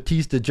list.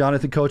 Batista,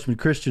 Jonathan Coachman,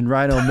 Christian,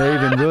 Rhino,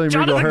 Maven, William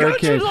Regal, Jonathan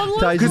Hurricane, Coachman's on the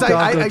list? Tyson 'Cause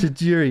Gonzo, I-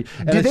 Tajiri.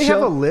 And Did they show-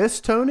 have a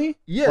list, Tony?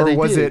 Yeah, or they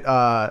was did.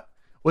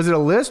 was it a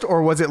list,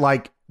 or was it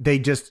like they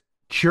just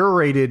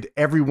curated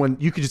everyone?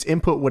 You could just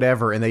input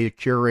whatever, and they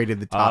curated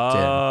the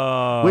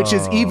top 10, which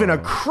is even a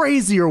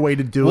crazier way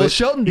to do Well, it.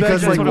 Shelton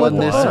because Benjamin like, won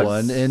what this was?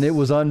 one, and it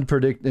was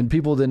unpredictable, and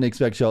people didn't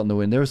expect Shelton to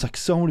win. There was like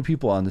so many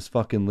people on this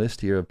fucking list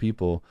here of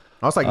people.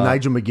 I was like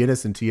Nigel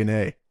McGuinness in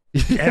TNA.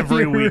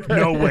 Every week.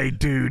 No way,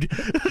 dude.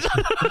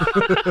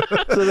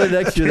 So then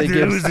next year they Dude,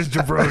 gave. who's this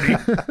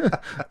jabroni?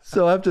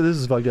 So after this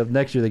is fucked up,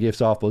 next year they gave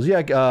softballs.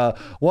 Yeah,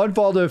 one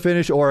fall to a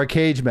finish or a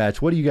cage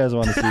match. What do you guys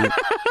want to see?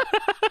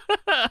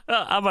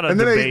 How about a And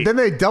debate? then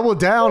they doubled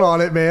down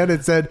on it, man,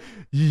 and said,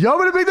 "Y'all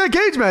gonna make that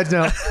cage match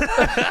now."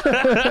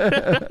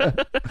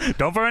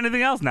 Don't for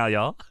anything else now,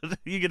 y'all.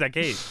 You get that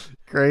cage.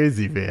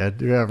 Crazy, man.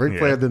 Yeah, Ric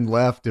Flair then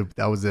left.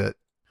 That was it.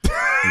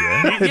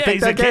 Yeah, Take he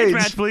said that cage. cage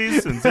match,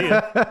 please. And see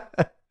ya.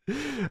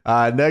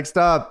 Next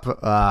up,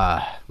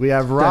 we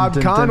have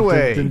Rob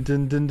Conway.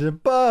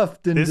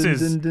 Buff. This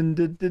is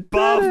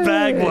Bob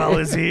Bagwell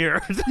is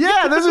here.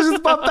 Yeah, this is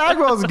just Bob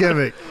Bagwell's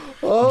gimmick.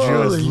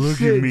 Oh, Just look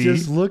shit, at me.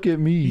 Just look at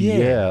me.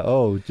 Yeah.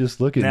 Oh, just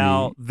look at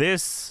Now me.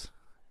 this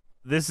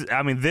is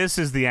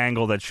the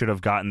angle that should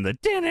have gotten the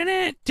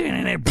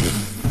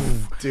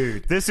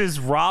Dude. This is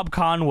Rob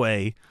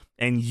Conway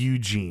and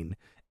Eugene.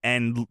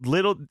 And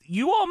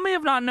you all may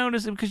have not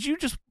noticed it because you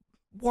just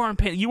weren't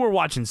paying. You were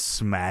watching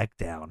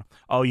SmackDown.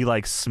 Oh, you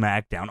like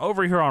SmackDown.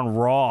 Over here on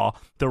Raw,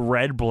 the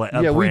red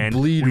Yeah, we brand.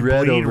 bleed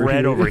red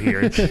over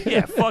here.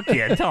 Yeah, fuck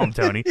yeah. Tell him,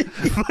 Tony.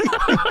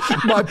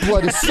 My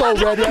blood is so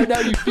red right now.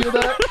 You feel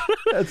that?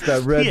 That's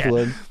that red Yeah.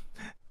 blood.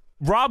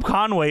 Rob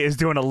Conway is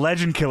doing a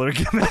legend killer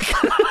gimmick.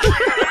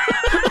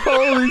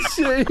 Holy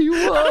shit, he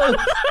was.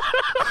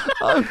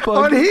 I'm fucking-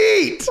 On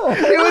Heat!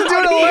 He was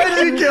doing a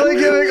legend killing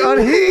gimmick on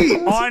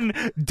Heat! on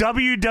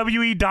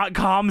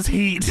WWE.com's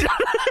Heat.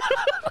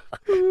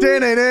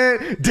 Dude.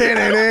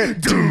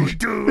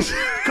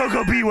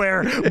 Coco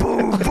Beware.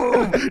 Boom,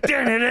 boom.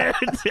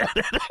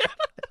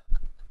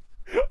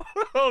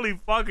 Holy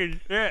fucking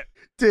shit.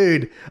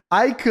 Dude,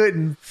 I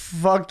couldn't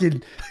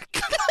fucking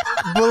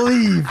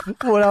believe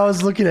what I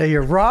was looking at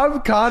here.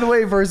 Rob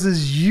Conway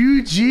versus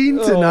Eugene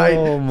tonight,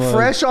 Oh my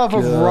fresh off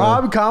of God.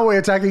 Rob Conway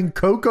attacking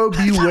Coco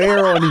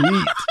Beware on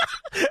Heat.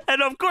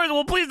 And of course,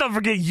 well, please don't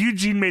forget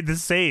Eugene made the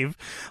save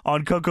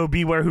on Coco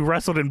Beware, who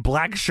wrestled in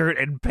black shirt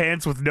and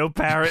pants with no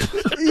parrot.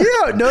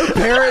 Yeah, no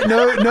parrot,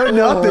 no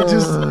nothing,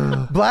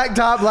 just black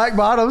top, black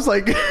bottoms,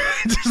 like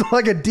just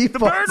like a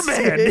default.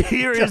 Birdman.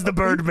 Here is the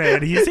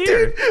Birdman. He's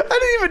here. Dude,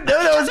 I didn't even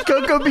know that was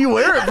Coco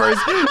Beware at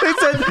first.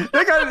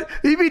 They said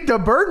he beat the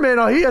Birdman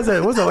on. He has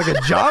a was it like a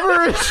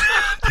jobber?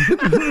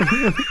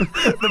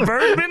 The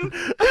Birdman. They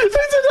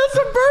said that's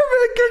a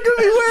Birdman, Coco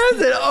Beware. I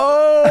said,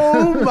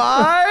 oh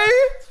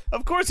my.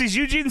 Of course, he's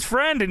Eugene's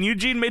friend, and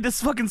Eugene made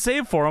this fucking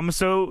save for him.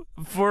 So,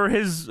 for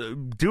his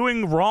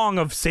doing wrong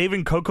of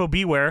saving Coco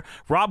Beware,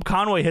 Rob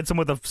Conway hits him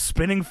with a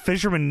spinning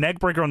fisherman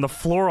neckbreaker on the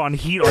floor on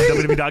Heat on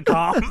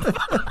WWE.com.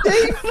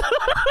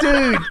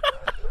 Dude,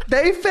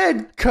 they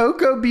fed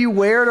Coco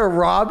Beware to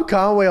Rob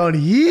Conway on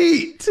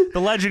Heat. The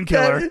legend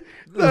killer.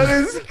 That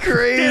is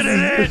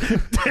crazy.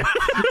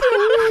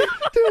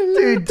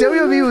 Dude,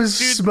 WWE was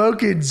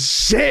smoking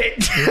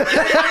shit.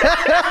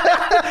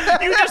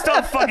 You just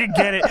don't fucking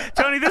get it.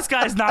 Tony, this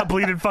guy's not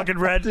bleeding fucking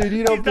red. Dude,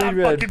 you don't bleed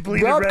red.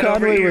 Rob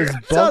Conway was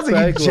Sounds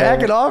like you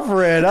jacking off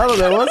red. I don't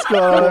know what's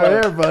going on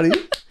over there, buddy.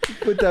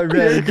 Put that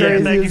red.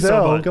 Crazy thank you as so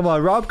hell. much. Come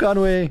on, Rob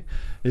Conway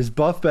is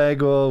Buff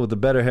Bagwell with a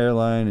better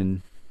hairline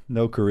and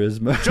no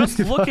charisma. Just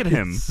look at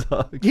him.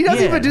 He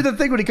doesn't even do the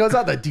thing when he goes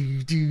out the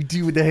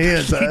do with the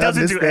hands. He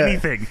doesn't do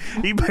anything.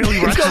 He barely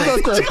You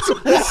wrestles.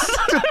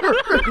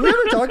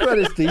 ever talk about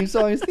his theme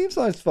song? His theme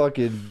song is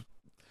fucking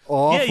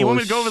awful. Yeah, you want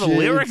me to go over the shit.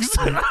 lyrics?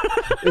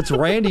 It's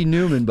Randy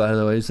Newman, by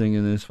the way,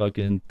 singing this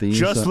fucking theme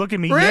Just song. look at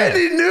me.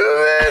 Randy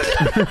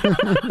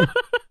Newman.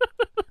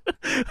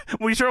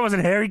 Were you sure it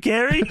wasn't Harry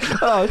Carey?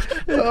 Oh,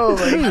 Oh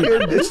my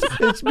goodness.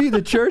 it's me,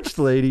 the church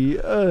lady.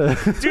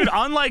 Dude,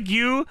 unlike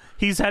you,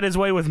 he's had his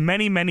way with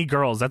many, many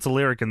girls. That's a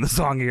lyric in the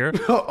song here.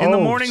 In the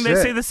morning, they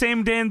shit. say the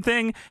same damn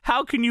thing.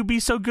 How can you be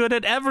so good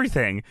at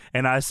everything?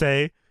 And I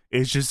say,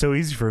 it's just so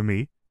easy for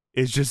me.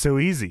 It's just so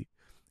easy.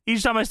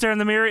 Each time I stare in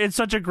the mirror, it's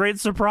such a great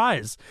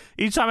surprise.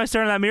 Each time I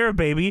stare in that mirror,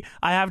 baby,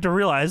 I have to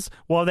realize,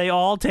 well, they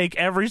all take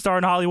every star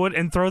in Hollywood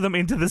and throw them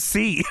into the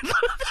sea.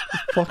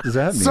 Fuck does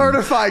that mean?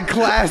 Certified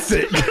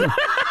classic.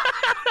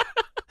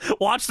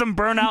 Watch them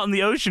burn out in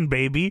the ocean,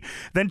 baby.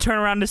 Then turn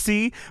around to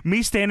see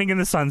me standing in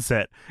the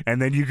sunset.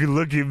 And then you can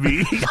look at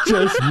me.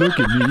 Just look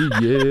at me,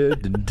 yeah.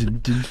 Dun, dun,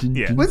 dun, dun,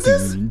 Yeah. dun, What's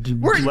this? dun,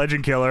 dun, Where- dun.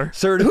 Legend killer.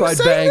 Certified Who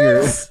sang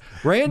banger. this?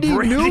 Randy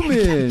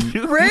Newman.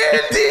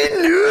 Randy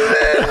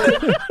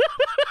Newman.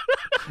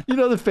 You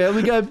know the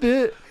Family Guy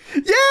bit?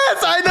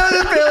 Yes, I know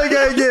the Family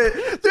Guy get.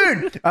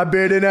 Dude, I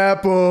bit an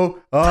apple.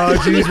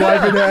 Oh, she's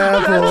wiping the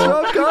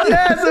apple.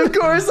 Yes, of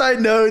course I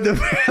know the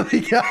Family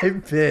Guy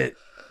bit.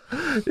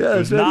 Yeah, It's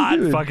that's not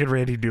Newman. fucking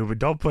Randy Newman.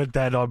 Don't put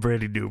that on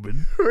Randy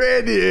Newman.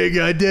 Randy ain't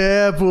got the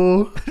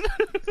apple.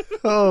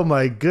 Oh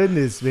my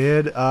goodness,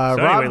 man. So Rob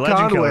anyway,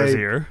 Legend Killer's Conway.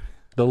 here.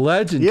 The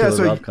legend Yeah, killer,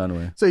 so- Rob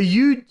Conway. So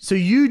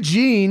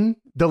Eugene,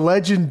 the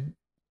legend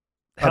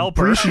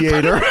Helper.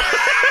 appreciator.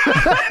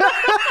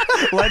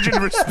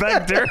 Legend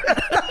respecter.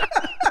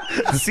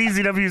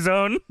 CZW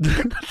zone.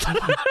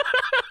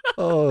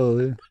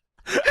 Oh,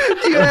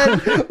 You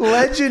had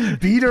legend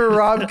beater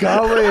Rob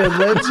Conway and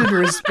legend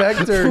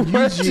respecter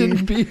legend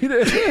Eugene.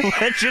 beater.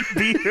 Legend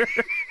beater.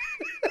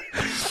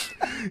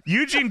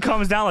 Eugene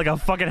comes down like a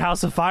fucking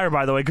house of fire,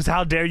 by the way, because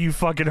how dare you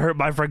fucking hurt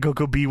my friend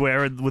Coco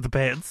Beware with the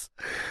pants.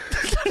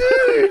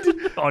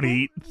 Dude, On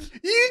heat.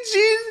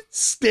 Eugene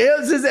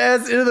stamps his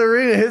ass into the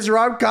ring and hits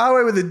Rob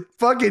Conway with a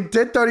fucking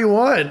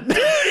 1031. Dude, he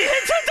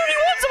hit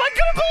 1031, so I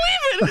couldn't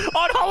believe it.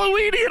 On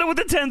Halloween, he hit it with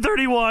the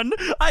 1031.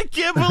 I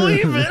can't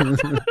believe it.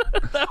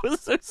 That was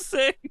so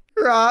sick.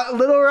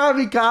 Little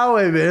Robbie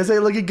Conway, man. It's like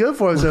looking good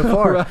for him so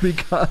far. Robbie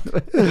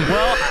Conway.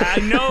 Well, I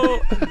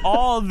know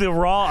all the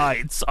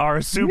Rawites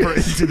are super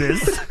into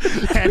this,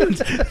 and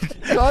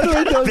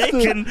Conway does they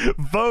the- can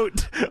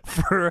vote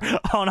for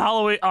on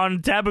Halloween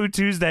on Taboo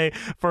Tuesday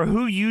for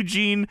who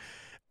Eugene.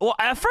 Well,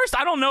 at first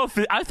I don't know if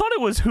I thought it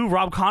was who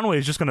Rob Conway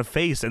is just going to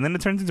face, and then it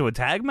turns into a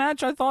tag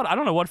match. I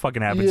don't know what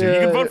fucking happens here. You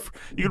can vote.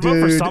 You can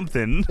vote for dude.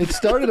 something. It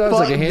started out as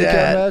like a Fuck handicap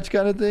that. match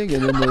kind of thing,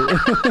 and then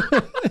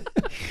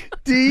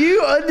Do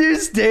you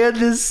understand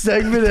this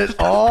segment at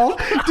all?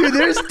 Dude,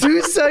 there's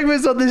two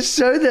segments on this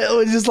show that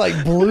was just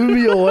like blew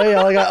me away.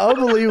 I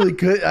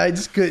unbelievably I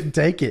just couldn't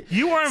take it.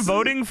 You weren't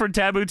voting for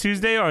Taboo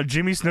Tuesday or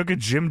Jimmy Snuka,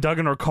 Jim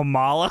Duggan, or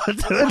Kamala.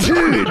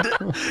 Dude.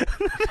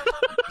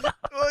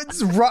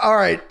 All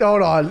right,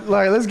 hold on. All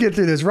right, let's get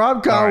through this.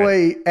 Rob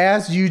Conway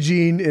asked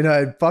Eugene in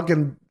a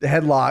fucking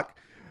headlock,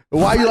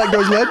 why you like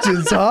those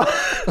legends, huh?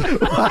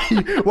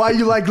 Why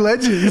you like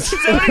legends?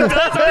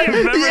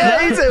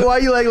 Yeah, he said, why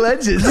you like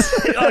legends?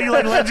 Oh, you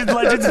like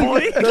Legends,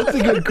 boy? that's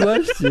a good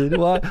question.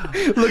 Why?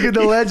 Look at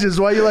the legends.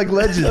 Why you like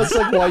legends? That's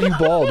like why you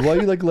bald. Why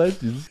you like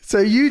legends? So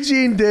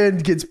Eugene then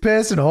gets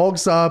pissed and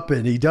hulks up,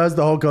 and he does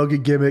the Hulk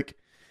Hogan gimmick.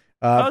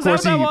 Of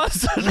course,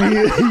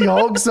 he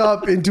hulks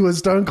up into a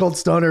Stone Cold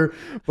Stunner,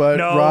 but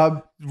No,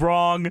 Rob,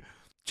 wrong.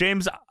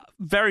 James,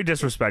 very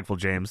disrespectful,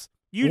 James.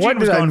 What Eugene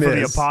was did I going for the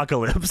miss?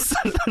 apocalypse.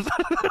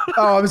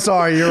 oh, I'm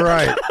sorry, you're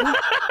right.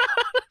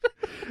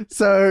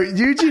 So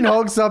Eugene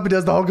hulks up and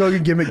does the Hulk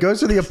Hogan gimmick,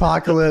 goes for the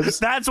apocalypse,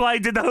 That's why he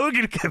did the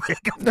Hogan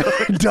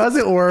gimmick.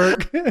 doesn't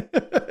work, and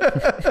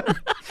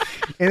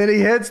then he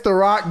hits the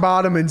rock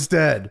bottom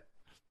instead.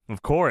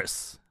 Of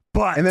course.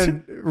 But And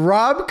then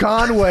Rob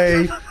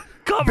Conway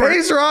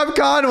base Rob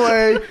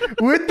Conway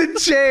with the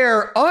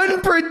chair,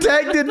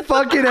 unprotected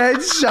fucking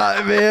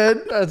headshot,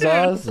 man. That's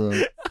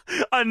awesome.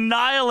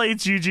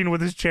 annihilates Eugene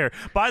with his chair.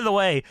 By the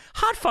way,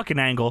 hot fucking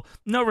angle.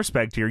 No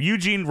respect here.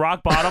 Eugene,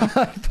 rock bottom.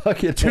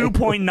 Fucking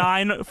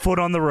 2.9 foot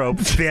on the rope.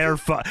 They're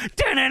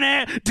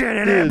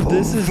Dude,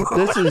 this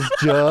is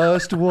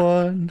just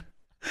one.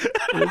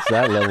 What's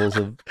that levels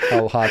of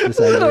how hot this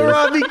angle Little is?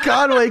 Robbie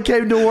Conway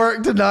came to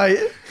work tonight.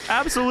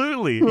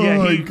 Absolutely. Oh Yeah,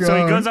 my so he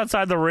God. goes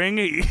outside the ring.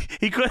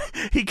 He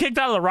kicked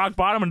out of the rock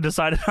bottom and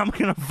decided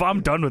I'm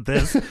done with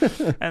this.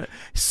 And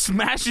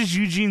smashes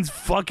Eugene's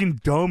fucking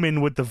dome in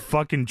with the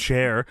fucking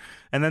chair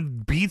and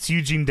then beats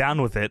Eugene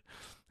down with it.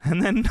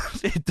 And then,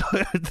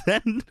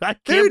 I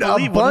can't Dude,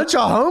 believe a bunch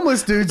of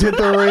homeless dudes hit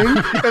the ring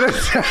and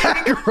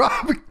attack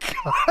Rob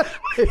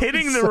Conway.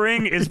 Hitting the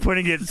ring is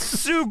putting it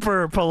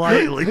super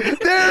politely.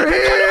 They're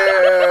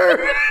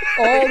here!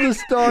 All the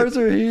stars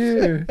are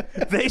here.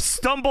 They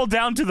stumble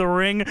down to the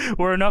ring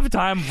where enough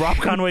time Rob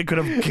Conway could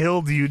have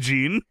killed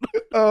Eugene.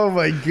 Oh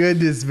my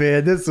goodness,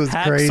 man. This was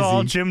crazy.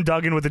 Hacksaw Jim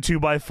Duggan with a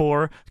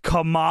 2x4.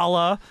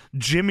 Kamala,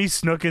 Jimmy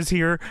Snook is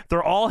here.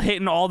 They're all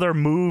hitting all their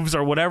moves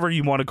or whatever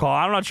you want to call it.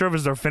 I'm not sure if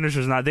it's their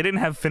finishers or not. They didn't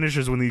have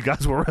finishers when these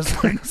guys were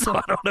wrestling, so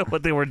I don't know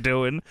what they were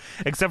doing.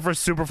 Except for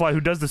Superfly, who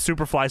does the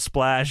Superfly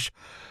splash.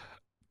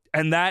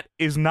 And that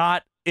is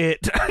not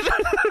it.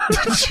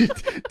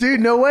 Dude,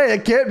 no way.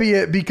 It can't be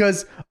it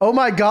because, oh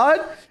my God,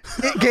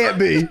 it can't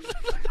be.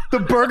 The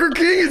Burger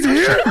King is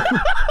here.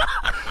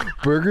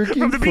 Burger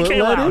King from the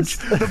BK Lounge.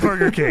 The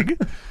Burger King.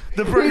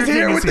 The Burger He's King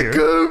here is with here. the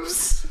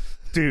Goops.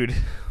 Dude,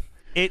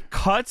 it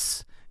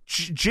cuts.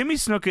 Jimmy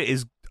Snuka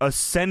is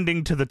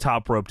ascending to the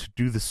top rope to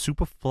do the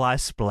Superfly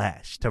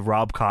splash to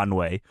Rob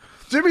Conway.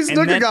 Jimmy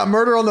Snuka got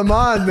murder on the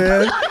mind,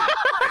 man.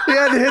 He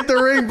had to hit the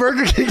ring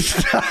Burger King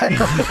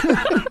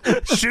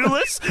style.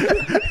 Shoeless?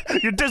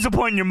 You're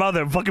disappointing your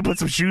mother. Fucking put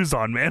some shoes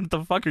on, man. What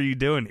the fuck are you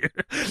doing here?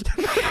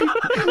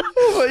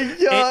 Oh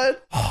my God.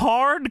 It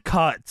hard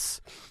cuts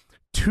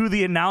to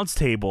the announce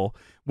table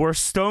where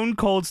Stone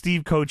Cold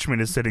Steve Coachman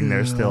is sitting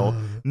there still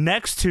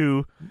next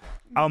to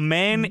a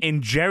man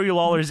in Jerry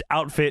Lawler's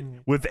outfit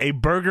with a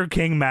Burger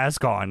King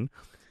mask on.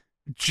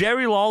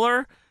 Jerry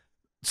Lawler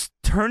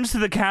turns to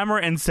the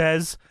camera and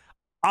says,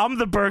 "I'm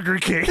the Burger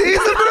King." He's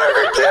the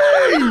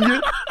Burger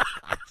King.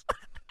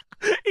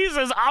 He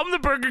says, "I'm the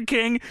Burger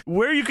King.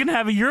 Where you can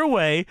have it your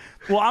way,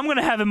 well, I'm going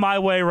to have it my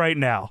way right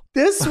now."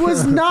 This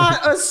was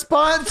not a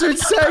sponsored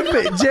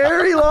segment.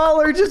 Jerry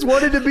Lawler just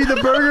wanted to be the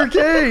Burger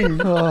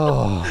King.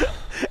 Oh.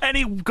 And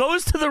he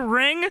goes to the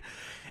ring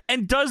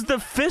and does the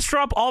fist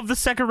drop off the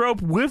second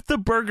rope with the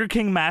Burger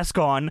King mask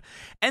on.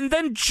 And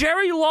then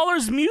Jerry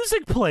Lawler's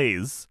music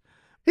plays.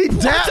 He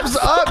taps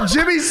up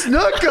Jimmy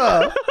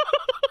Snuka.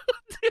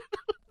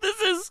 This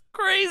is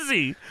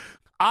crazy.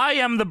 I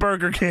am the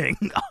Burger King.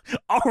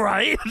 All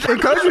right.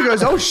 And Coachman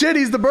goes, "Oh shit,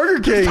 he's the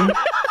Burger King."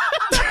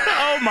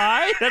 Oh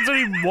my. That's what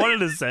he wanted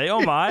to say.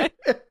 Oh my.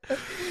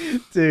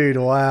 Dude,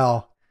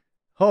 wow.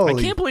 Holy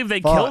I can't believe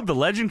they fuck. killed the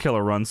Legend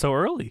Killer run so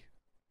early.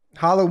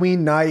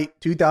 Halloween night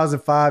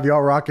 2005,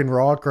 y'all rocking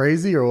Raw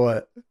crazy or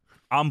what?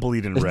 I'm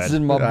bleeding red. It's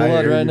in my I blood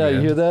hear right you, now. man.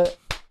 You hear that?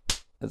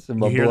 That's in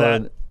my You hear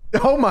blood.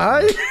 Oh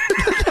my.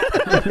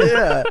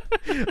 Yeah.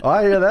 Oh,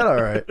 I hear that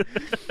all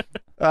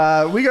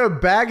right. We go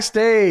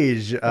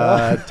backstage.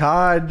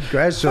 Todd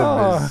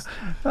Gresham is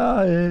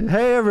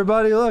Hey,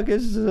 everybody, look,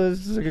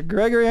 it's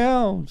Gregory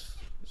Helms.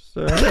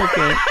 So,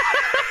 okay.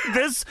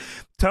 This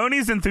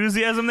Tony's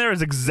enthusiasm there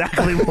is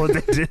exactly what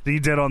he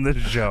did on this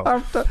show.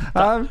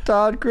 I'm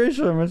Todd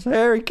Grisham. It's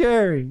Harry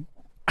Carey.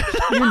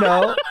 You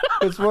know,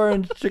 because we're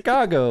in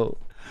Chicago.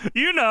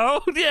 You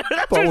know, yeah,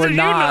 that's But what we're you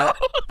not.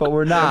 know. But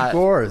we're not. of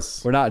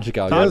course. We're not in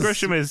Chicago. Todd Yes.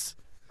 Gresham is.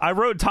 I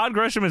wrote Todd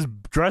Gresham is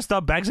dressed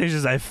up backstage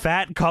as a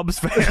fat Cubs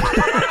fan.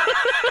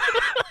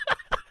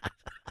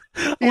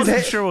 I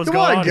wasn't sure what was Come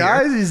going on,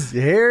 guys. here. He's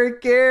Harry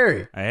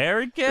Carey.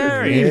 Harry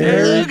Carey.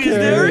 Harry Look, he's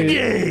there Carey.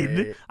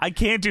 again. I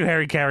can't do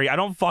Harry Carey. I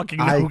don't fucking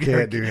know. I who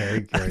can't do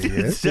Harry Carey. Yeah.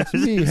 It's just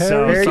me,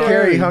 so Harry Harry sorry.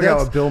 Carey hung out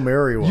That's- with Bill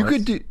Murray once.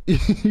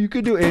 You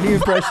could do any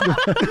impression of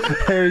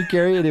Harry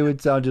Carey, and it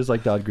would sound just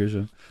like Todd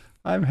Grisham.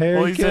 I'm Harry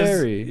Well, he says,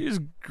 Carey. he's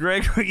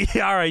Gregory.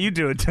 Yeah, all right, you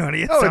do it,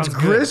 Tony. It Oh, it's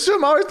sounds good.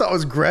 Grisham? I always thought it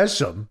was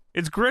Gresham.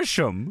 It's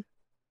Grisham.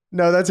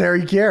 No, that's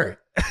Harry Carey.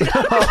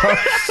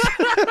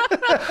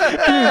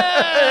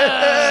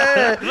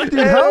 Dude,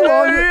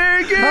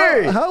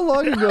 how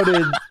long ago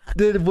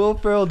did Will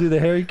Ferrell do the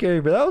Harry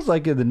Carey? But that was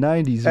like in the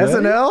 90s, right?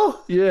 SNL?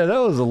 Yeah, that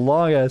was a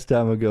long ass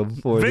time ago.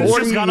 Before Vince this.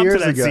 40 just got up to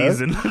years that ago.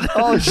 season.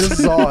 Oh, just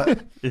saw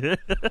it.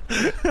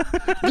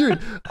 Dude,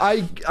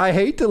 I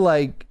hate to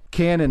like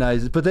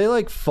canonize it, but they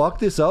like fuck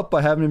this up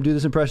by having him do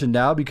this impression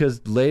now,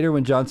 because later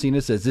when John Cena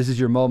says this is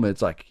your moment,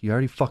 it's like you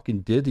already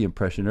fucking did the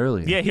impression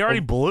earlier. Yeah, he already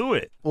blew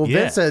it. Well, yeah.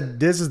 Vince said,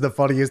 "This is the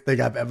funniest thing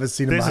I've ever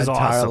seen in This my is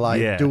entire awesome,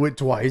 life. yeah. Do it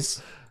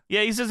twice."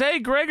 Yeah, he says, "Hey,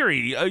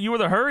 Gregory, you were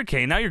the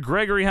Hurricane. Now you're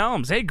Gregory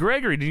Helms. Hey,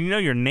 Gregory, did you know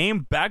your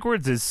name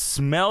backwards is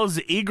Smells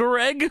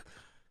Igoreg?"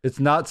 It's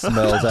not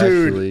smells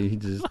Dude. actually.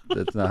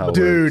 That's not how it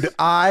Dude, works.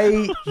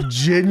 I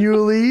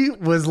genuinely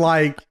was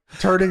like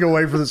turning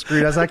away from the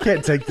screen. I was like, I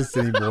can't take this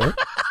anymore.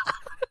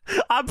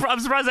 I'm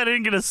surprised I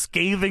didn't get a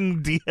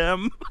scathing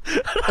DM.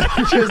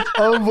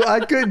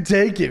 I couldn't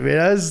take it, man.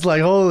 I was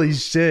like, holy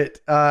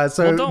shit. So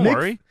Well, don't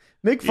worry.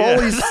 Mick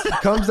Foley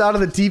comes out of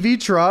the TV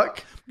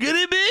truck. Could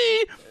it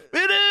be?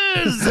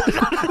 It is.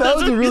 That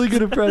was a really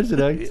good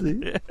impression, actually.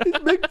 It's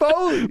Mick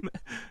Foley.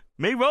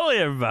 Mick Foley,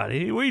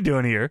 everybody. What are you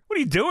doing here? What are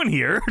you doing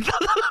here?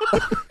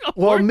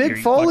 Well, Work here, Mick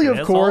you Foley, fucking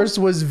of course,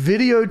 asshole. was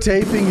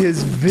videotaping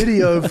his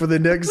video for the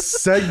next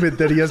segment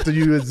that he has to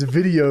use his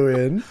video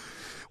in.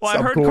 Well, I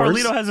Of heard course.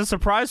 Carlito has a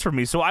surprise for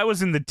me, so I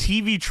was in the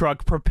TV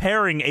truck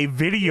preparing a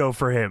video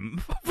for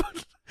him.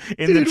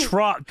 In the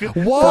truck.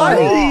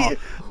 Why?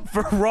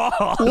 for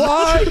Raw.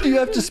 Why do you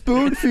have to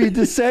spoon feed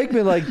the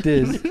segment like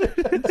this?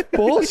 It's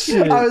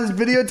bullshit. I was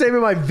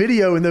videotaping my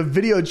video in the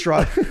video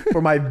truck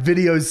for my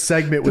video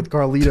segment with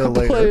Carlito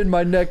later. Play in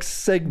my next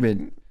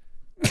segment.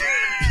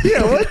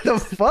 Yeah, what the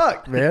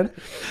fuck, man?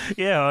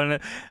 Yeah,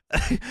 and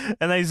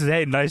then he says,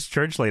 "Hey, nice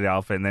church lady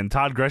outfit." And then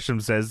Todd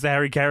Gresham says, the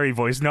Harry Carey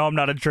voice, "No, I'm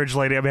not a church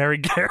lady. I'm Harry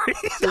Carey."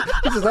 He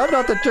says, "I'm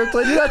not the church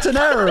lady. That's an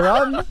error.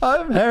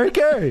 I'm Harry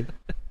Carey.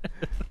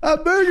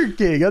 I'm Burger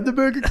King. I'm the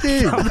Burger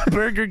King. I'm the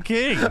Burger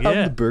King. Yeah.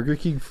 I'm the Burger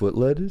King foot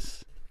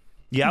lettuce."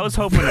 Yeah, I was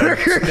hoping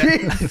Burger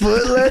King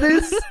foot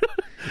lettuce.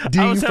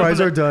 Dean,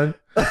 fries are done.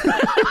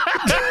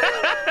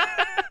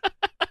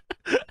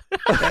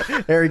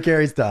 Harry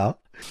Carey style.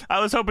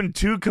 I was hoping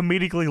 2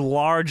 comedically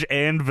large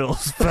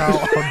anvils fell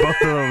on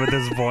both of them at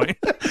this point.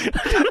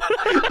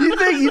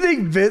 You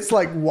think Vince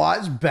like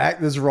watched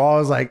back this Raw and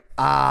was like,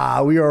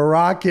 we are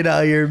rocking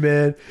out here,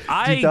 man.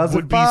 I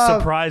would be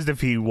surprised if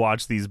he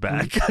watched these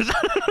back.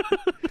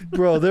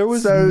 Bro, there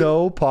was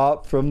no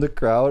pop from the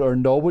crowd, or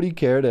nobody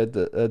cared at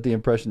the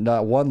impression.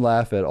 Not one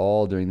laugh at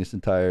all during this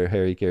entire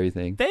Harry Carey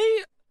thing.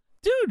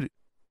 Dude,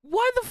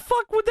 why the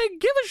fuck would they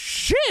give a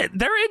shit?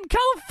 They're in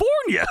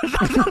California.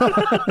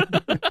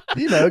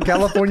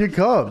 California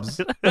Cubs.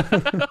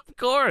 Of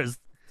course.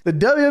 The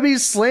WWE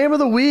Slam of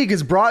the Week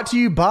is brought to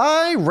you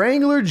by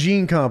Wrangler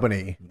Jean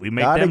Company. We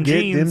make them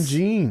jeans.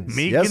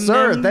 Yes,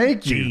 sir.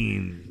 Thank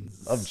you.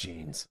 Love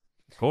jeans.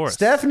 Of course.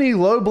 Stephanie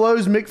low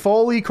blows Mick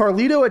Foley.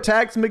 Carlito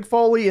attacks Mick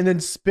Foley and then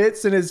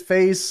spits in his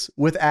face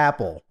with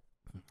apple.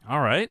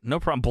 All right.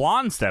 No problem.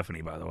 Blonde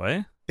Stephanie, by the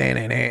way.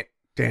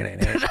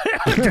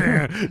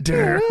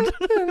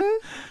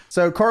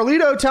 So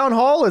Carlito Town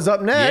Hall is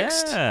up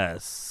next.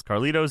 Yes.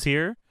 Carlito's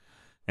here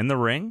in the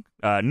ring.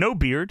 No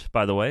beard,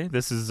 by the way.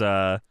 This is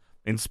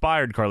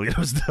inspired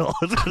Carlito still.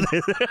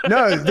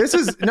 No, this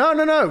is no.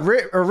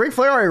 Ric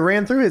Flair already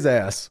ran through his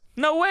ass.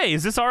 No way.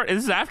 Is this after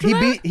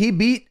that? He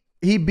beat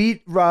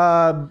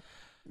Carlito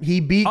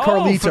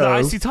for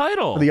the IC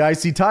title. For the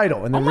IC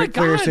title, and then Ric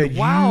Flair said,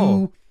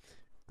 "Wow,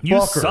 you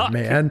fucker, suck,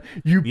 man.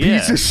 You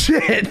piece of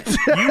shit.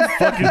 you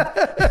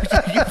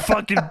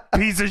fucking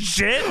piece of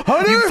shit.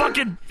 Hunter,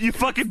 you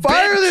fucking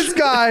fire bitch. this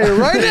guy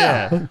right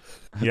now."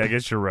 Yeah, I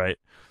guess you're right.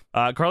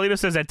 Carlito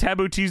says at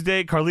Taboo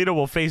Tuesday, Carlito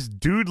will face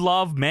Dude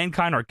Love,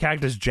 Mankind, or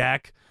Cactus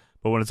Jack.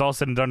 But when it's all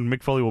said and done,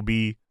 Mick Foley will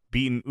be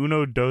beaten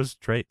uno, dos,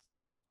 tres.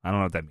 I don't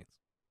know what that means.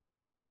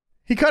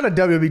 He cut a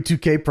WWE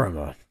 2K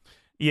promo.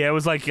 Yeah, it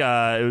was like,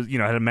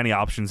 had many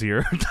options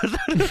here.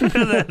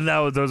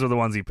 Those are the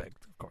ones he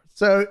picked, of course.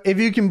 So if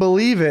you can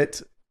believe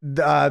it,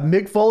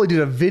 Mick Foley did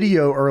a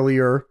video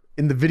earlier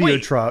in the video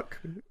truck.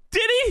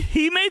 Did he?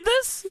 He made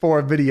this? For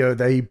a video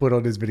that he put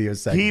on his video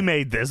segment. He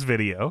made this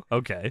video.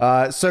 Okay.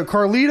 So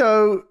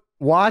Carlito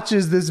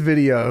watches this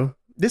video.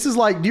 This is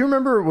like, do you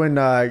remember when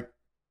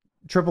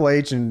Triple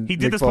H and he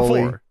did Mick this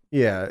Foley, before?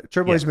 Yeah,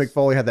 Triple H and Mick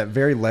Foley had that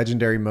very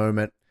legendary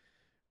moment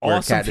where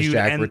awesome Cactus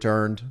Jack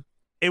returned.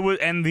 It was,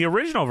 and the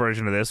original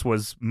version of this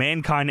was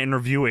Mankind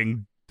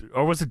interviewing,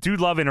 or was it Dude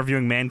Love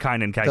interviewing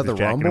Mankind and Cactus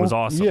Jack? And it was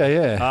awesome.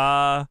 Yeah.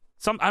 I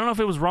don't know if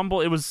it was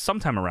Rumble. It was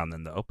sometime around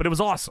then though, but it was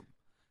awesome.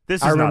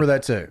 I remember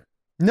that too.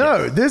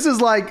 No, this is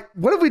like,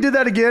 what if we did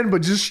that again,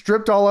 but just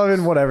stripped all of it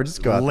and whatever?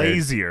 Just go out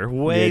lazier,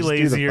 way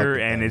lazier,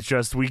 and it's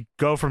just we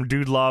go from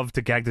Dude Love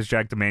to Cactus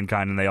Jack to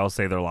Mankind, and they all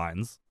say their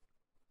lines.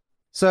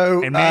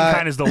 So and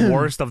Mankind is the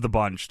worst of the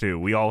bunch too.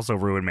 We also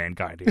ruined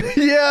Mankind here.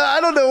 Yeah,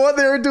 I don't know what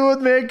they were doing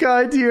with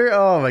Mankind here.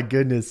 Oh my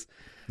goodness.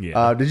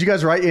 Yeah. Did you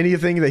guys write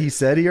anything that he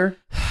said here?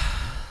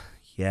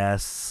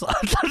 Yes.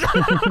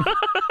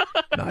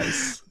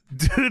 Nice.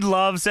 Dude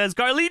Love says,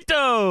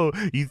 Carlito,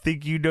 you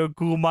think you know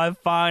cool my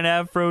fine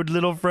afroed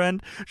little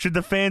friend? Should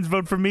the fans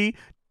vote for me?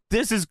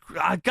 This is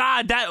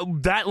God.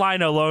 That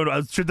line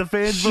alone. Should the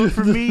fans vote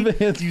for me?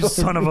 You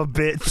son of a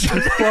bitch!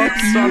 You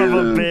son of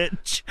a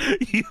bitch!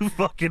 You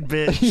fucking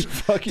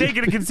bitch! Take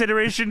into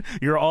consideration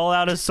your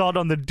all-out assault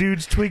on the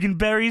dude's twig and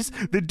berries.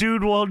 The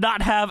dude will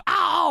not have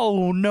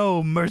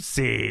no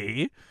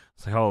mercy.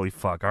 It's like, holy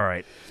fuck! All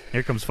right,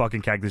 here comes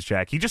fucking Cactus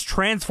Jack. He just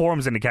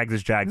transforms into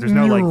Cactus Jack. There's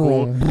no like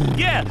cool,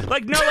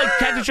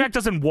 Cactus Jack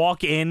doesn't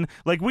walk in.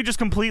 Like we just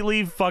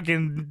completely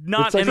fucking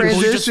not it's like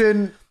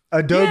transition.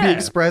 Adobe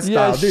Express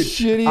style, dude.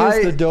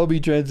 Shittiest Adobe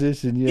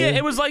transition. Yeah,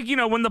 it was like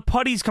when the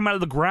putties come out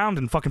of the ground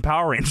in fucking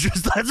Power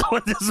Rangers. That's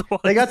what this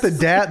was. They got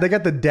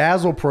the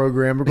Dazzle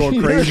program. We're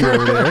going crazy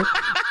over there,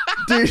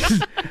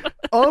 dude.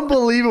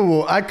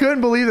 Unbelievable! I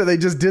couldn't believe that they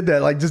just did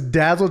that. Like just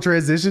Dazzle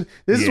transition.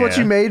 This is what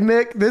you made,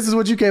 Mick. This is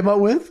what you came up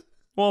with.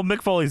 Well,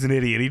 Mick Foley's an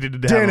idiot. He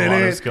didn't have a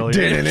lot of skill.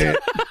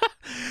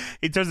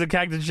 He turns to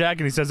Cactus Jack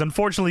and he says,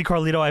 "Unfortunately,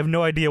 Carlito, I have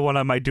no idea what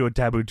I might do at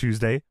Taboo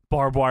Tuesday.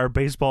 Barbed wire,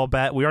 baseball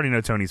bat. We already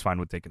know Tony's fine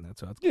with taking that.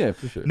 So that's yeah,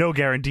 for sure. No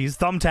guarantees.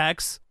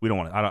 Thumbtacks. We don't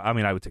want it.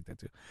 I would take that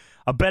too.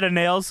 A bed of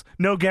nails.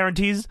 No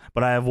guarantees,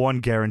 but I have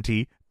one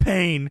guarantee.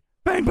 Pain.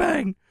 Bang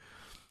bang."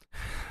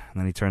 And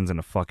then he turns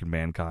into fucking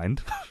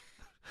Mankind.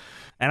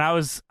 And I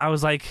was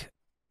like,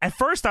 at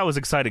first I was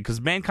excited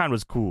because Mankind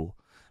was cool.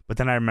 But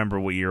then I remember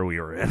what year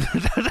we were in.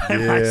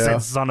 And I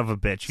said, son of a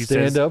bitch. He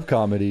Stand-up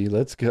comedy.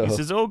 Let's go. He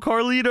says, oh,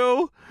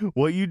 Carlito,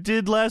 what you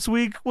did last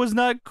week was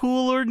not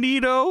cool or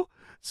neato.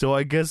 So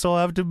I guess I'll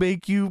have to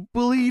make you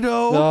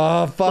Bolito.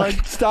 Oh, fuck.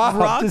 Like stop.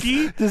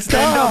 Rocky just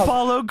stop. and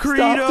Apollo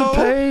Credo. Stop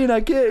the pain.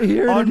 I can't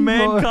hear it On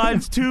anymore.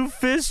 mankind's two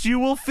fists you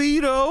will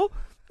feedo.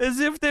 As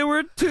if they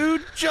were two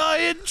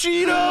giant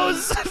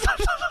Cheetos.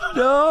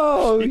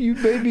 No, you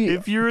made me.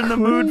 If you're in the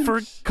mood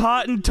for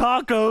cotton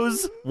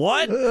tacos,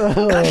 what?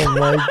 Oh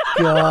my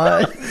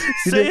god!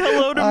 Say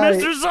hello to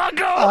Mr.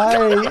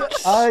 Zucko.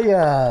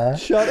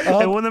 Shut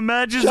up. And when the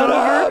match is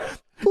over,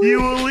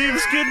 you will leave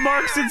skid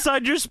marks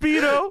inside your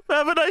Speedo.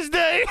 Have a nice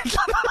day.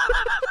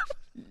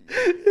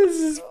 This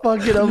is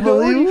fucking You know when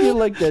unbelievable. you get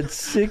like that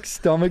sick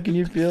stomach in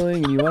your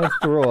feeling and you want to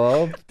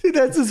throw up? Dude,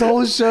 that's his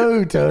whole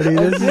show, Tony.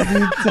 This is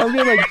I'm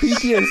getting like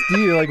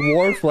PTSD or like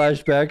war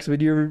flashbacks when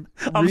you're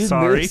I'm reading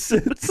sorry.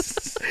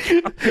 this.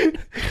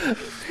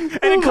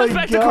 And it Oh comes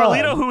my back to God.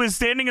 Carlito, who is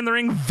standing in the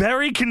ring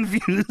very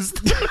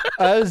confused.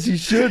 As he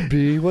should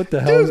be. What the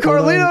hell? dude.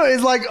 Carlito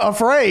is like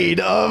afraid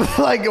of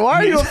like. Why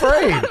are you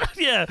afraid?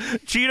 Yeah.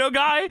 Cheeto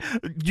guy,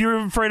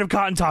 you're afraid of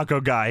Cotton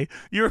Taco guy.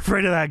 You're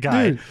afraid of that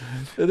guy. Dude.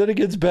 And then it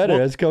gets better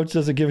as coach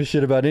doesn't give a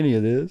shit about any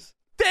of this.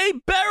 They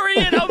bury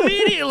it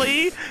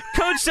immediately.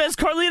 Coach says,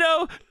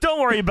 Carlito, don't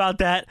worry about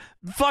that.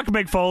 Fuck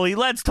Mick Foley.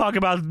 Let's talk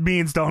about me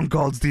and Stone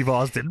Cold Steve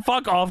Austin.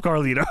 Fuck off,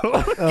 Carlito.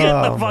 Get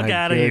the fuck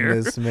out of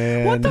here.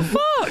 Man. What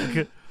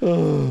the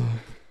fuck?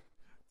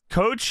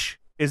 Coach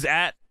is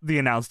at the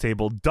announce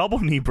table, double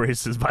knee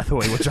braces, by the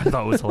way, which I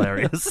thought was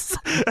hilarious.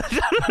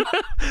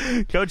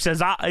 Coach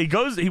says,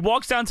 he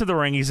walks down to the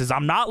ring. He says,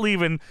 I'm not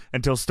leaving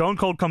until Stone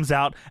Cold comes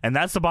out, and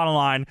that's the bottom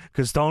line,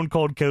 because Stone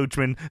Cold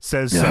Coachman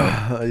says so.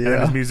 And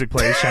then his music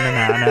plays,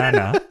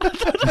 sha-na-na-na-na.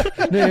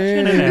 He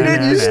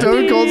didn't use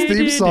Stone Cold's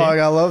theme song.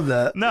 I love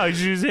that. No,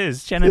 he used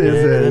his.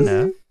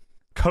 Sha-na-na-na-na.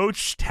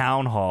 Coach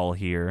Town Hall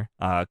here.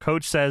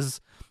 Coach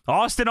says,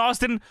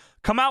 Austin,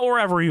 come out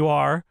wherever you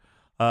are.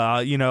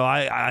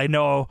 I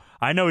know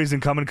he's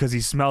incoming because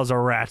he smells a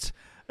rat.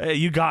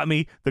 You got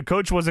me. The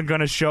coach wasn't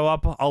going to show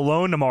up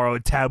alone tomorrow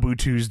at Taboo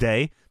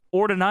Tuesday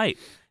or tonight.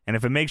 And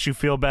if it makes you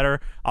feel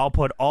better, I'll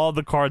put all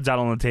the cards out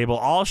on the table.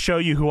 I'll show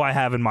you who I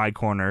have in my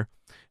corner.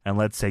 And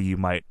let's say you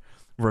might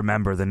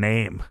remember the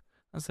name.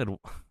 I said,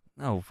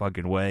 no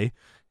fucking way.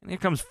 And here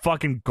comes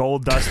fucking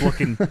Goldust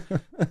looking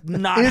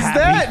not Is happy.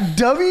 that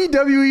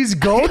WWE's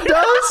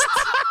Goldust?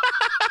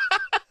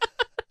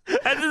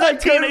 I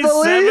couldn't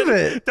believe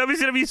it.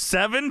 WCW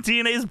 7,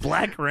 TNA's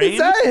Black Rain. Is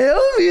that him?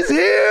 He's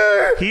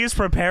here. He's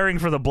preparing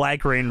for the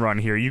Black Rain run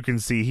here. You can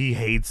see he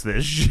hates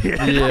this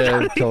shit.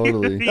 Yeah,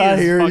 totally. He I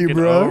is hear you, fucking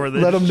bro. over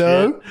this Let him shit.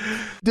 know.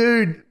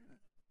 Dude,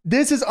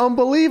 this is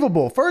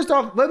unbelievable. First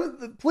off,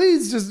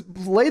 please just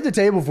lay the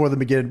table for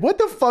them again. What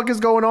the fuck is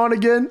going on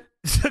again?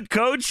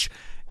 Coach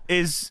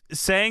is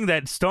saying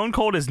that Stone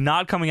Cold is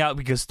not coming out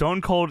because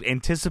Stone Cold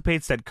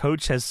anticipates that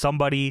Coach has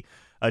somebody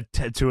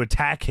to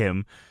attack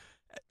him.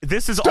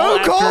 This is all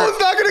Stone Cold's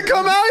not going to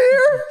come out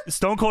here?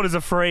 Stone Cold is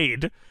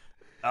afraid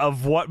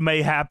of what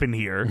may happen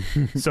here.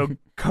 So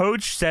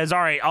Coach says, all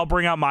right, I'll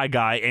bring out my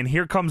guy. And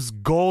here comes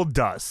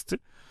Goldust.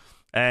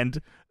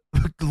 And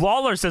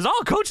Lawler says,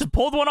 oh, Coach has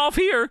pulled one off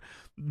here,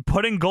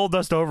 putting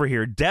Goldust over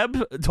here.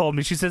 Deb told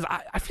me, she says,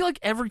 I feel like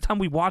every time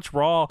we watch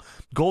Raw,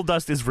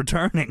 Goldust is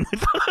returning.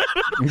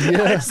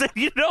 Yeah. I said,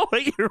 you know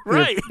what? You're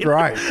right.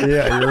 Right.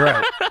 Yeah, you're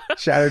right.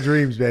 Shattered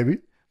dreams, baby.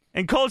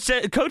 And Coach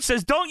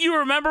says, don't you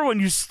remember when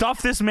you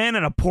stuffed this man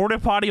in a porta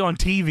potty on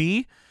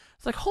TV?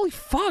 It's like, holy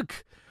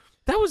fuck.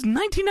 That was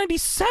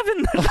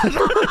 1997.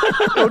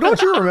 Oh,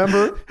 don't you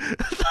remember?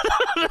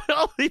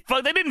 Holy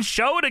fuck. They didn't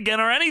show it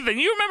again or anything.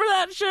 You remember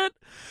that shit?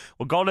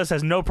 Well, Goldust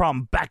has no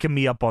problem backing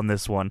me up on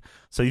this one.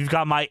 So you've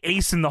got my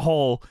ace in the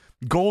hole,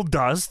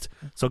 Goldust.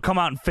 So come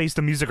out and face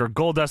the music, or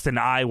Goldust and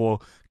I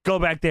will go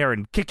back there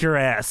and kick your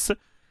ass.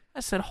 I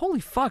said, holy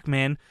fuck,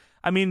 man.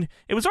 I mean,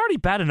 it was already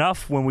bad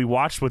enough when we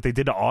watched what they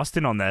did to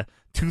Austin on the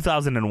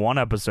 2001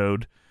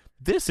 episode.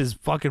 This is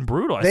fucking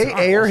brutal. They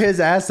air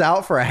his ass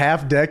out for a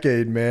half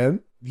decade,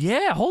 man.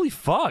 Yeah, holy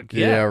fuck.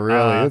 Yeah,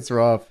 really. It's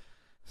rough.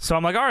 So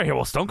I'm like, all right, here.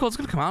 Well, Stone Cold's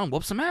going to come out and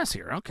whoop some ass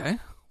here. Okay.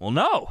 Well,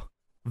 no.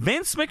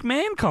 Vince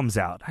McMahon comes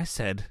out. I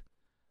said,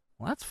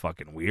 well, that's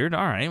fucking weird.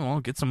 All right, well,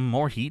 get some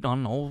more heat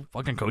on old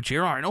fucking Coach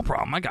here. All right, no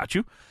problem. I got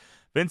you.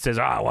 Vince says,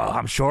 well,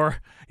 I'm sure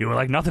you would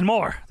like nothing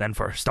more than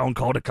for Stone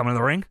Cold to come in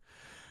the ring.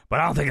 But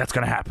I don't think that's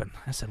going to happen.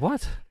 I said,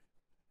 what?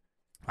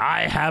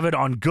 I have it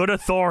on good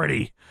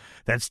authority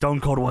that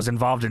Stone Cold was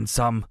involved in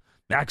some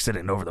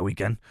accident over the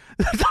weekend.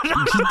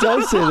 He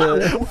does say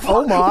that.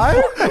 Oh, my?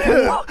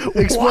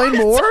 Explain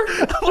more?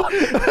 What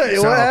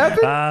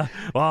happened?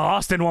 Well,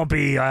 Austin won't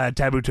be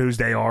Taboo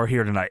Tuesday or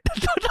here tonight.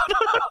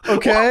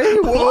 Okay.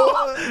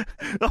 Well,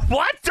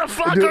 What the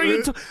fuck are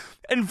you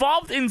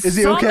involved in Is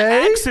he some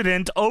okay?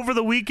 accident over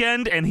the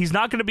weekend, and he's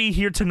not going to be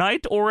here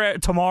tonight or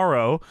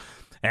tomorrow?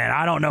 And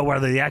I don't know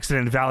whether the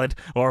accident is valid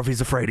or if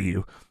he's afraid of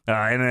you.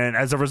 And then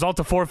as a result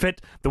of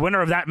forfeit, the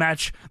winner of that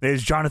match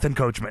is Jonathan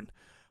Coachman.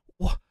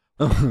 What?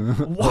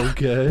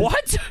 Okay.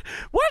 What?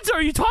 What? What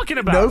are you talking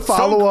about? No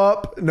follow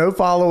up.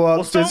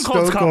 Well, Stone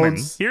Cold's coming.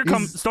 Here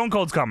comes Stone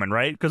Cold's coming,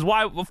 right? Because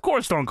why? Of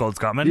course, Stone Cold's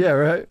coming. Yeah,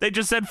 right. They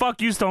just said,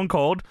 "Fuck you, Stone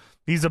Cold."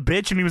 He's a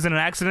bitch and he was in an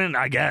accident,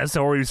 I guess,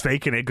 or he was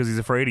faking it because he's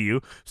afraid of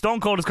you. Stone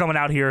Cold is coming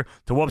out here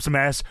to whoop some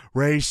ass,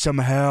 raise some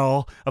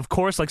hell. Of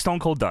course, like Stone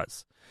Cold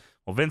does.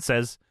 Well, Vince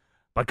says,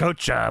 but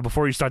Coach,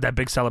 before you start that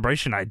big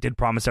celebration, I did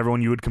promise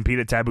everyone you would compete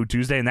at Taboo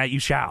Tuesday, and that you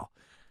shall.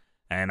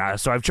 And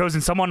so I've chosen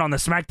someone on the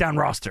SmackDown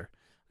roster.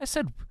 I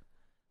said,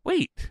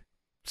 wait,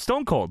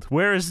 Stone Cold,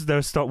 where is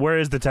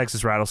the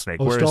Texas Rattlesnake?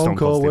 Where is Stone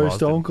Cold? Where's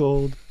Stone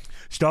Cold?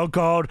 Stone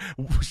Cold,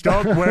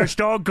 where's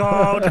Stone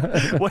Cold?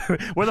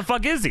 Where the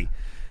fuck is he?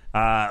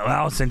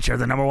 Well, since you're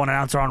the number one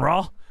announcer on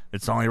Raw,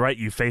 it's only right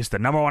you face the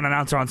number one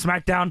announcer on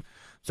SmackDown,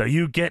 so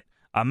you get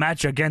a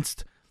match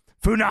against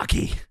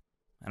Funaki.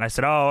 And I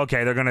said, oh,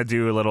 okay, they're going to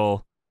do a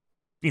little,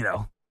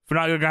 Funaki,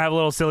 they're going to have a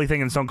little silly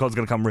thing, and Stone Cold's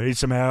going to come raise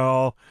some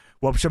hell,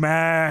 whoop some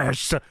ass.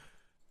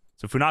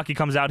 So Funaki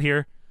comes out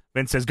here.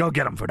 Vince says, go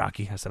get him,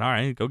 Funaki. I said, all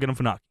right, go get him,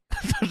 Funaki.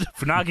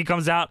 Funaki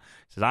comes out,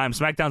 says, I am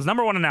SmackDown's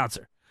number one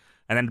announcer.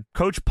 And then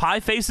Coach Pie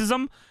faces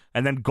him,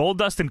 and then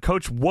Goldust and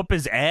Coach whoop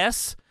his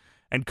ass.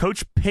 And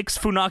Coach picks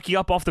Funaki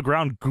up off the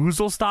ground,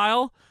 Goozle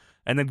style,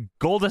 and then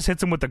Goldust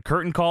hits him with the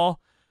curtain call,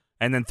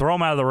 and then throw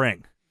him out of the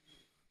ring.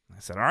 I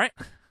said, all right,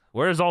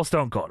 where's all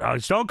Stone Cold? Oh,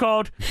 Stone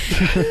Cold.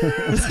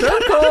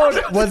 Stone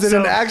Cold, was it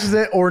an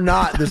accident or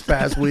not this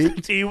past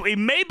week? He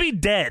may be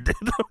dead,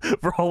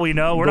 for all we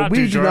know.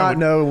 We do not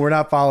know. We're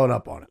not following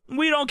up on it.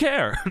 We don't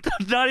care.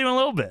 Not even a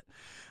little bit.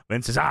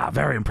 Vince says,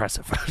 very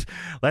impressive.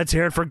 Let's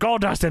hear it for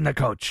Goldust and the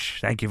Coach.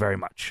 Thank you very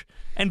much.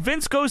 And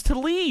Vince goes to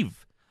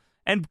leave.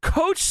 And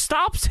Coach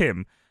stops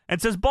him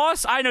and says,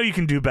 boss, I know you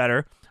can do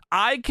better.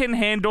 I can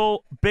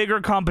handle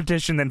bigger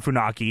competition than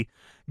Funaki.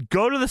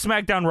 Go to the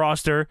SmackDown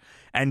roster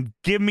and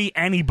give me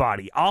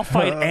anybody. I'll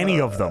fight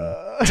any of them.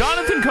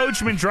 Jonathan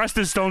Coachman dressed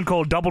as Stone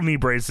Cold, double knee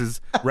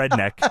braces,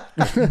 redneck,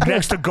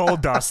 next to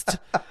Goldust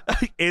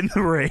in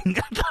the ring.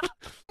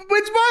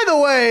 Which, by the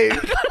way...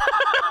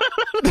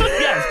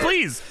 Yes,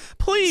 please.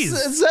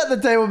 Set the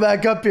table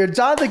back up here.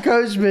 Jonathan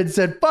Coachman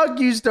said, fuck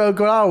you, Stone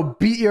Cold. I will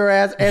beat your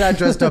ass, and I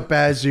dressed up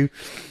as you.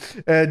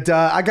 And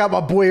I got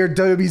my boy here,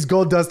 WWE's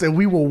Goldust, and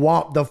we will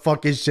whomp the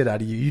fucking shit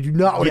out of you. You do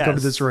not want to come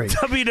to this ring.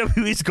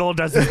 WWE's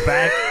Goldust is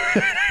back.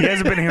 He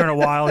hasn't been here in a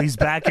while. He's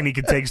back, and he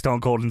can take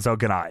Stone Cold, and so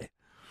can I.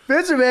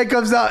 Vince McMahon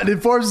comes out and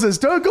informs us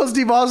Stone Cold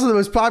Steve Austin, the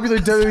most popular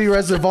WWE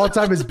wrestler of all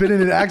time, has been in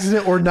an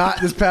accident or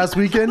not this past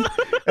weekend,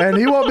 and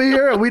he won't be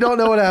here, and we don't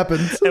know what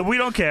happens. And we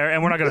don't care,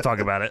 and we're not going to talk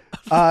about it.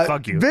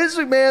 Fuck you. Vince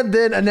McMahon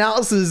then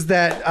announces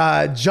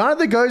that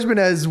Jonathan Coachman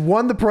has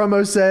won the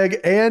promo seg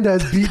and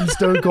has beaten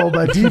Stone Cold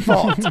by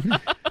default.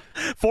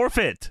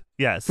 Forfeit,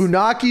 yes.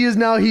 Funaki is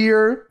now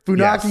here.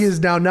 Funaki is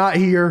now not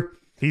here.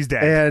 He's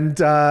dead.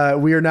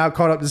 And we are now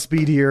caught up to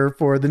speed here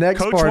for the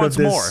next part of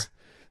this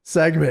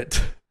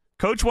segment.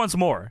 Coach wants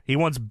more. He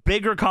wants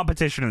bigger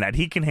competition than that.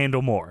 He can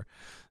handle more.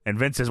 And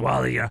Vince says,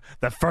 well,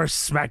 the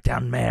first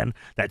SmackDown man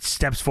that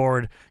steps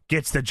forward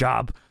gets the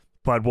job,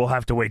 but we'll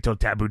have to wait till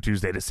Taboo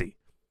Tuesday to see.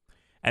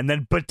 And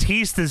then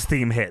Batista's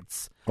theme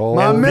hits. Oh,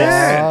 my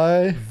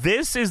man.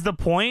 This is the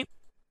point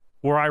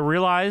where I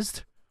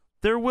realized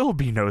there will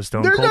be no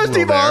Stone Cold. There's no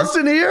Steve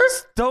Austin here.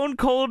 Stone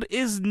Cold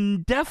is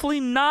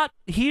definitely not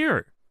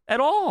here at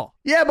all.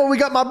 Yeah, but we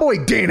got my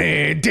boy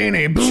Danny.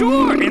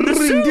 Sure, in the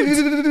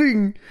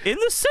suit. In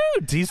the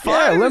suit. He's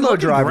fine. Yeah, limo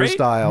driver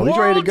style. He's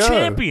ready to go.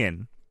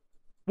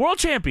 World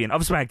champion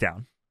of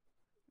SmackDown.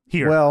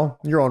 Here. Well,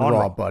 you're on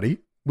Raw, buddy.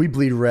 We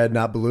bleed red,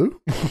 not blue.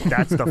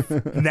 That's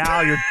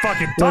now you're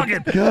fucking talking.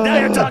 Now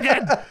you're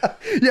talking.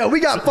 Yeah, we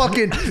got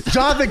fucking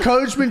Jonathan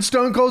Coachman,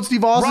 Stone Cold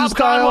Steve Austin Rob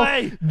style.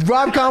 Conway.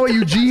 Rob Conway,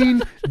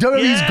 Eugene,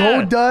 WWE's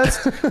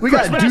Goldust. We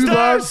got Dude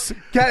Love,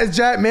 Cat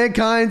Jack,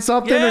 Mankind,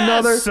 something or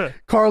another.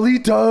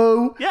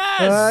 Carlito.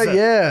 Yes.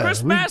 Yeah.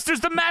 Chris Masters,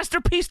 the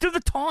masterpiece to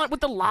the taunt with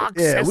the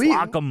locks. Yeah, we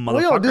don't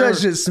do that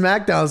shit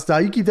SmackDown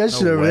style. You keep that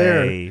shit over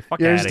there. Fuck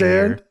you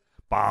understand?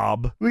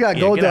 Bob. We got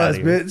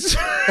Goldust, bitch.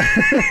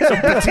 So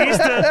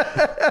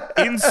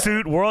Batista in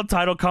suit, world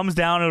title, comes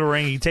down to the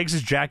ring. He takes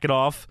his jacket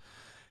off.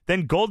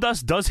 Then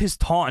Goldust does his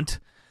taunt.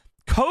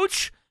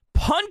 Coach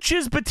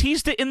punches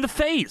Batista in the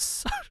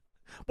face.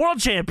 World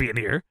champion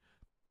here.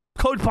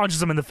 Coach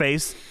punches him in the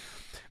face.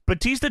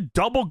 Batista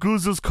double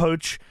goozles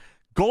Coach.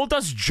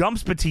 Goldust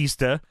jumps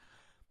Batista.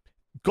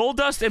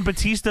 Goldust and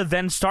Batista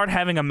then start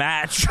having a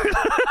match.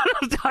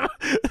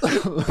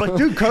 But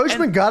dude,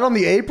 Coachman got on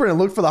the apron and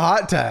looked for the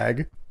hot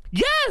tag.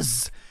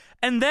 Yes.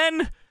 And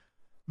then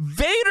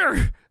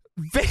Vader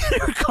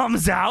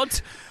comes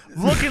out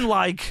looking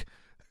like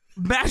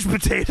mashed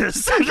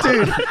potatoes.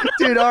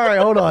 dude, all right,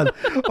 hold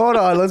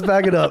on. Let's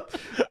back it up.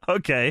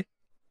 Okay.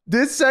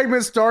 This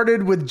segment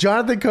started with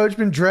Jonathan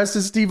Coachman dressed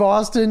as Steve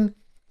Austin,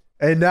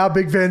 and now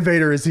Big Van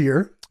Vader is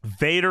here.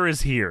 Vader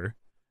is here.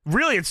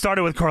 Really, it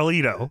started with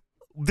Carlito.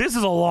 This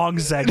is a long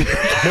segment.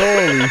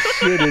 Holy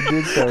shit, it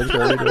did start with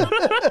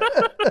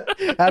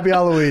Carlito. Happy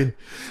Halloween.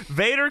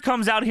 Vader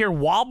comes out here,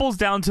 wobbles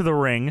down to the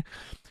ring,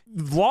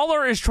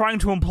 Lawler is trying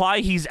to imply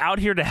he's out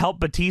here to help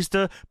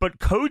Batista, but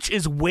Coach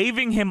is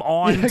waving him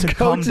on to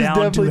come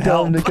down to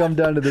help. Him to come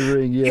down to the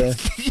ring, yeah.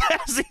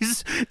 Yes,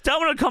 he's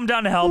telling him to come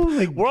down to help.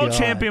 World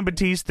champion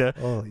Batista.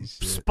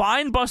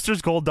 Spine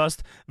busters Goldust.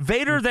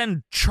 Vader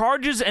then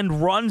charges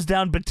and runs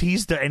down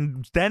Batista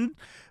and then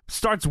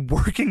starts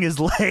working his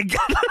leg.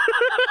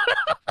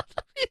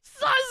 He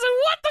says,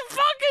 what the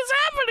fuck is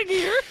happening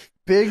here?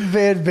 Big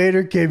Van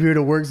Vader came here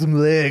to work some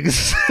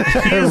legs.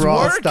 He is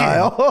Raw working.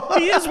 style.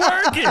 He is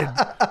working.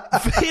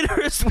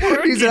 Vader is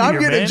working. He said, I'm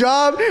here, getting man. a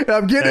job, and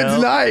I'm getting it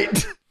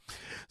tonight.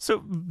 So,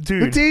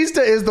 dude.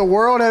 Batista is the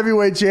world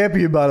heavyweight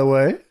champion, by the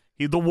way.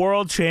 He's the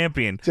world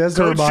champion. Just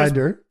a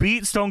reminder. Just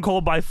beat Stone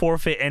Cold by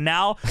forfeit, and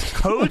now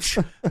Coach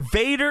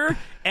Vader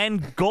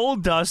and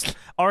Goldust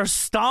are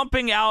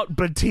stomping out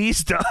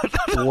Batista.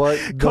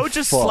 What? Coach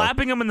is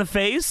slapping him in the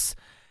face.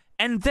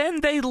 And then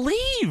they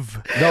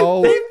leave.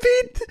 No, They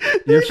beat.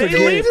 You're They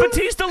leave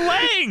Batista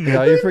laying.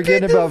 No, you're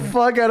forgetting beat the about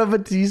fuck out of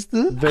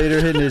Batista.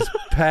 Vader hitting his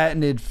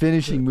patented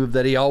finishing move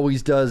that he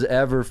always does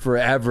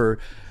forever,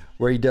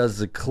 where he does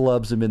the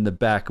clubs him in the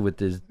back with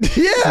his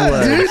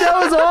Yeah, dude, that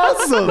was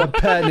awesome. the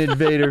patented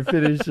Vader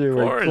finisher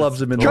where he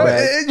clubs him in the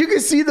back. You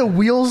can see the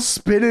wheels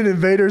spinning in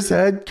Vader's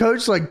head.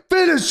 Coach like,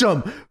 finish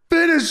him.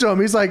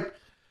 He's like,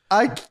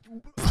 What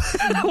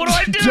do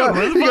I do?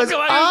 What the fuck do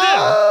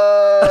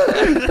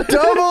I do?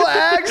 Double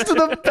axe to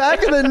the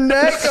back of the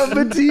neck of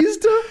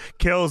Batista.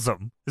 Kills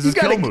him. This is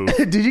kill move.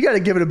 Dude, you got to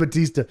give it to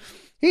Batista.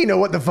 He didn't know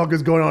what the fuck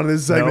is going on in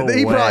this segment. No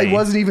He probably way.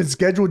 wasn't even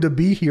scheduled to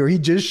be here. He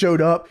just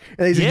showed up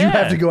and they said, you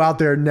have to go out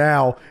there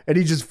now. And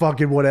he just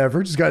fucking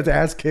whatever. Just got his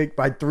ass kicked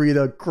by three of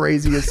the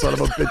craziest son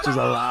of a bitches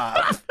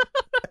alive.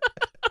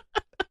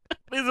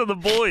 These are the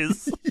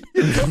boys.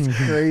 It's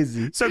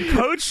crazy. So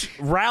Coach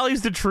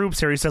rallies the troops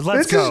here. He says,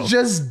 let's This go. is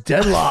just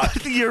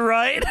deadlock. You're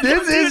right.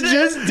 This is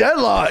just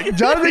deadlock.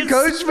 Jonathan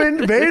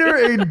Coachman, Vader,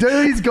 and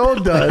Dewey's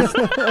Goldust.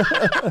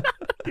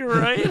 You're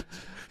right.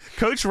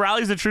 Coach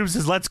rallies the troops,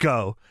 says, let's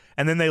go.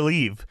 And then they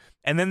leave.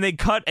 And then they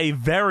cut a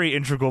very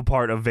integral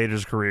part of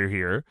Vader's career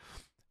here.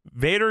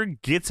 Vader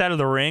gets out of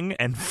the ring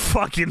and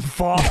fucking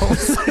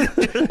falls.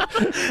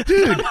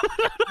 Dude,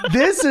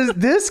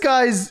 this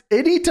guy's,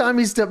 anytime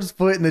he steps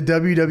foot in the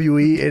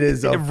WWE, it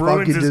is a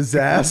fucking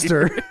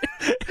disaster.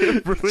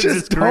 It ruins his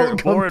Just career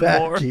don't more come and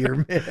more. back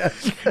here, man.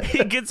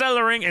 He gets out of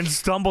the ring and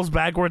stumbles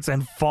backwards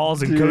and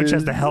falls, and Coach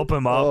has to help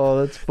him up. Oh,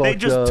 that's fucked They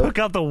just up. took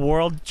out the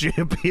world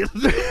champion.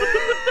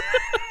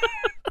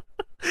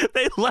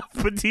 They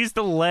left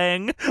Batista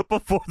laying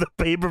before the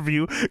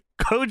pay-per-view.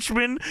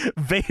 Coachman,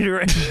 Vader,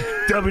 and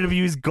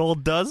WWE's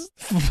Goldust.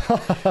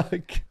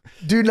 Fuck.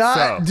 Do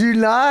not.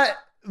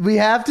 We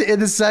have to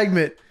end the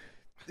segment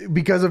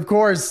because, of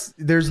course,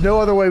 there's no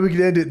other way we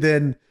can end it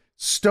than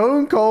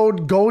Stone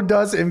Cold,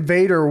 Goldust, and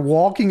Vader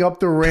walking up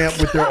the ramp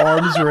with their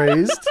arms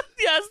raised.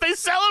 Yes, they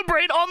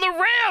celebrate on the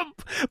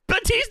ramp.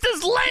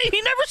 Batista's laying.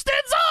 He never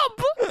stands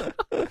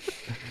up.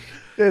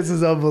 This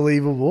is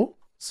unbelievable.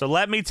 So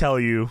let me tell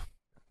you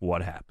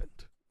what happened.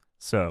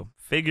 So,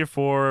 Figure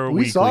 4 We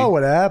weekly. saw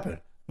what happened.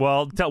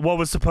 Well, what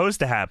was supposed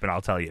to happen,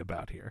 I'll tell you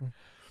about here.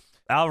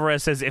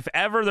 Alvarez says, if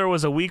ever there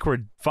was a week where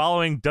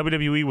following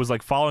WWE was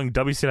like following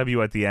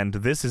WCW at the end,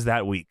 this is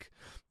that week.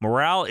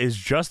 Morale is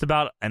just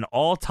about an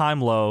all-time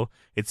low.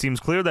 It seems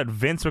clear that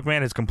Vince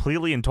McMahon has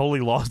completely and totally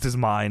lost his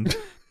mind.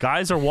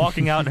 Guys are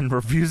walking out and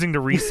refusing to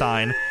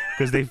re-sign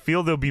because they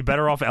feel they'll be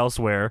better off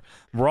elsewhere.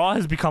 Raw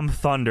has become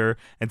Thunder,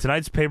 and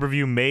tonight's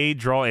pay-per-view may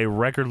draw a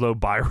record low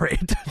buy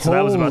rate. So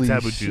that was about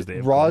Taboo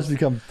Tuesday. Raw's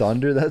become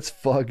Thunder? That's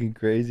fucking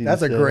crazy.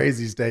 That's a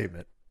crazy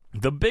statement.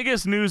 The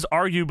biggest news,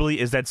 arguably,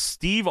 is that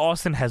Steve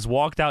Austin has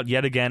walked out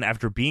yet again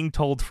after being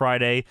told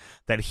Friday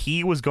that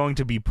he was going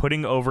to be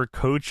putting over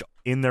Coach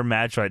in their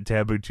match at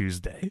Taboo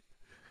Tuesday.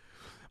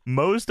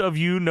 Most of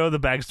you know the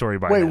backstory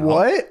by now. Wait,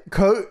 what?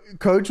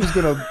 Coach was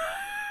gonna.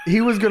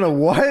 He was gonna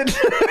what?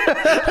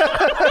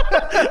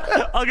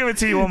 I'll give it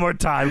to you one more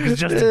time, because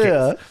just in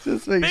case.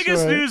 Just make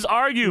Biggest sure. news,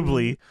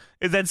 arguably,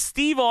 is that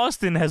Steve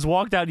Austin has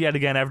walked out yet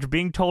again after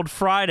being told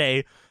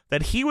Friday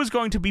that he was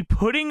going to be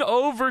putting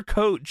over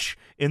Coach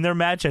in their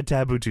match at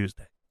Taboo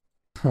Tuesday.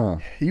 Huh.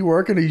 He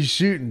working or you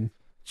shooting?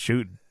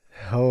 Shooting.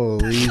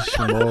 Holy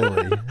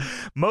schmoly.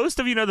 Most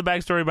of you know the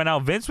backstory by now.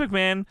 Vince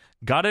McMahon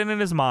got it in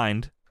his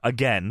mind,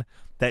 again,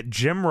 that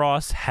Jim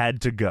Ross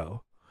had to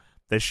go.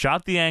 They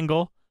shot the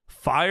angle,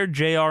 fired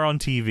JR on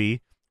TV,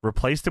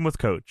 replaced him with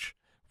Coach.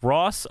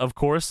 Ross, of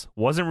course,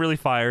 wasn't really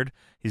fired.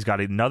 He's got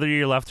another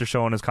year left to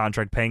show on his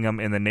contract, paying him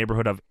in the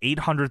neighborhood of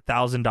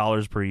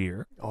 $800,000 per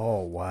year.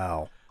 Oh,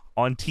 wow.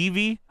 On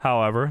TV,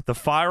 however, the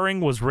firing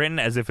was written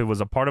as if it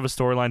was a part of a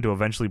storyline to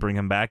eventually bring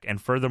him back,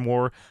 and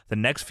furthermore, the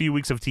next few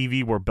weeks of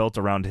TV were built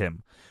around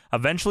him.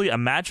 Eventually, a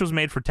match was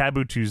made for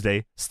Taboo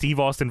Tuesday, Steve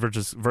Austin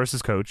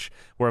versus Coach,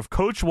 where if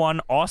Coach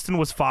won, Austin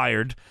was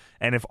fired,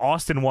 and if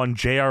Austin won,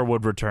 JR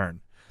would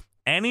return.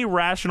 Any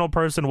rational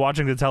person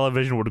watching the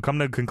television would come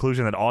to the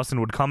conclusion that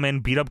Austin would come in,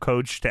 beat up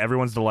Coach to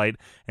everyone's delight,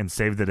 and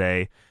save the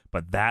day,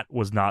 but that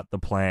was not the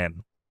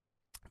plan.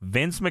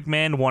 Vince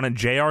McMahon wanted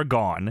JR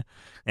gone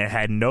and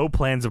had no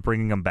plans of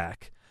bringing him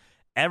back.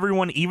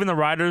 Everyone, even the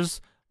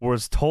writers,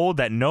 was told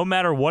that no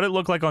matter what it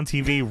looked like on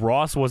TV,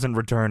 Ross wasn't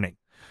returning.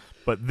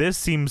 But this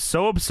seems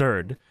so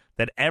absurd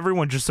that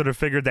everyone just sort of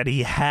figured that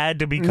he had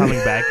to be coming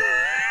back,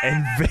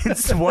 and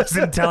Vince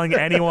wasn't telling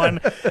anyone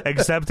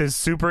except his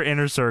super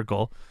inner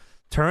circle.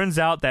 Turns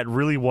out that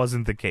really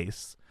wasn't the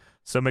case.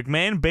 So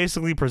McMahon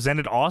basically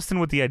presented Austin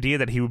with the idea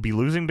that he would be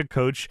losing to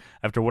Coach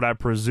after what I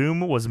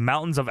presume was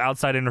mountains of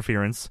outside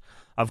interference.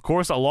 Of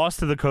course, a loss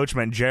to the Coach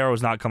meant JR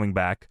was not coming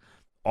back.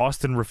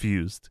 Austin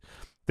refused.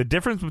 The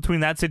difference between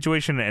that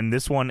situation and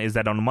this one is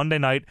that on Monday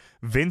night,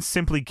 Vince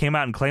simply came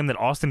out and claimed that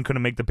Austin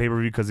couldn't make the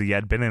pay-per-view because he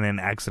had been in an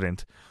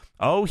accident.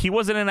 Oh, he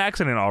was in an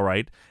accident, all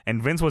right,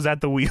 and Vince was at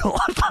the wheel. Oh,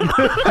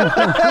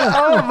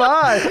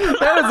 my.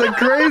 That is a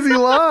crazy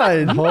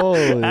line.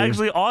 Holy.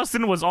 Actually,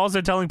 Austin was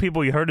also telling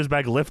people he hurt his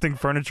back lifting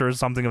furniture or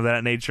something of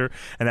that nature,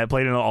 and that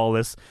played into all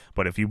this.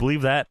 But if you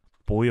believe that,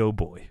 boy, oh,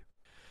 boy.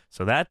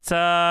 So that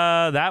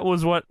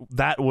was what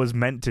that was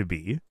meant to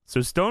be.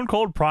 So Stone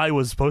Cold probably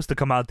was supposed to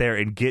come out there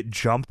and get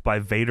jumped by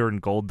Vader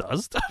and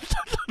Goldust.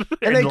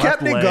 And they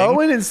kept it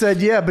going and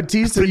said, yeah,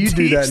 Batista, you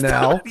do that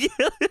now. Yeah,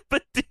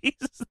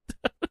 Batista.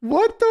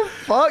 What the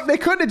fuck? They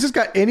couldn't have just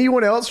got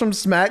anyone else from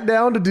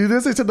SmackDown to do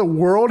this? They said the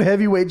world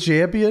heavyweight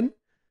champion?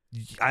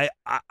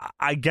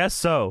 I guess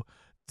so.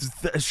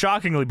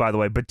 Shockingly, by the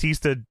way,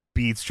 Batista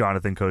beats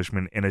Jonathan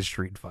Coachman in a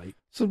street fight.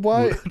 So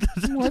why?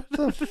 What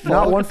the fuck?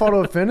 Not one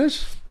photo of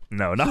finish?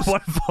 No, not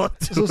one photo.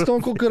 So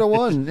Stone Cold could have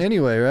won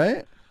anyway,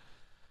 right?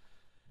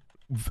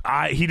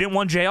 He didn't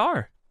want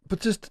JR.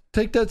 But just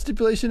take that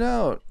stipulation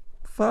out.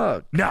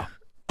 Fuck. No.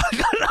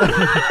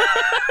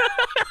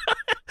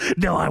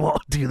 No, I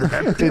won't do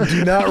that.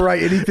 Do not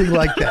write anything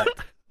like that.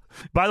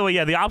 By the way,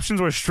 yeah, the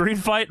options were street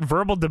fight,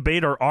 verbal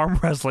debate, or arm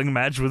wrestling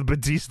match with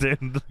Batista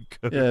and the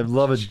Coach. Yeah, I'd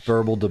love a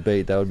verbal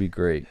debate. That would be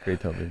great. Great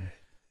television.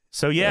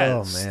 So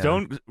yeah,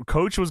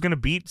 Coach was going to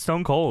beat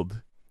Stone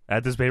Cold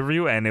at this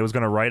pay-per-view, and it was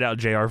going to write out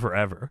JR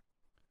forever.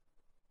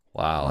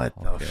 Wow.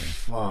 What the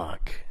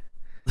fuck?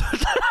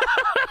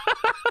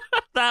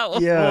 That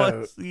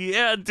was,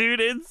 yeah,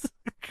 dude, it's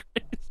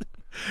crazy.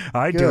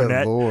 I ain't doing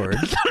that. Lord.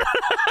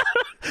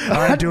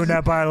 I'm doing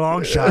that by a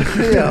long shot.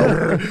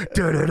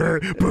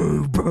 Dude,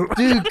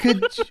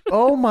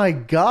 oh my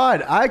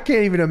God. I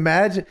can't even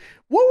imagine.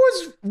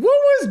 What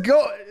was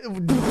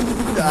going?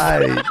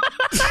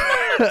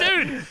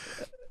 Dude.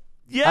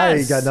 Yes. I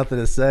ain't got nothing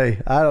to say.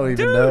 I don't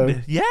even know.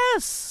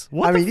 Yes.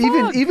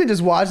 Even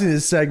just watching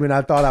this segment,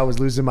 I thought I was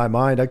losing my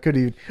mind. I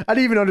didn't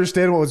even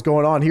understand what was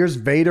going on. Here's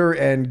Vader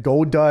and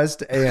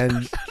Goldust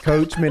and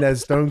Coachman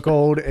as Stone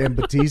Cold and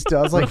Batista.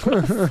 I was like,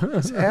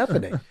 what's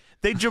happening?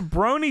 They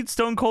jabronied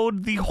Stone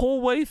Cold the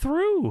whole way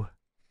through.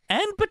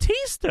 And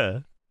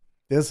Batista.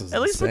 This is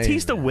at least insane,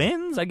 Batista man.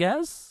 wins, I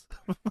guess.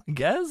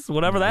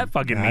 Whatever that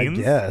fucking means.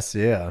 I guess,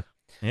 yeah.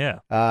 Yeah.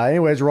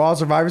 Anyways, Raw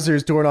Survivor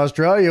Series tour in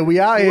Australia. We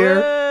out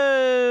here.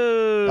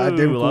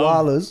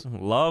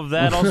 Love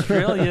that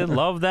Australia.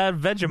 Love that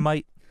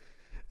Vegemite.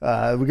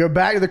 We go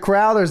back to the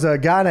crowd. There's a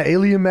guy in an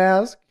alien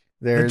mask.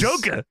 There's the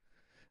Joker.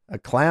 A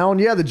clown.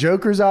 Yeah, the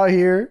Joker's out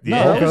here.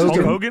 Yeah, Hulk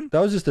Hogan.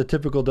 That was just a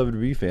typical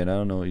WWE fan. I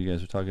don't know what you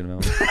guys are talking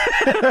about.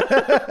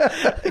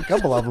 A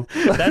couple of them.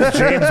 That's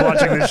James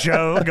watching the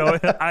show going,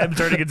 I'm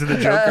turning into the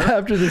Joker.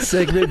 After the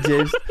segment,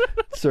 James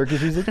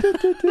Circus, he's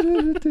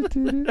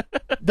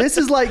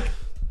like...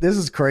 This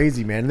is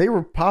crazy, man. They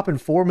were popping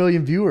 4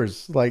 million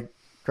viewers. Like,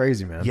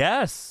 crazy, man.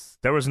 Yes.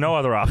 There was no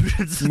other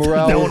options.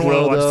 Morale no was one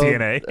wanted low, to watch though.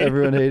 TNA.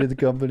 Everyone hated the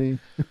company.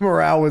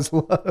 Morale was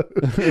low.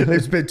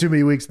 They've spent too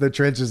many weeks in the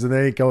trenches and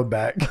they ain't coming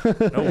back.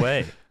 No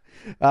way.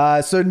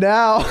 So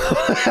now,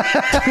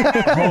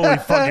 holy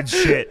fucking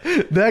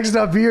shit. Next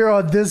up here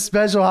on this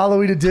special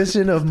Halloween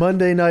edition of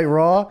Monday Night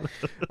Raw,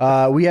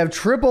 we have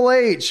Triple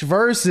H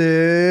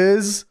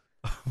versus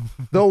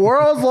the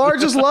world's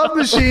largest love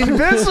machine,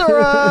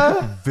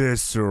 Viscera.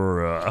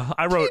 Viscera.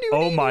 I wrote,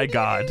 oh my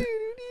God.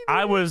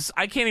 I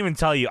can't even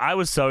tell you. I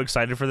was so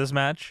excited for this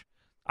match.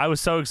 I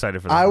was so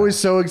excited for this match. Was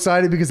so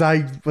excited because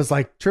I was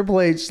like, Triple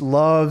H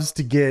loves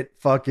to get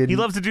fucking... He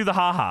loves to do the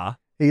ha-ha.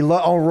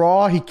 On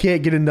Raw, he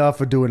can't get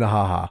enough of doing the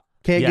ha-ha.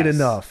 Can't get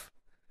enough.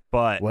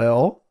 But...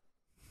 Well...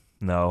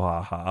 No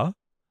ha-ha.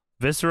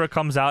 Viscera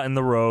comes out in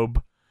the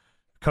robe.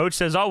 Coach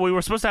says, oh, we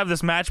were supposed to have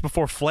this match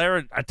before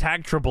Flair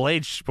attacked Triple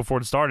H before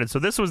it started. So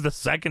this was the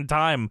second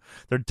time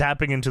they're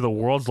tapping into the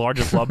world's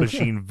largest love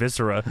machine,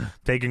 Viscera,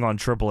 taking on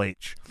Triple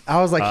H.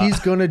 I was like, he's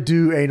going to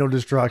do anal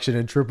destruction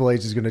and Triple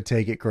H is going to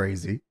take it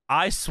crazy.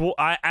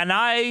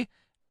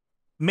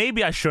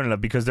 Maybe I shouldn't have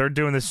because they're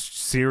doing this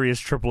serious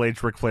Triple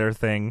H Ric Flair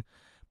thing.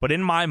 But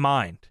in my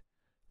mind,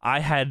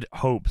 I had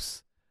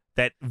hopes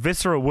that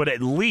Viscera would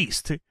at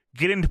least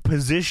get into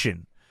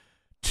position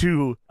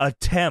to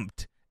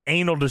attempt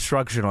anal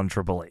destruction on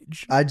Triple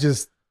H.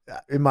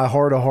 In my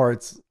heart of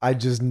hearts, I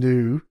just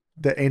knew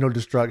that anal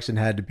destruction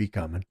had to be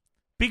coming.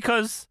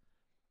 Because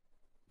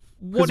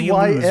what do you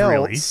lose,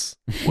 really?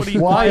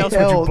 Why else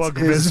would you book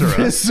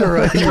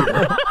Viscera?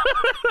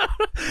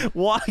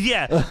 Why?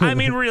 Yeah, I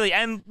mean, really,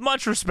 and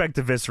much respect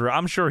to Viscera.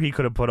 I'm sure he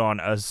could have put on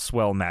a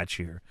swell match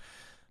here.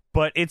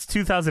 But it's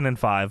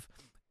 2005.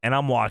 and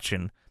I'm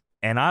watching,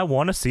 and I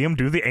want to see him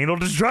do the anal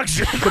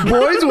destruction. The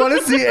boys want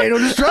to see anal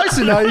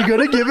destruction. Now you're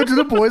going to give it to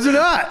the boys or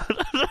not?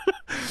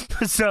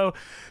 So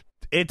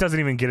it doesn't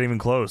even get even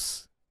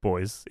close,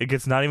 boys. It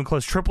gets not even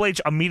close. Triple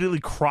H immediately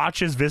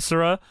crotches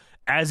Viscera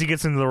as he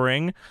gets into the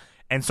ring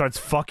and starts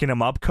fucking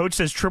him up. Coach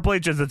says Triple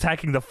H is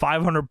attacking the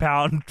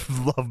 500-pound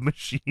love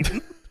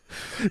machine.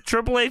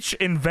 Triple H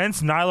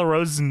invents Nyla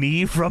Rose's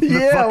knee from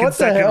the fucking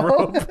second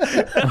rope.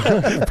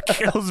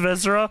 Kills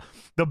Viscera.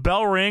 The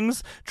bell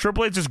rings.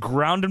 Triple H is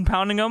ground and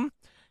pounding him.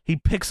 He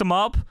picks him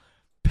up.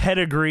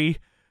 Pedigree.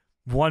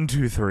 1,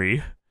 2,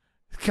 3.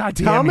 God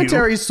damn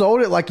Commentary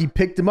sold it like he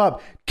picked him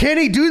up. Can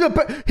he do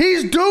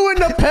he's doing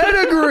the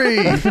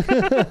pedigree.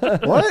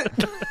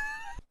 What?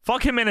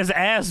 Fuck him in his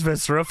ass,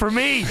 Viscera, for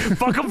me.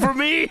 Fuck him for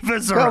me,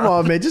 Viscera. Come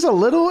on, man. Just a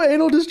little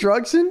anal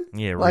destruction?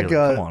 Yeah, really.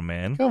 Come on,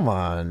 man. Come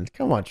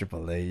on,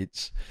 Triple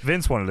H.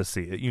 Vince wanted to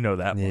see it. You know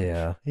that.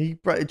 Yeah.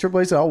 Triple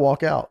H said, I'll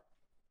walk out.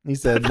 He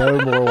said, no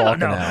more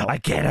walking out. I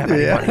can't have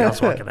anybody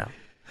else walking out.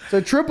 So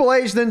Triple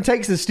H then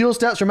takes the steel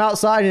steps from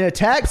outside and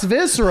attacks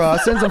Viscera,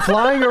 sends him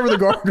flying over the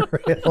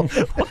guardrail.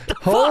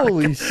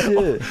 Holy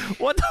shit.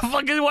 What the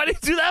fuck? Why did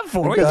he do that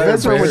for? Because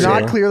Viscera would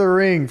not clear the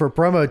ring for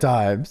promo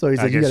time. So he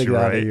said, you got to get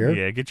out of here.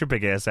 Yeah, get your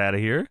big ass out of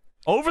here.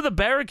 Over the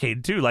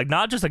barricade, too. Like,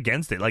 not just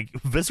against it. Like,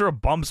 Viscera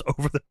bumps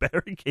over the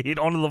barricade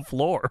onto the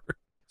floor.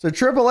 So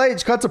Triple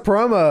H cuts a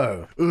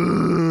promo.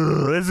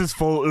 This is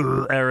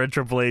full era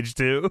Triple H,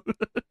 too.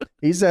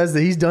 He says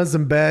that he's done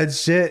some bad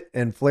shit,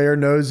 and Flair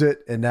knows it,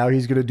 and now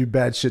he's going to do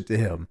bad shit to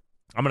him.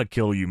 I'm going to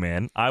kill you,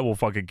 man. I will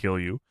fucking kill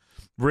you.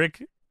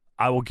 Rick,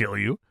 I will kill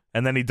you.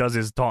 And then he does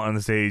his taunt on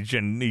the stage,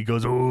 and he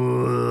goes, and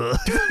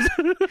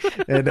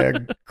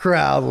the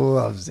crowd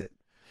loves it.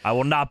 I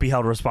will not be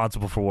held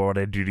responsible for what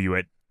I do to you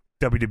at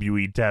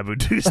WWE Taboo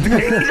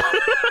Tuesday.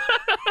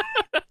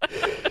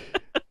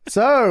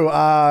 So,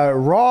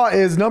 Raw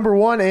is number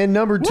 1 and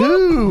number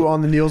 2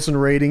 on the Nielsen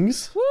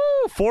ratings. Woo!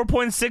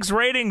 4.6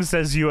 ratings,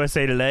 says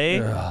USA Today.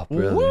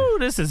 Woo!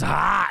 This is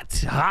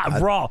hot.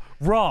 Raw.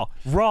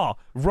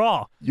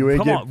 You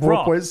ain't get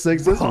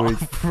 4.6 this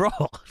week.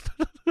 Raw.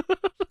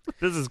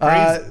 This is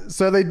crazy.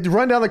 So they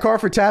run down the car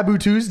for Taboo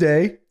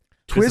Tuesday.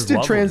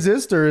 Twisted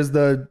Transistor is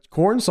the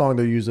Korn song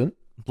they're using.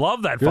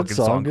 Love that fucking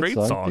song. Great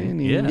song.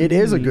 Yeah. It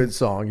is a good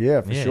song. Yeah,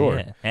 for sure.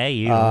 Yeah. Hey,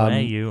 you.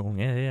 Hey, you.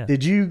 Yeah.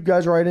 Did you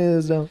guys write any of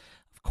this down?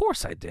 Of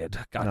course I did.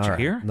 Got you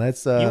here.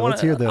 Let's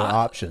hear the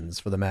options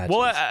for the matches.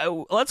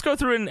 Well, let's go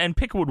through and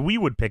pick what we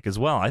would pick as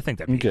well. I think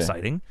that'd be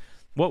exciting.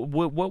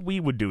 What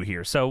we would do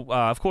here. So,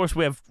 of course,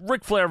 we have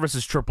Ric Flair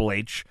versus Triple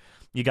H.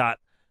 You got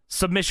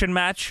submission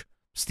match,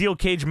 steel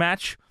cage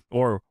match,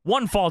 or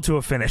one fall to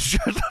a finish.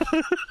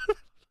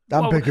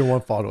 I'm picking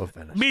one fall to a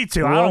finish. Me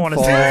too. I don't want to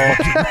see this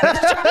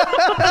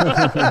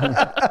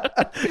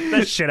match.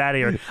 That shit out of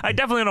here. I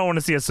definitely don't want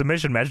to see a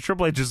submission match.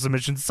 Triple H's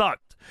submission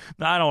sucked.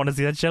 I don't want to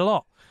see that shit at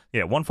all.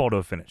 Yeah, one fall to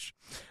a finish.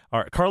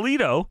 All right,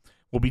 Carlito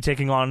will be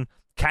taking on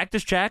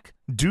Cactus Jack,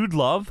 Dude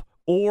Love,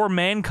 or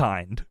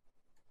Mankind.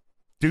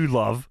 Dude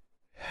Love.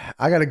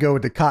 I got to go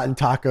with the Cotton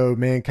Taco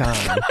Mankind.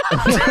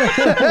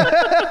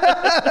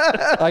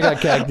 I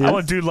got Cactus. I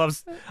want Dude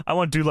Love's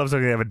so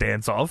they have a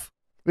dance off.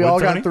 We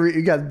all got 3.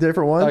 You got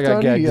different ones. I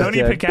got Tony?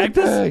 Tony pick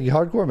Cactus?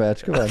 Hardcore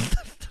match. Come on.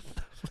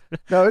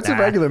 No, it's a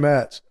regular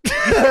match.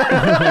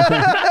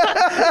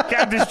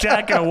 Cactus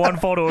Jack in a one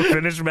fall to a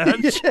finish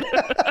match.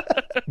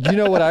 Do you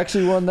know what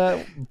actually won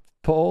that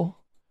poll?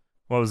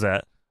 What was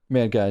that?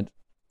 Mankind.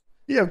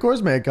 Yeah, of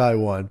course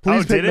Mankind won.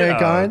 Please pick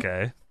Mankind.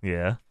 Okay.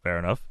 Yeah, fair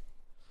enough.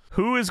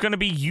 Who is going to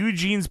be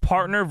Eugene's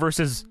partner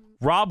versus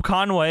Rob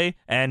Conway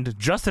and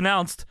just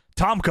announced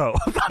Tomko?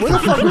 Where the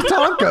fuck was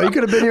Tomko? He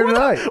could have been here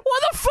tonight.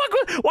 What the fuck?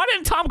 Why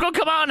didn't Tomko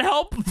come out and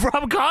help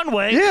Rob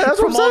Conway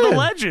from all the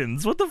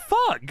legends? What the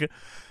fuck?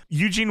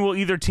 Eugene will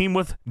either team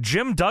with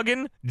Jim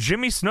Duggan,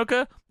 Jimmy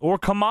Snuka, or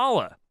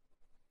Kamala.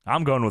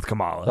 I'm going with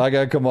Kamala. I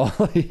got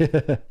Kamala.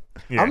 Yeah.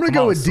 I'm going to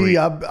go with D.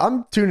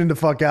 I'm tuning the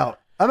fuck out.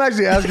 I'm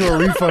actually asking for a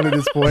refund at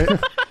this point.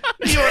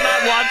 You are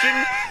not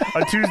watching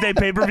a Tuesday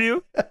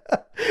pay-per-view?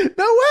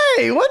 No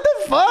way. What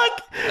the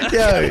fuck?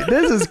 Yo,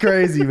 this is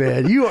crazy,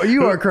 man.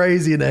 You are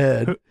crazy in the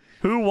head.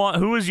 Who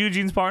was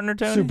Eugene's partner,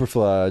 Tony?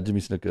 Superfly, Jimmy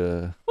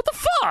Snuka. What the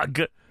fuck?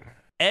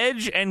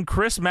 Edge and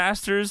Chris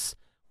Masters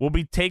will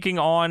be taking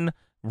on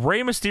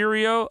Rey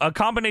Mysterio, a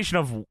combination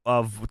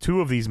of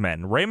 2 of these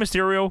men. Rey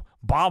Mysterio,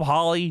 Bob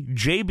Holly,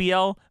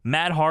 JBL,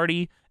 Matt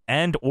Hardy,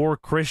 and or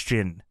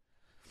Christian.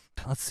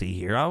 Let's see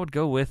here. I would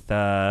go with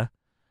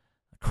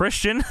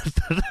Christian.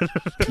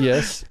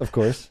 Yes, of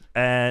course.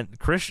 And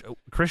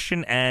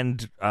Christian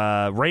and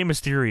Rey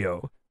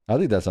Mysterio. I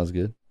think that sounds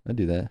good. I'd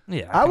do that.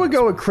 Yeah, I would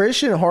go with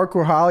Christian and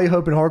Hardcore Holly,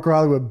 hoping Hardcore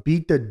Holly would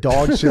beat the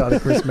dog shit out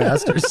of Chris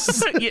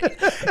Masters. Yeah.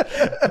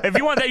 If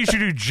you want that, you should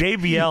do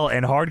JBL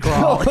and Hardcore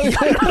Holly.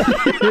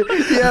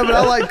 Yeah, but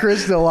I like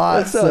Christian a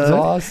lot. That sounds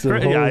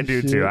awesome. Yeah, I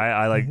do too.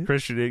 I like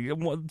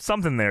Christian.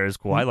 Something there is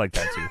cool. I like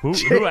that too.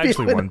 Who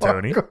actually won,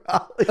 Tony?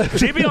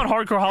 JBL and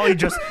Hardcore Holly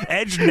just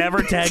Edge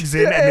never tags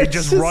in and they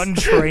just run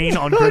train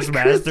on Chris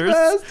Masters.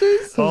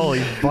 Holy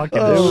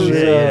fucking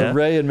shit!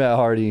 Ray and Matt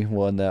Hardy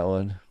won that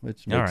one.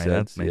 which makes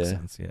sense. That makes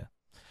sense,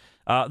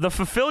 the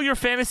Fulfill Your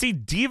Fantasy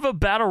Diva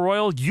Battle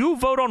Royal, you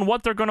vote on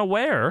what they're going to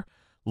wear.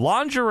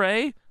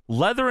 Lingerie,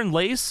 leather and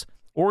lace,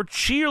 or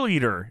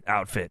cheerleader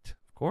outfit.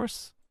 Of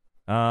course.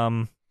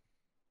 I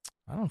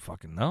don't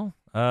fucking know.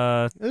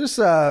 There's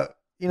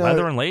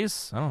leather and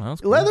lace. I don't know.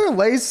 Cool. Leather and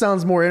lace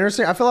sounds more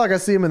interesting. I feel like I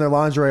see them in their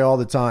lingerie all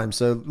the time.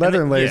 So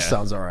leather and lace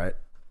sounds all right.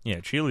 Yeah,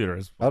 cheerleader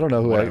is. I don't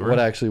know what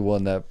actually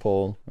won that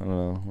poll. I don't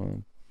know.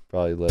 Well,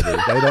 probably leather.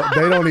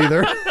 They don't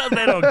either.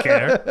 They don't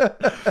care.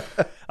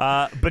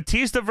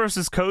 Batista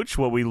versus Coach.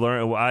 What we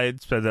learned, I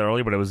said that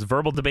earlier, but it was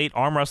verbal debate,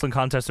 arm wrestling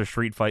contest, or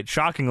street fight.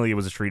 Shockingly, it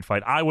was a street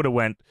fight. I would have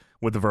went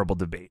with the verbal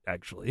debate,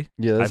 actually.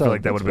 Yeah, I feel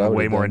like that would have been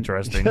way more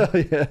interesting. Yeah,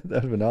 that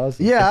would have been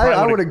awesome. Yeah,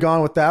 I would have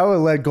gone with that. I would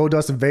have let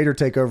Goldust and Vader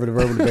take over the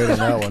verbal debate on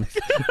that one.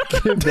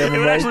 It would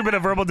have actually been a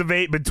verbal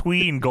debate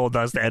between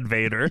Goldust and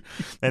Vader,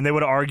 and they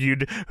would have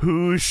argued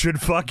who should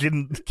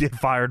fucking get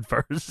fired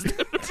first.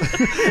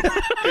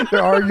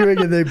 They're arguing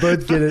and they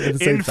both get it at the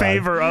same time. In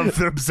favor of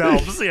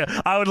themselves.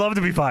 Yeah, I would love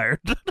to be fired.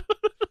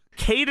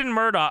 Caden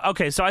Murdoch.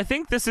 Okay, so I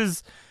think this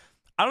is...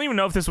 I don't even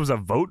know if this was a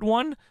vote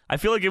one. I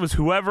feel like it was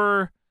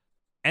whoever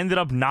ended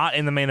up not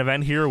in the main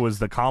event here was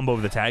the combo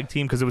of the tag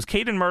team, because it was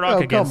Caden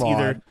Murdoch against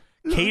either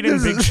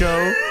Caden, Big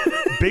Show,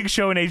 Big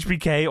Show and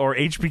HBK, or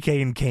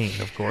HBK and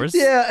Kane, of course.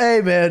 Yeah,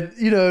 hey man,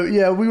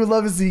 we would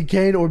love to see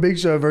Kane or Big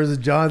Show versus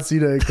John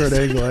Cena and Kurt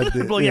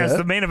Angle. Well, yes,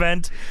 the main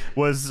event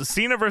was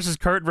Cena versus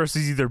Kurt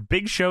versus either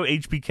Big Show,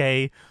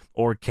 HBK,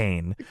 or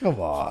Kane.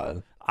 Come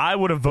on. I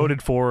would have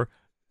voted for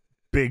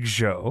Big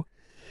Show.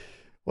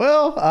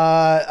 Well,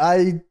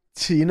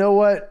 you know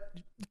what?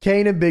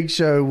 Kane and Big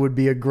Show would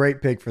be a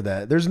great pick for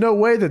that. There's no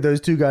way that those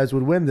two guys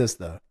would win this,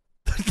 though.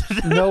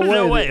 No way.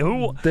 No way.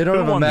 They don't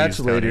have a match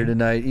later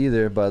tonight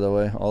either, by the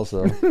way,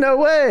 also. No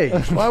way.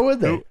 Why would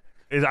they?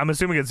 I'm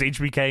assuming it's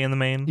HBK in the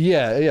main.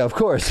 Yeah, of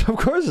course. Of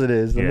course it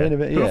is. The main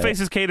event. Who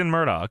faces Caden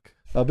Murdoch?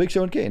 Big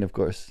Show and Kane, of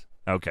course.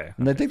 Okay.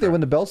 And I think they win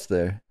the belts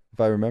there,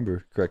 if I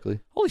remember correctly.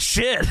 Holy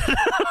shit.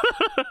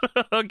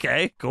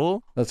 Okay,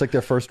 cool. That's like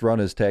their first run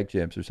as tag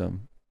champs or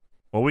something.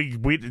 Well,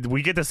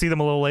 we get to see them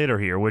a little later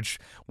here, which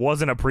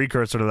wasn't a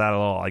precursor to that at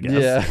all, I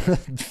guess. Yeah,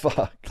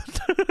 fuck.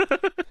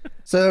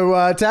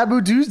 So,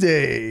 Taboo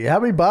Tuesday, how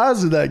many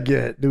buys did that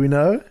get? Do we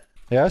know?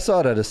 Yeah, I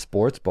saw it at a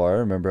sports bar. I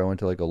remember I went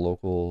to like a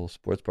local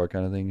sports bar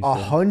kind of thing.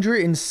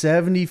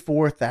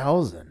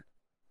 174,000.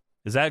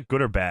 Is that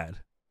good or bad?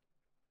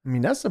 I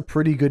mean, that's a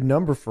pretty good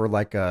number for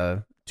like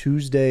a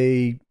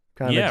Tuesday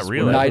kind of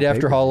really. Night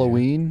after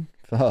Halloween.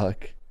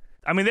 Fuck.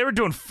 I mean, they were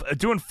doing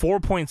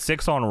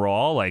 4.6 on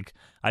Raw. Like,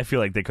 I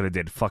feel like they could have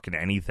did fucking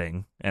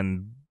anything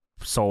and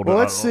sold. Well,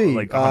 let's see,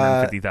 like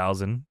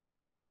 150,000.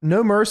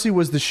 No Mercy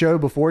was the show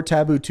before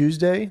Taboo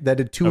Tuesday that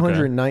did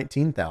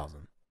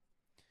 219,000.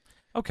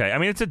 Okay, I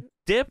mean it's a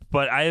dip,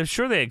 but I'm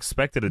sure they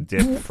expected a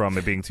dip from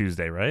it being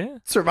Tuesday, right?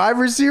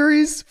 Survivor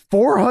Series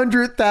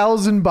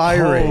 400,000 buy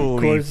rate.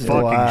 Holy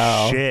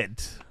fucking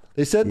shit!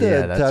 They said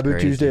that Taboo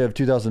Tuesday of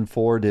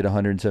 2004 did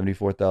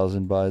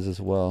 174,000 buys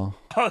as well.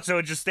 Oh, so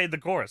it just stayed the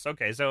course.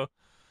 Okay, so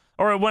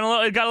or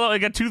it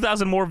got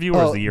 2,000 more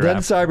viewers the year then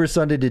after. Cyber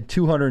Sunday did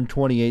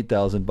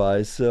 228,000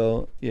 buys.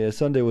 So yeah,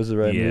 Sunday was the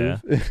right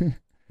move.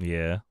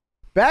 Yeah.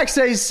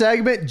 Backstage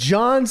segment: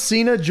 John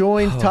Cena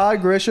joined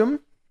Todd Grisham.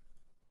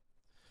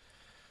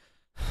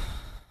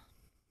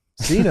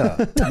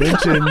 Cena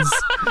mentions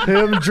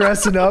him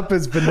dressing up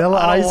as Vanilla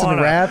Ice and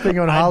rapping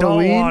on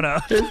Halloween.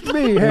 It's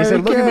me, Harry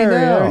said, "Look at me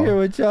now." I'm here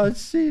with John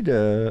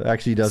Cena.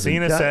 Actually, he doesn't.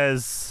 Cena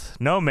says,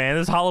 "No, man,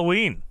 this is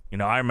Halloween.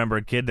 I remember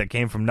a kid that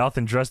came from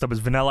nothing, dressed up as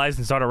Vanilla Ice,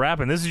 and started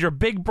rapping. This is your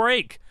big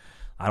break."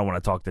 I don't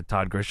want to talk to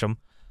Todd Grisham.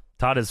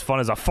 Todd is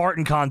fun as a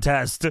farting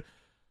contest.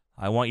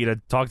 I want you to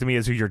talk to me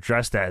as who you're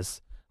dressed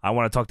as. I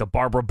want to talk to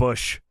Barbara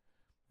Bush.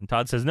 And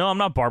Todd says, "No, I'm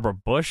not Barbara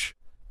Bush."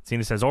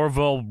 Cena says,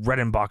 "Orville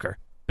Redenbacher.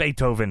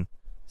 Beethoven."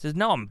 He says,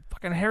 "No, I'm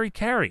fucking Harry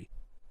Carey."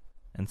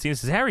 And Cena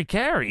says, "Harry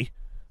Carey?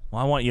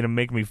 Well, I want you to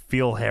make me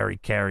feel Harry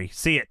Carey.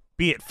 See it,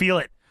 be it, feel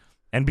it,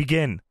 and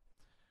begin."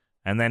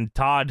 And then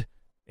Todd,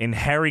 in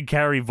Harry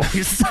Carey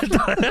voice,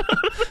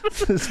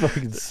 this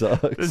fucking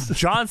sucks.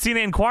 John Cena,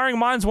 inquiring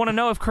minds want to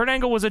know if Kurt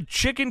Angle was a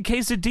chicken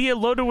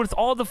quesadilla loaded with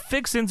all the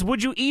fixins,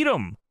 would you eat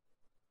them?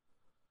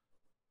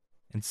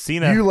 And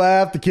Cena, you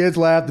laugh, the kids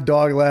laugh, the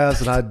dog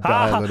laughs, and I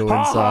die a little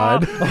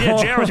inside.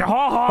 Yeah, JR was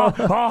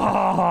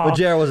ha. But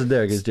JR wasn't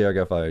there because JR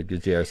got fired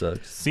because JR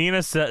sucks.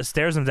 Cena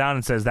stares him down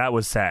and says, "That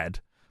was sad,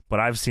 but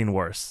I've seen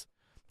worse."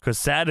 Because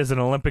sad is an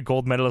Olympic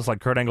gold medalist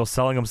like Kurt Angle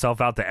selling himself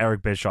out to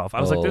Eric Bischoff.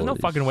 I was like, "There's no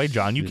fucking way,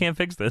 John. You can't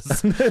fix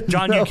this,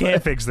 John. You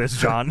can't fix this,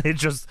 John.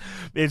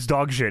 It's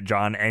dog shit,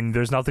 John. And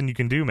there's nothing you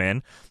can do,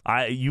 man.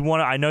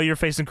 I know you're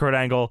facing Kurt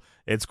Angle.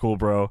 It's cool,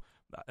 bro.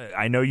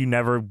 I know you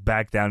never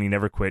back down. You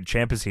never quit.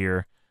 Champ is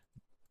here.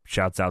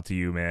 Shouts out to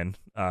you, man.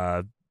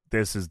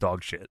 This is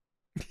dog shit.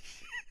 This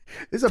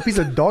is a piece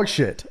of dog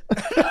shit.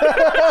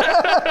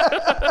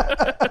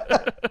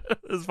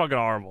 This is fucking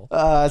horrible.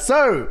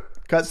 So,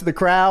 cuts to the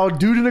crowd.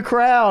 Dude in the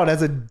crowd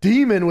has a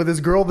demon with his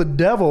girl, the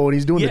devil, and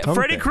he's doing the tongue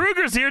Freddy thing.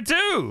 Krueger's here,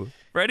 too.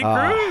 Freddy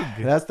Krug.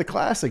 That's the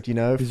classic, you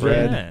know. He's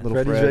Fred, ready. little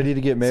Freddy's Fred. ready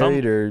to get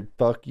married or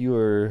fuck you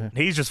or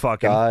He's just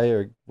fucking. die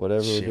or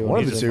whatever we're Shit, doing.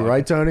 one of the two,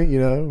 right, Tony? You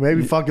know,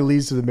 maybe fucking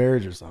leads to the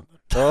marriage or something.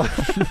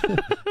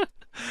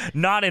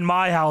 Not in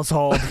my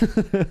household.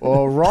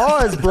 Well, Raw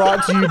is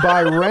brought to you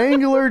by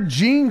Wrangler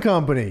Jean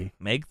Company.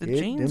 Make the Get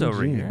jeans them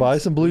over jeans. here. Buy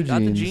some blue Got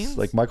the jeans, jeans?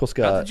 like Michael Got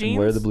the Scott, and jeans?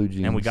 wear the blue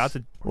jeans. And we got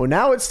the. Well,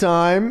 now it's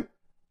time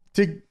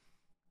to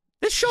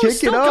This show Kick is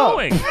still it up.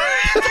 going.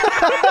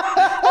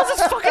 How's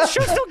this fucking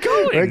show still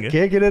going? We're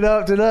kicking it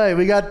up tonight.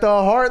 We got the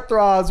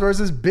Heartthrobs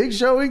versus Big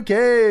Show and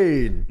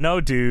Kane.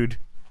 No, dude.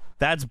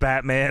 That's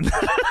Batman.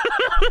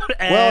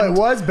 Well, it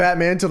was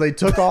Batman until they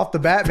took off the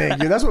Batman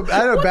gear. That's what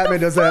I know.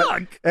 Batman does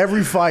that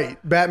every fight.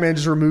 Batman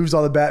just removes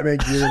all the Batman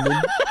gear. And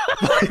then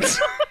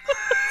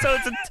So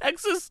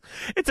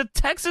it's a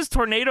Texas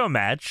tornado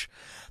match.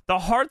 The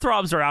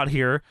Heartthrobs are out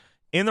here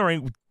in the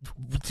ring.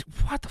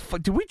 What the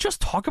fuck? Did we just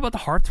talk about the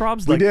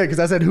Heartthrobs? we did, because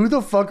I said, who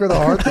the fuck are the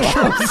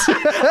Heartthrobs?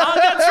 Oh,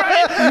 that's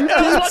right.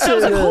 I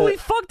was like, holy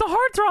fuck, the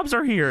Heartthrobs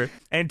are here.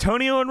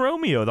 Antonio and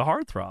Romeo, the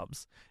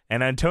Heartthrobs.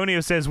 And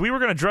Antonio says, we were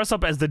going to dress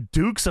up as the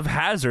Dukes of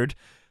Hazzard,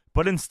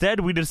 but instead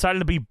we decided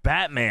to be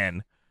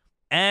Batman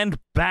and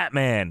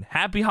Batman.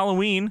 Happy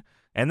Halloween.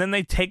 And then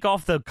they take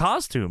off the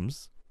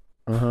costumes.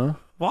 Uh-huh.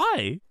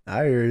 Why?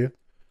 I hear you.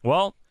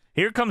 Well,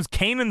 here comes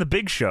Kane and the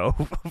Big Show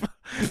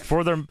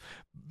for their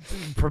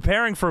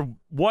preparing for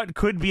what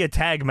could be a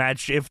tag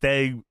match if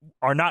they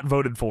are not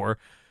voted for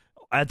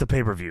at the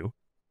pay-per-view,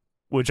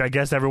 which I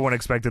guess everyone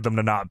expected them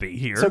to not be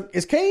here. So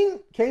is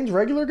Kane's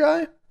regular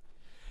guy?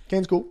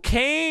 Kane's cool.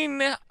 Kane,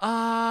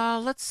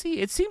 let's see.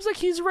 It seems like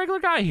he's a regular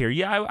guy here.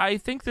 Yeah, I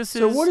think this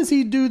is... So what does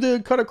he do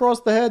the cut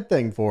across the head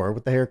thing for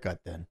with the haircut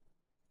then?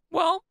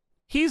 Well,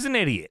 he's an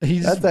idiot.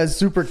 That's that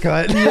super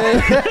cut.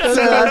 That's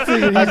what I was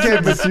thinking. He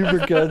can't be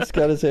supercuts,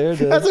 got his hair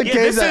done. That's a Yeah,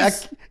 case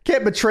this I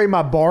can't betray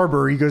my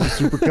barber. He goes to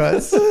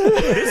supercuts.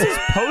 This is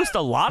post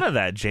a lot of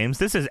that, James.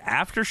 This is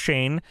after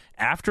Shane,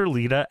 after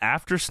Lita,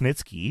 after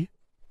Snitsky.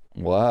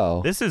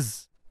 Wow. This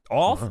is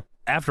all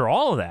after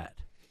all of that.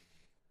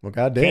 Well,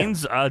 goddamn.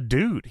 Kane's a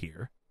dude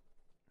here.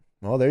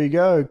 Well, there you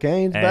go.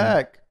 Kane's And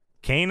back.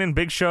 Kane and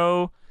Big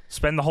Show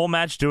spend the whole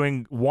match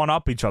doing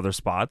one-up each other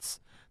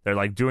spots. They're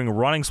like doing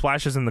running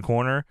splashes in the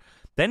corner.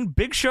 Then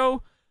Big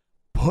Show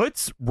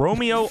puts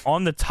Romeo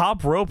on the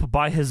top rope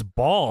by his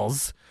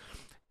balls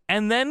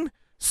and then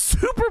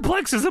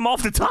superplexes him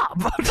off the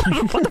top. What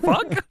the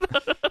fuck?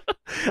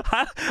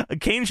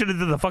 Kane should have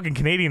did the fucking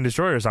Canadian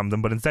Destroyer or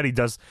something, but instead he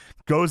just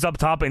goes up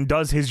top and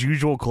does his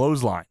usual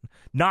clothesline.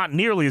 Not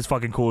nearly as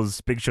fucking cool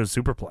as Big Show's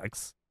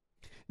superplex.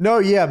 No,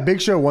 yeah,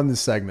 Big Show won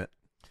this segment.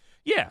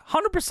 Yeah,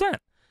 100%.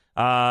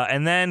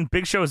 And then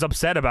Big Show is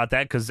upset about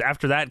that because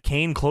after that,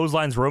 Kane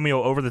clotheslines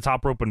Romeo over the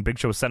top rope and Big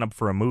Show is sent up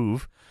for a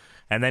move.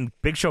 And then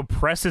Big Show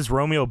presses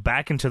Romeo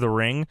back into the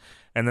ring,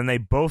 and then they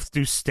both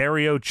do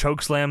stereo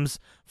chokeslams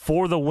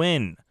for the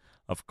win,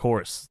 of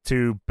course,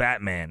 to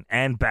Batman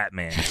and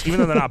Batman, even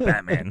though they're not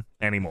Batman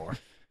anymore.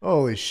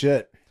 Holy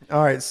shit.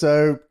 All right,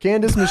 so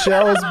Candice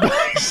Michelle is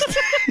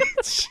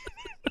backstage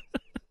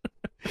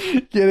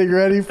getting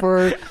ready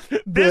for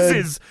This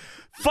is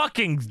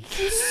fucking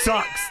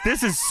sucks.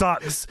 This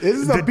sucks. This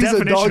is a piece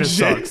of dog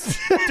shit. Sucks.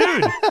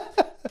 Dude,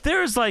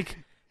 there's like...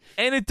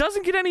 And it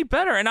doesn't get any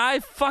better. And I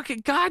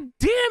fucking... God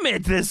damn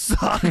it, this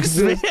sucks,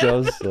 man. This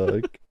does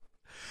suck.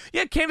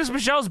 Yeah, Candice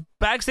Michelle's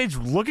backstage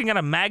looking at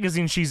a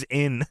magazine she's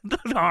in.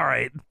 All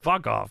right,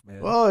 fuck off,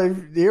 man. Well,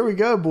 here we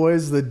go,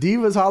 boys. The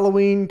Divas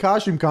Halloween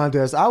costume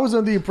contest. I was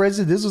under the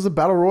impression this was a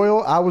battle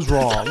royal. I was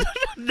wrong.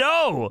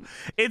 No,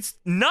 it's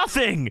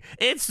nothing.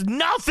 It's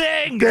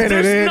nothing.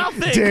 There's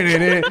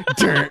nothing.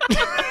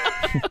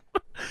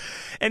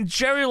 And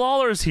Jerry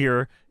Lawler's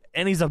here,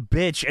 and he's a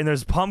bitch, and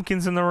there's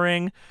pumpkins in the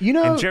ring. You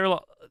know, and Jerry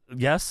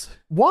yes?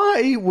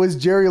 Why was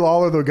Jerry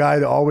Lawler the guy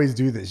to always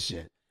do this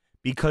shit?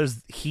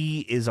 Because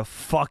he is a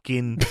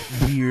fucking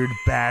weird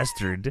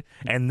bastard,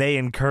 and they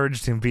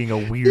encouraged him being a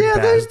weird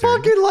bastard. They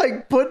fucking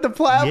like put the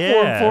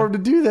platform for him to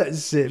do that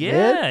shit, man.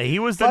 Yeah, he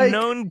was the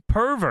known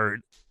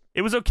pervert.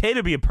 It was okay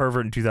to be a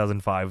pervert in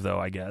 2005, though,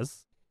 I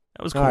guess.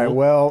 That was cool. All right,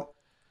 well,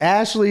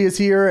 Ashley is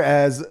here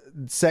as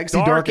sexy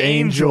Dark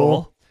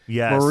Angel.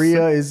 Yes.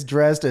 Maria is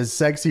dressed as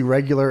sexy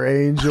regular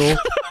Angel.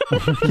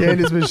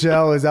 Candice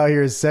Michelle is out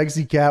here as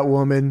sexy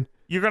Catwoman.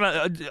 You're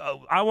gonna.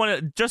 I want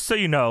to. Just so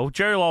you know,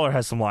 Jerry Lawler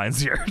has some lines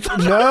here.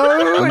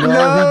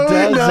 No.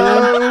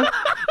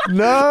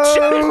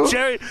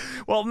 Jerry.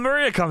 Well,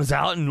 Maria comes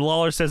out and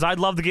Lawler says, "I'd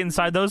love to get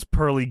inside those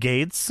pearly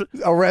gates."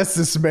 Arrest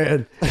this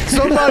man!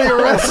 Somebody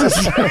arrest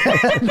this man!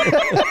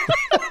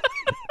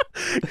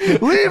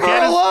 Leave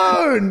her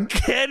alone!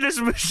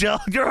 Candice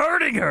Michelle, you're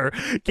hurting her.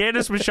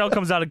 Candice Michelle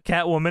comes out of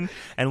Catwoman,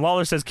 and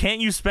Lawler says,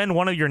 "Can't you spend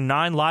one of your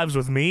 9 lives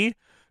with me?"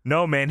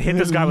 No, man, hit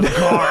this guy with a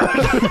car.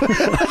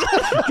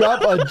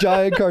 Drop a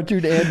giant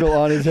cartoon anvil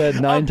on his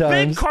head 9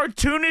 times. Big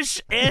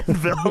cartoonish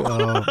anvil.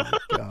 Oh,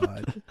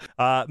 my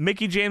God.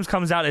 Mickey James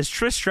comes out as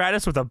Trish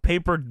Stratus with a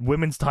papered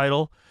women's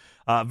title.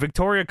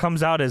 Victoria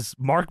comes out as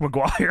Mark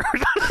McGuire.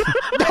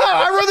 No,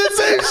 I wrote the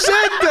same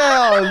shit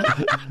down.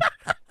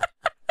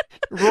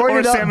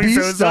 Roided up Sammy beast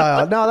Sosa.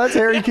 style. No, that's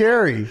Harry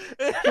Carey.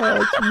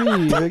 That's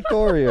me,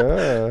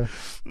 Victoria.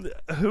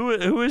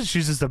 Who is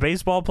she's just a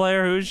baseball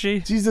player? Who is she?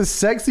 She's a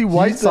sexy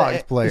White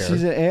Sox player.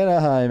 She's an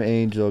Anaheim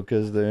Angel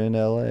because they're in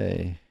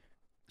L.A.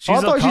 She's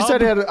I thought a she Cub?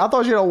 said I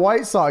thought she had a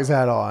White Sox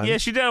hat on. Yeah,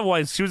 she did have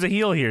white. She was a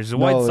heel here. She's a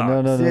White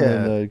Sox.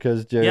 No,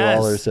 because Jerry Yes.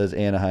 Lawler says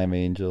Anaheim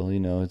Angel. You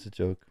know, it's a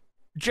joke.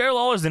 Jerry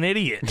Lawler's an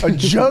idiot. A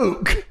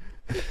joke.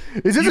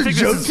 Is this You a think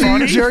joke this is to you,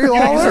 funny? Jerry You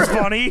think Lawler? this is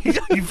funny?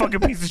 You fucking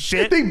piece of You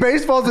shit. think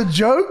baseball's a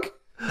joke?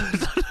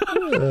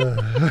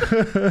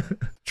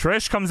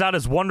 Trish comes out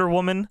as Wonder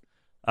Woman.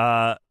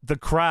 The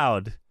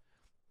crowd,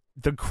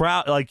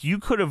 like you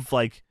could have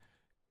like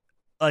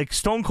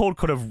Stone Cold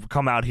could have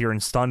come out here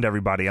and stunned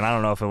everybody, and I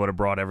don't know if it would have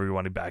brought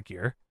everybody back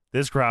here.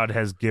 This crowd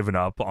has given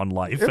up on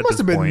life. It must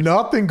have been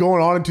nothing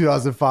going on in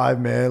 2005,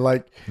 man.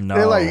 Like, No.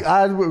 they're like,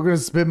 we're going to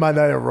spend my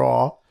night at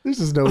Raw. There's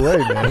just no way,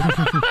 man.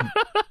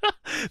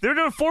 They're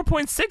doing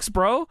 4.6,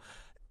 bro.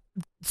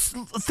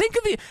 Think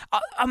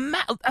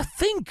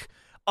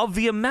of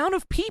the amount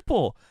of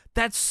people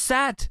that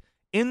sat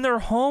in their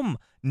home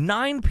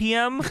 9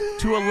 p.m.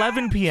 to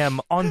 11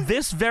 p.m. on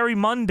this very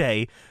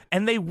Monday,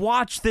 and they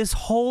watched this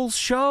whole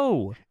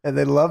show. And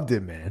they loved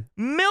it, man.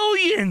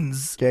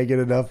 Millions. Can't get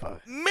enough of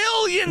it.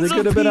 Millions They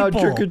could have of been out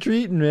people.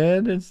 trick-or-treating,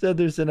 man. Instead,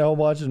 they're sitting at home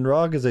watching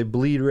Raw because they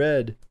bleed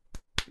red.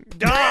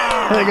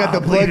 Ah, They got the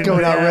blood bleeding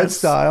coming out red ass.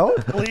 style.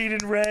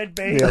 Bleeding red,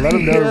 baby. Yeah, let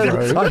them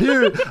know, bro. I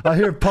hear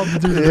it pumping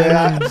through the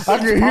Yeah, veins. I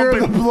can hear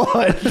the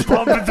blood.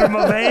 Pumping through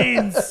my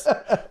veins.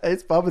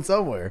 It's pumping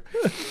somewhere.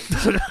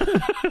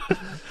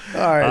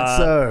 All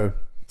right,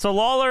 So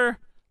Lawler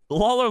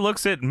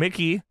looks at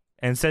Mickey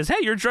and says, "Hey,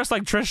 you're dressed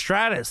like Trish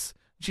Stratus."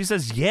 She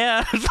says,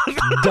 "Yeah."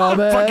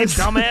 Dumbass. Fucking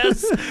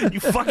dumbass. You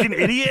fucking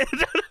idiot.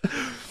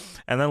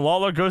 And then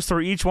Lawler goes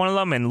through each one of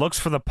them and looks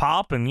for the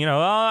pop and,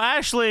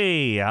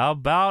 Ashley, how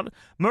about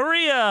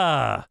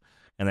Maria?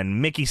 And then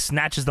Mickey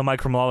snatches the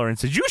mic from Lawler and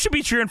says, "You should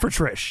be cheering for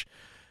Trish."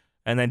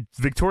 And then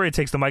Victoria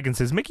takes the mic and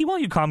says, "Mickey, why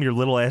don't you calm your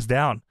little ass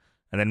down?"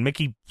 And then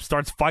Mickey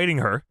starts fighting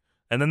her.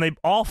 And then they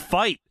all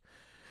fight.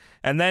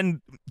 And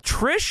then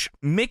Trish,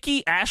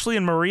 Mickey, Ashley,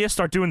 and Maria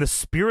start doing the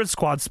Spirit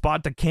Squad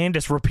spot to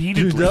Candace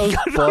repeatedly. Dude, that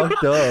was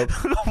fucked up.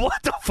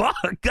 What the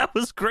fuck? That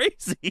was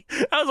crazy.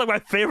 That was like my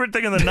favorite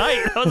thing of the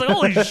night. I was like,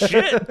 holy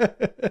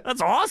shit. That's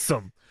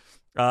awesome.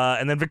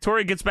 And then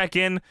Victoria gets back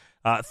in,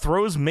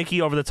 throws Mickey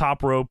over the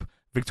top rope.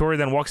 Victoria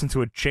then walks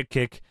into a chick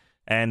kick.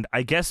 And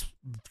I guess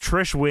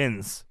Trish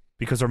wins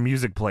because her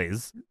music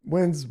plays.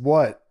 wins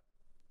what?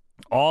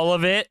 All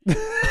of it.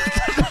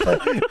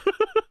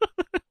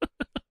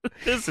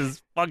 This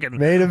is fucking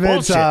Main event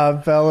bullshit.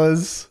 time,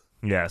 fellas.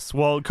 Yes.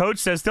 Well, Coach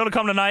says still to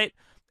come tonight,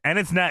 and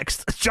it's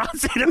next. John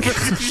Cena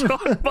versus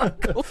Shawn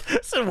Michaels. I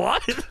said,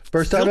 what?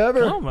 First time Still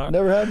ever. come, huh?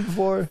 Never happened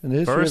before in the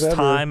history First of ever.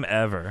 time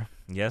ever.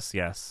 Yes,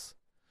 yes.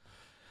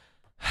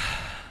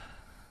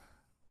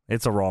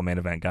 It's a Raw main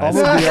event, guys.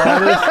 I'm gonna be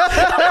honest.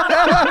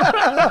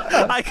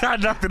 I got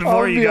nothing I'll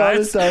for you be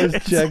guys. honest. I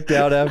was checked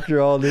out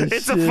after all this.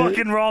 It's shit. a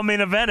fucking Raw main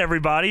event,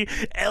 everybody.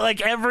 Like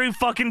every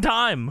fucking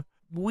time.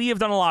 We have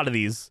done a lot of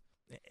these.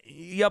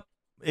 Yep.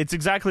 It's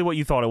exactly what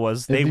you thought it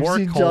was. They If you've work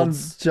seen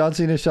holds. John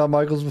Cena, Shawn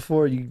Michaels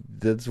before.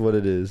 That's what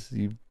it is.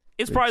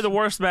 It's probably the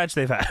worst match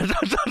they've had.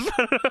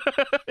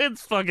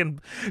 It's fucking...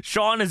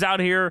 Shawn is out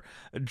here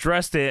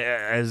dressed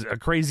as a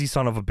crazy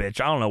son of a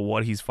bitch. I don't know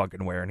what he's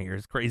fucking wearing here.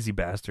 He's a crazy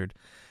bastard.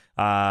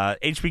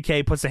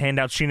 HBK puts a hand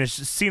out. Cena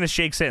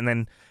shakes it, and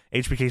then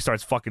HBK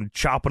starts fucking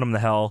chopping him to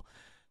hell.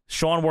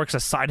 Shawn works a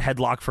side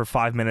headlock for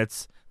 5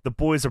 minutes. The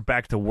boys are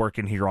back to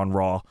working here on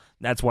Raw.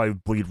 That's why we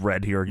bleed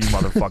red here, you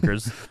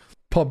motherfuckers.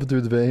 Pumping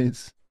through the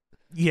veins.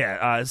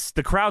 Yeah,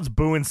 the crowd's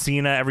booing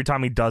Cena every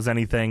time he does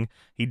anything.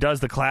 He does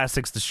the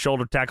classics, the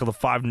shoulder tackle, the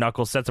 5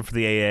 knuckles, sets up for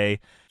the AA.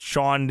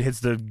 Shawn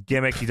hits the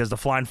gimmick. He does the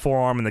flying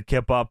forearm and the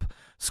kip up.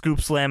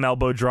 Scoop slam,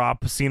 elbow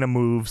drop. Cena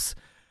moves.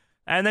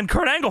 And then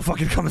Kurt Angle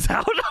fucking comes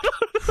out.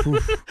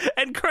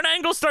 And Kurt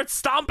Angle starts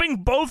stomping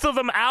both of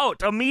them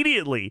out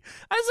immediately.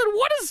 I said,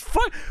 what is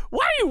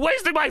why are you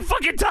wasting my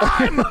fucking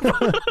time?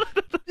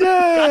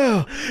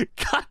 Yeah.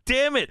 God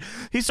damn it.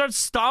 He starts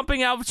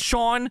stomping out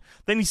Shawn,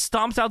 then he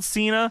stomps out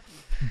Cena,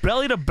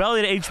 belly to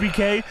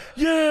HBK.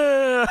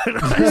 Yeah.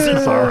 I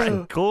said, all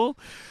right, cool.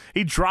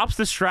 He drops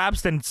the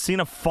straps, then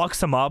Cena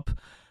fucks him up.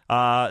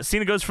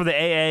 Cena goes for the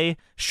AA.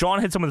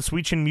 Shawn hits him with the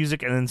Sweet Chin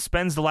music and then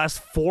spends the last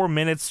 4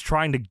 minutes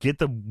trying to get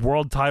the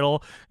world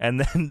title and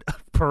then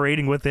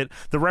parading with it.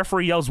 The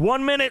referee yells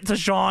 1 minute to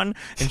Shawn,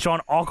 and Shawn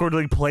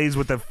awkwardly plays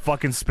with the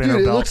fucking spinner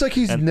Dude, it belt. looks like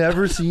he's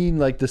never seen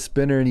like the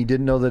spinner, and he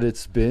didn't know that it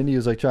spin. He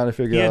was like trying to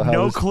figure He out had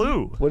how. no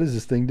clue. What does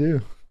this thing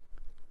do?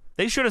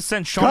 They should have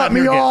sent Shawn Cut out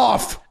me here to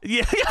off.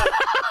 Yeah.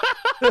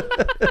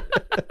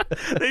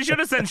 They should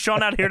have sent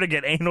Shawn out here to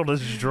get anal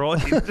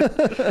destroyed.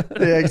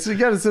 Yeah, so you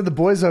got to send the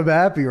boys home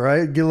happy,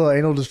 right? Get a little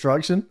anal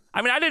destruction.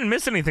 I mean, I didn't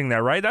miss anything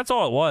there, right? That's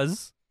all it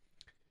was.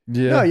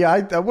 Yeah. No,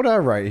 yeah. What did I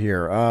write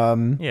here?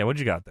 Yeah, what'd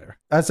you got there?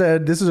 I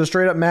said this is a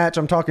straight up match.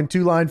 I'm talking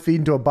 2-line feed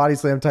into a body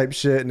slam type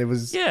shit, and it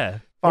was Yeah.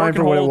 fine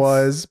Working for what it holds.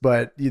 was,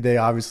 but they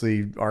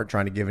obviously aren't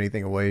trying to give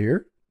anything away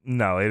here.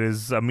 No, it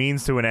is a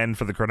means to an end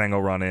for the Kurt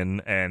Angle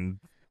run-in. And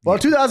well,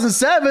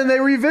 2007 they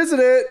revisit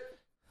it.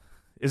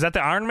 Is that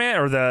the Iron Man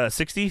or the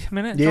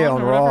 60-minute? Yeah,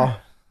 on Raw.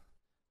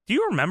 Do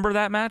you remember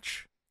that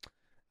match?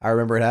 I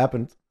remember it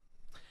happened.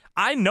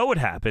 I know it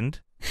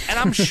happened, and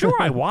I'm sure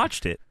I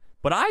watched it,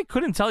 but I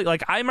couldn't tell you.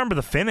 Like, I remember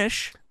the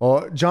finish.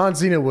 Well, John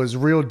Cena was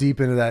real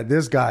deep into that.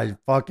 This guy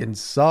fucking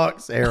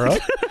sucks era.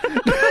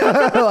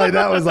 Like,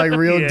 that was like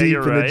real deep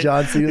into right.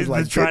 John Cena's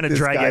like trying to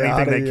drag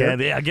anything they can.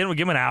 Yeah, give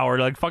him an hour.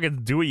 Like,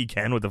 fucking do what you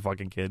can with the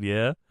fucking kid.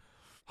 Yeah.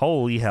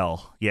 Holy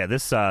hell. Yeah,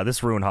 this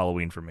ruined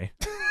Halloween for me.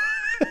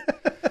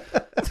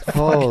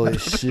 Holy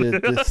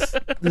shit!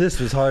 This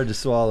was hard to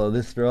swallow.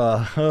 This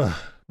draw.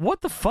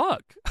 What the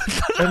fuck?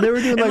 And they were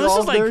doing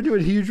they were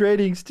doing huge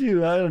ratings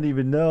too. I don't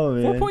even know,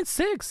 man.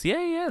 4.6.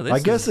 Yeah. I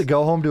guess to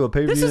go home to a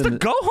pay per view. This is to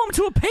go home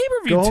to a pay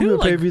per view. Go home to a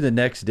pay per view the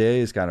next day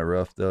is kind of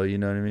rough, though. You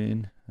know what I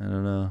mean? I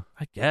don't know.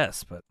 I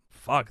guess, but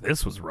fuck,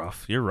 this was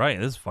rough. You're right.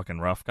 This is fucking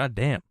rough. God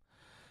damn.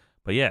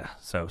 But yeah,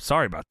 so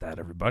sorry about that,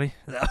 everybody.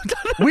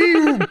 We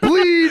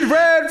bleed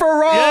red for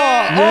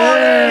Raw.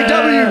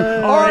 R-A-W.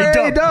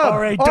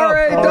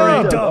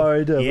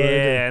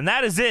 Yeah, and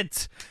that is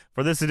it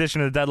for this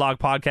edition of the Deadlock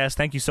Podcast.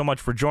 Thank you so much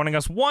for joining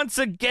us once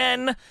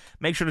again.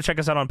 Make sure to check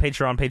us out on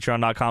Patreon,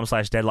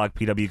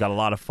 patreon.com/DeadlockPW. Got a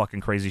lot of fucking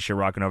crazy shit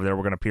rocking over there.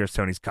 We're going to pierce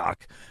Tony's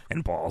cock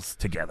and balls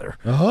together.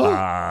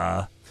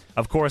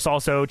 Of course,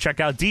 also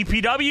check out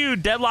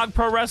DPW, Deadlock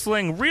Pro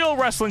Wrestling, real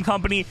wrestling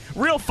company,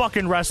 real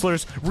fucking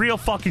wrestlers, real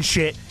fucking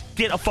shit.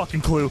 Get a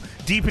fucking clue.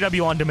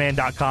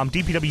 DPWOnDemand.com,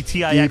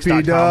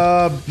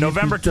 DPWTIX.com.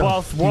 November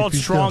 12th, World's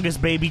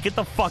Strongest, baby. Get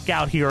the fuck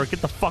out here.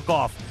 Get the fuck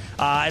off.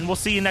 And we'll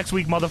see you next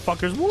week,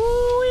 motherfuckers.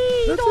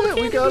 Woo-wee. That's it.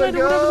 We gotta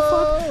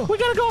go. We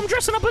gotta go. I'm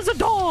dressing up as a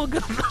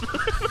dog.